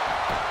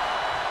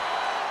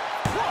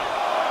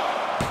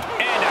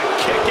 And a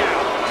kick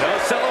out. No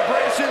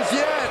celebrations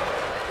yet.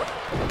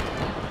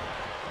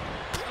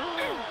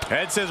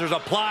 Head scissors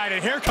applied,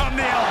 and here come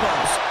the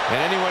elbows. And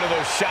any one of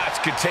those shots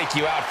could take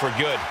you out for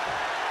good.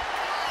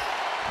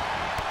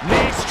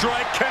 Knee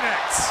strike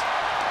connects.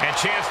 And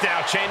Chance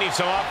now chaining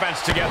some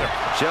offense together.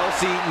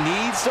 Chelsea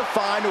needs to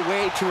find a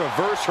way to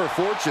reverse her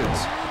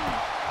fortunes.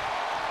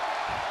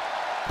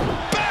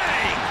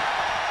 Bang!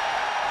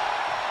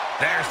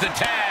 There's the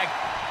tag.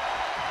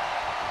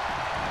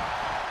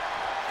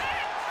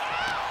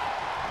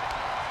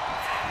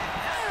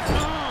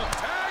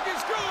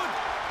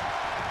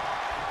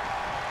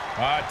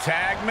 A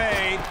tag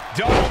made.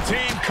 Double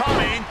team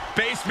coming.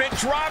 Basement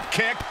drop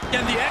kick.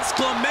 And the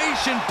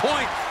exclamation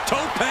point,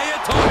 Tope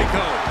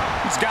Atomico.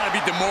 It's got to be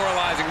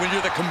demoralizing when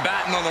you're the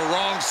combatant on the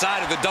wrong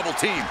side of the double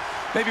team.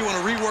 Maybe you want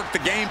to rework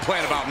the game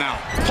plan about now.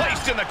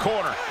 Placed in the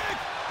corner.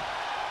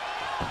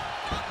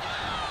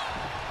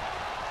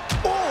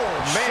 Oh,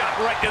 man.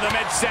 Shot right to the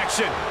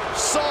midsection.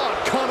 Saw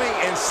it coming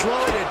and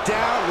slowed it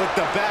down with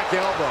the back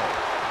elbow.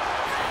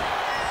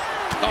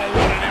 Oh,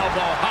 what an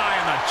elbow high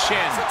on the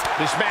chin.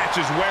 This match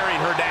is wearing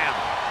her down.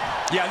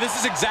 Yeah, this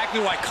is exactly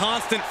why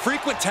constant,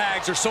 frequent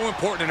tags are so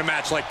important in a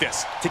match like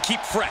this, to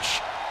keep fresh.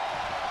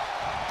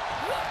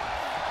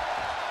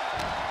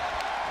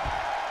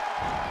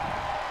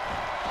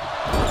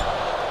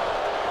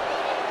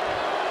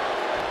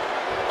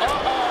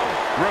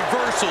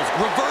 Reversals,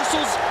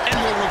 reversals, and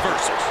more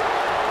reversals.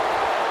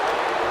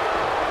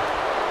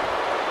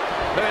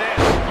 Look at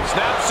this.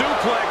 Snap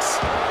suplex.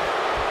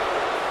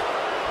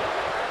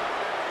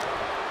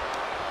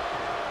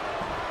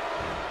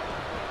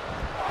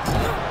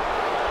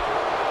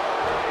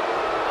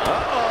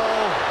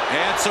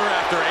 Answer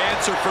after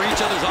answer for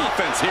each other's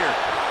offense here.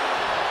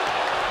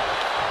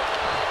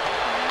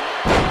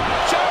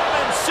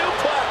 German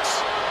suplex.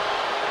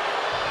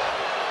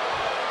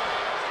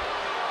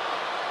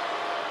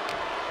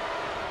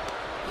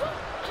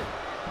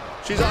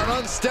 She's on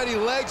unsteady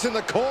legs in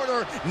the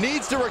corner.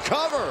 Needs to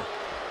recover.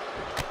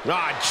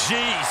 Ah,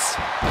 jeez.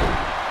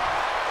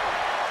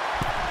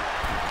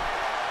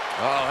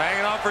 Oh,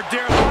 hanging on for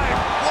dear life.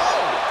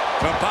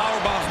 Whoa! The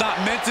powerbomb's not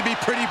meant to be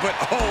pretty, but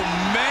oh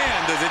man,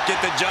 does it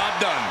get the job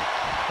done.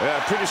 Yeah,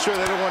 I'm pretty sure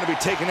they don't want to be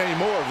taking any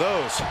more of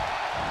those.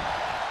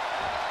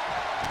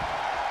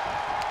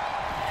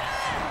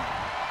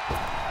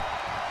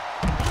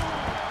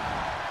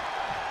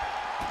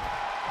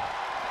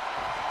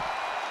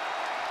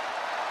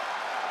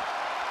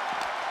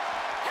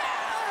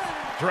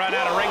 Run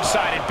out of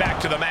ringside and back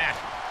to the mat.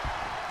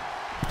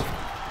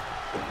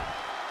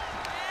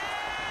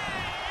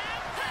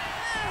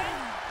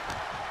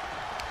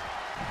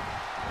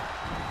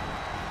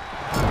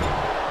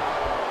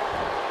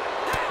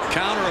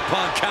 Counter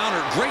upon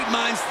counter. Great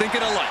minds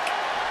thinking alike.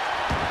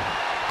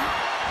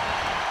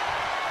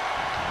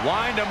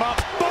 Wind him up.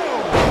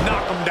 Boom!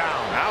 Knock him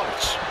down.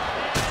 Ouch.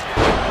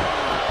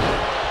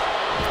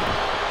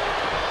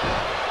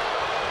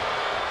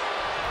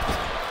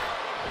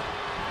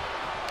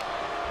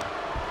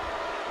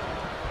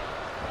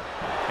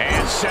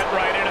 And set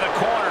right into the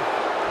corner.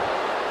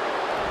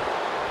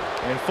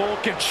 In full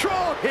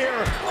control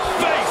here.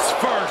 Face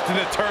first in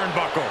the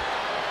turnbuckle.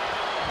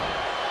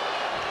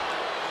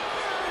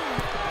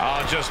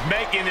 Oh, just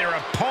making their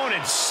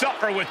opponent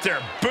suffer with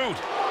their boot.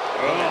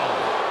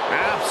 Oh,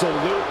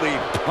 absolutely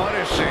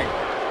punishing.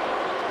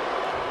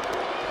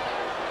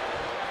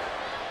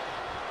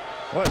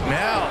 What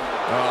now?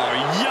 Oh,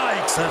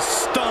 yikes. A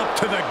stomp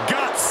to the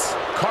guts.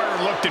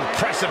 Carter looked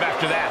impressive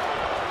after that.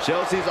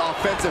 Chelsea's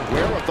offensive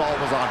wherewithal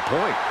was on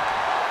point.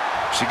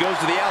 She goes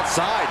to the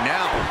outside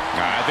now.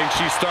 I think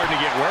she's starting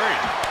to get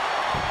worried.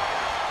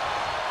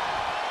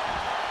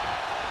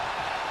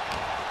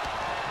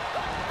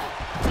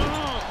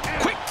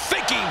 Quick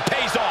thinking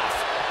pays off.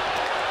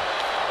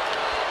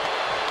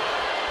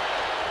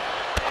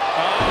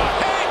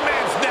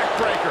 Hangman's neck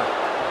breaker.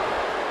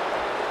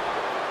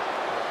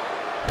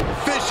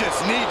 Vicious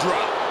knee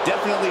drop.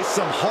 Definitely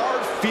some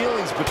hard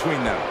feelings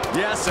between them.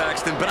 Yeah,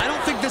 Saxton, but I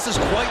don't think this has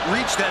quite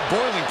reached that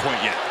boiling point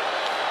yet.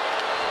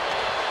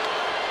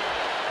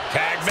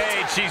 Tag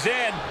made, she's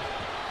in.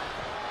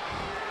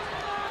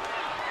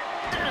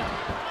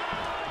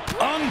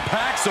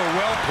 Unpacks a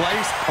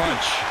well-placed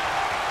punch.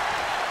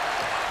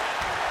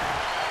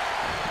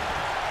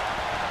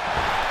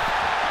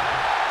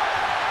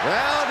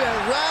 Round and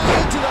round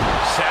into the...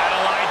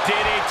 Satellite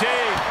DDT.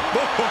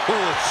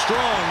 Oh,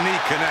 strong knee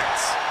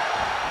connects.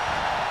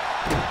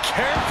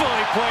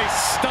 Carefully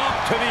placed stomp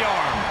to the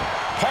arm.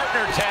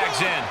 Partner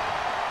tags in.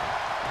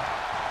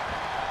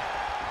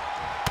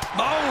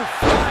 Oh,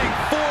 flying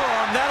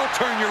forearm. That'll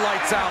turn your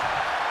lights out.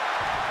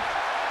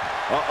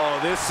 Uh-oh,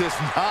 this is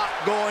not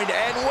going to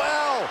end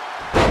well.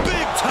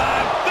 Big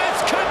time.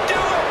 This could do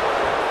it.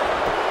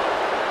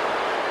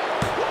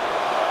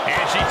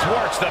 And she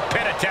thwarts the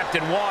pin attempt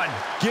in one.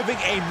 Giving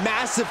a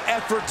massive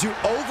effort to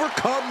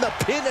overcome the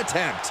pin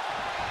attempt.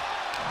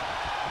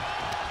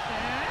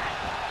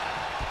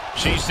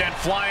 She's sent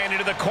flying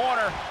into the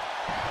corner.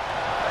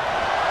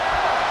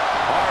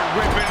 Hard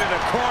whip into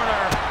the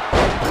corner.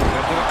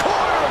 Into the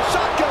corner.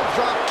 Shotgun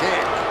drop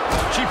kick.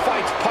 She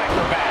fights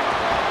Piper back.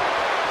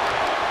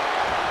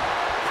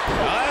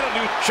 Well, that'll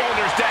do.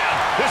 Shoulders down.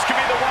 This could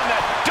be the one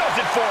that does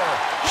it for her.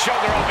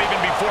 Shoulder up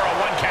even before a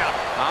 1 count.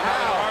 I'm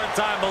having a hard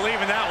time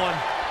believing that one.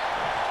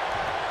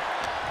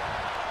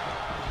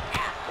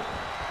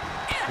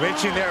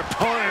 Reaching their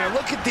opponent.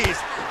 Look at these.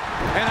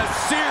 And a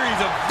series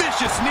of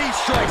vicious knee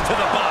strikes to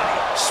the body.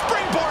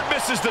 Springboard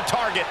misses the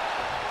target.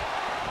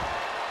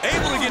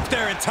 Able to get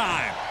there in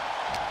time.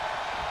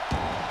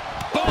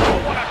 Oh,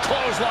 what a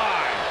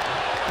clothesline.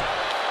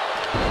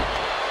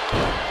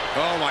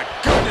 Oh my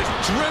goodness,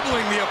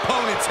 dribbling the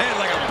opponent's head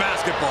like a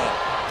basketball.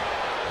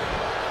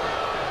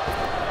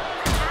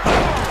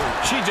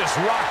 She just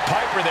rocked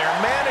Piper there,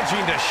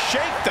 managing to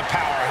shake the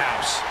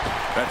powerhouse.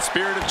 That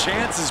spirit of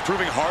chance is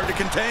proving hard to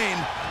contain.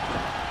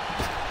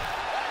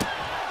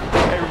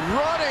 A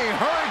running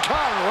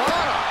Hurricane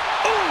Rana.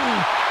 Ooh!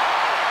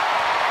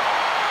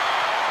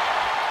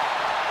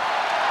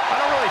 I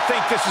don't really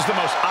think this is the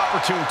most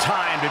opportune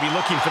time to be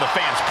looking for the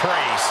fans'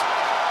 praise.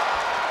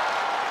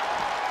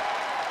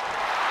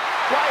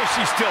 Why is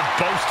she still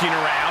boasting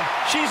around?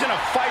 She's in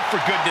a fight, for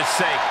goodness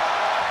sake.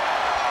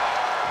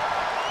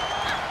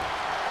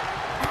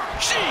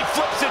 She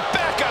flips it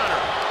back on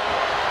her.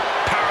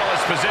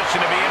 Powerless position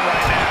to be in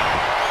right now.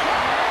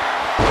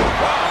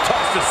 Wow,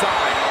 tossed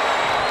aside.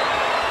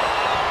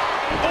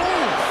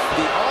 Oh,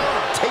 the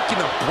arm taking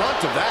the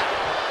brunt of that.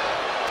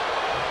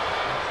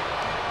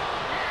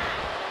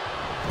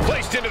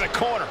 Placed into the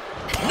corner.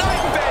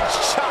 Knife edge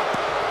chop.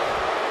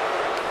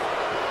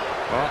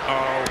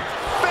 Uh-oh.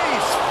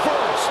 Face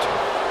first.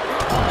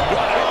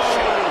 What a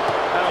shot.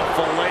 That'll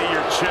fillet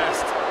your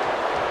chest.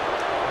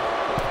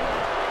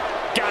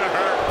 Gotta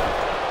hurt.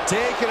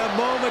 Taking a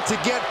moment to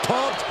get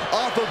pumped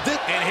off of this.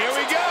 And here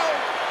we go.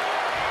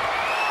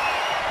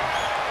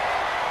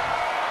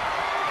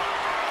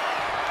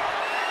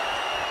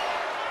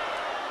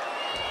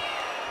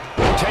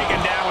 Taken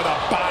down with a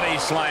body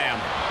slam.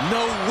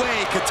 No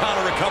way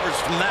Katana recovers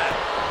from that.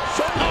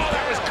 Oh,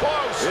 that was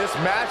close. This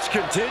match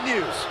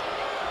continues.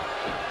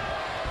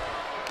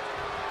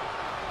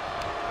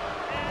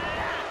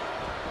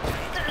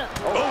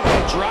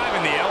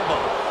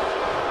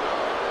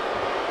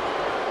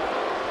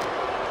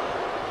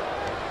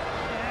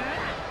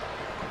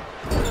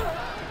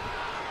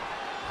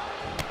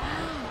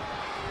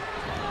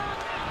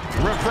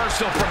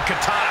 reversal from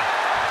Katana.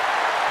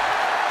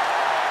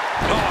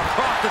 Oh,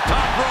 across the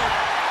top rope.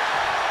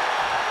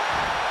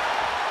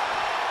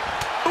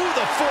 Ooh,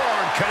 the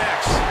forearm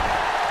connects.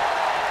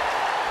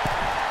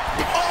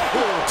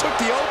 Oh, took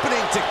the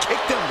opening to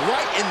kick them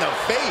right in the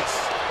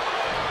face.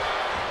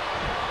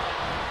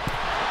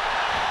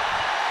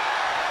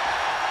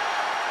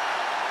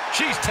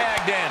 She's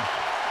tagged in.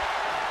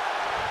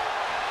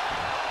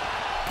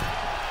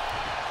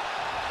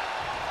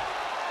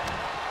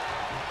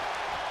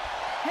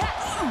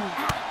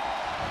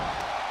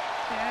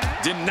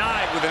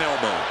 Denied with an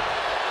elbow.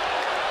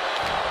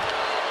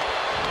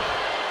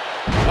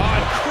 Oh,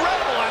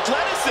 incredible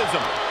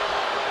athleticism.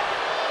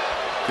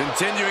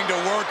 Continuing to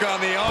work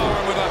on the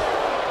arm with a...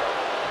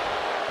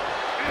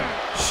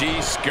 She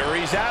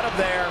scurries out of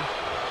there.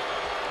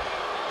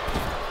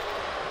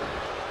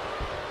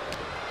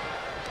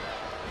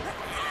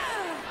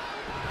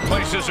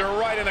 Places her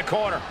right in the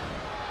corner.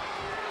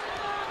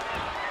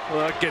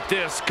 Look at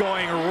this,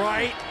 going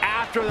right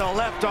after the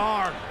left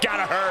arm.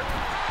 Gotta hurt.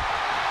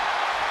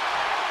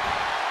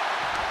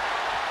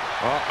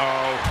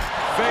 Uh-oh.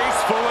 Face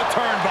full of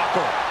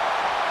turnbuckle.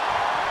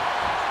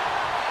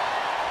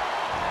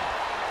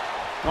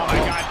 Oh, my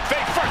God.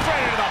 Fake first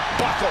right into the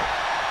buckle.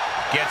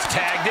 Gets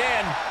tagged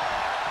in.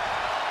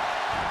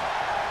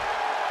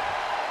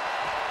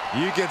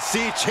 You can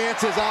see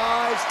Chance's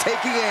eyes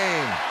taking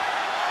aim.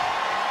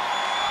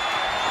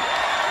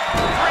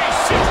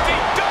 360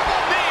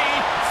 double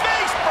knee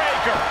face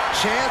breaker.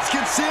 Chance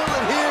can seal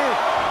it here.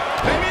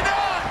 Maybe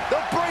not. The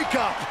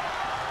breakup.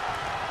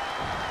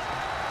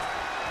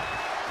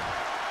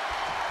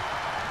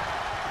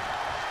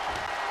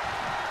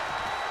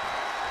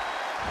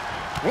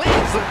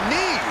 Lands the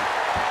knee.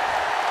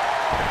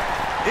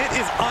 It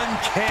is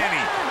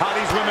uncanny how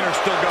these women are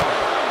still going.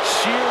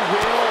 Sheer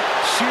will,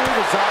 sheer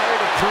desire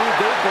to prove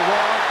they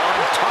belong on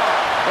top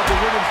of the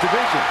women's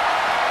division.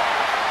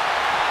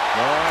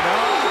 Going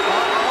up,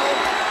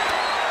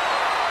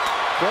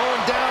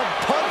 throwing down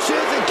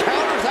punches and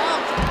counters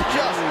out.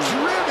 Just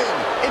driven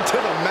into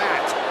the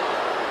mat.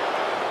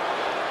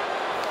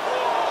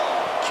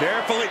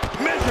 Carefully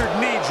measured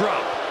knee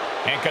drop.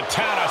 And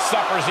Katana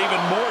suffers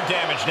even more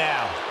damage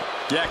now.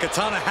 Yeah,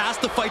 Katana has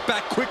to fight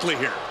back quickly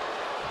here.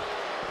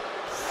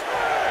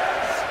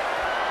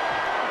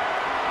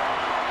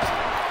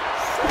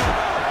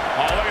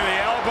 Oh, look at the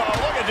elbow.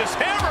 Look at just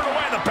hammered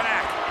away in the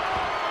back.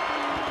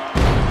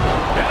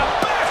 And a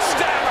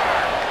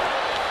backstabber.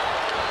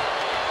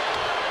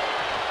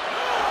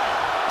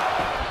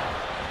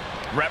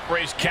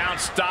 Referee's count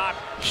stop.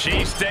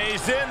 She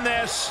stays in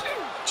this.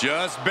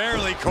 Just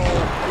barely, Cole.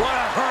 What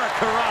a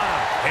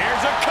hurricanrana.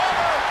 Here's a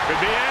cover. Could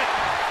be it.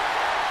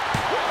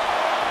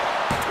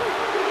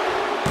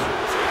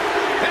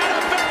 And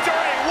a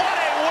victory. What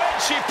a win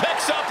she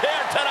picks up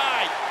here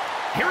tonight.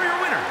 Here are your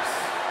winners,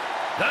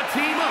 the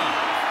team of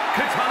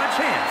Katana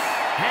Chance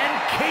and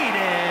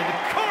Kaden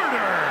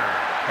Carter.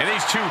 And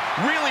these two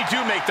really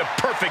do make the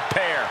perfect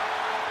pair.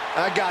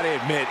 I gotta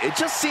admit, it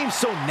just seems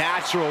so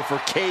natural for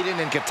Kaden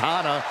and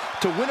Katana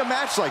to win a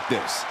match like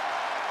this.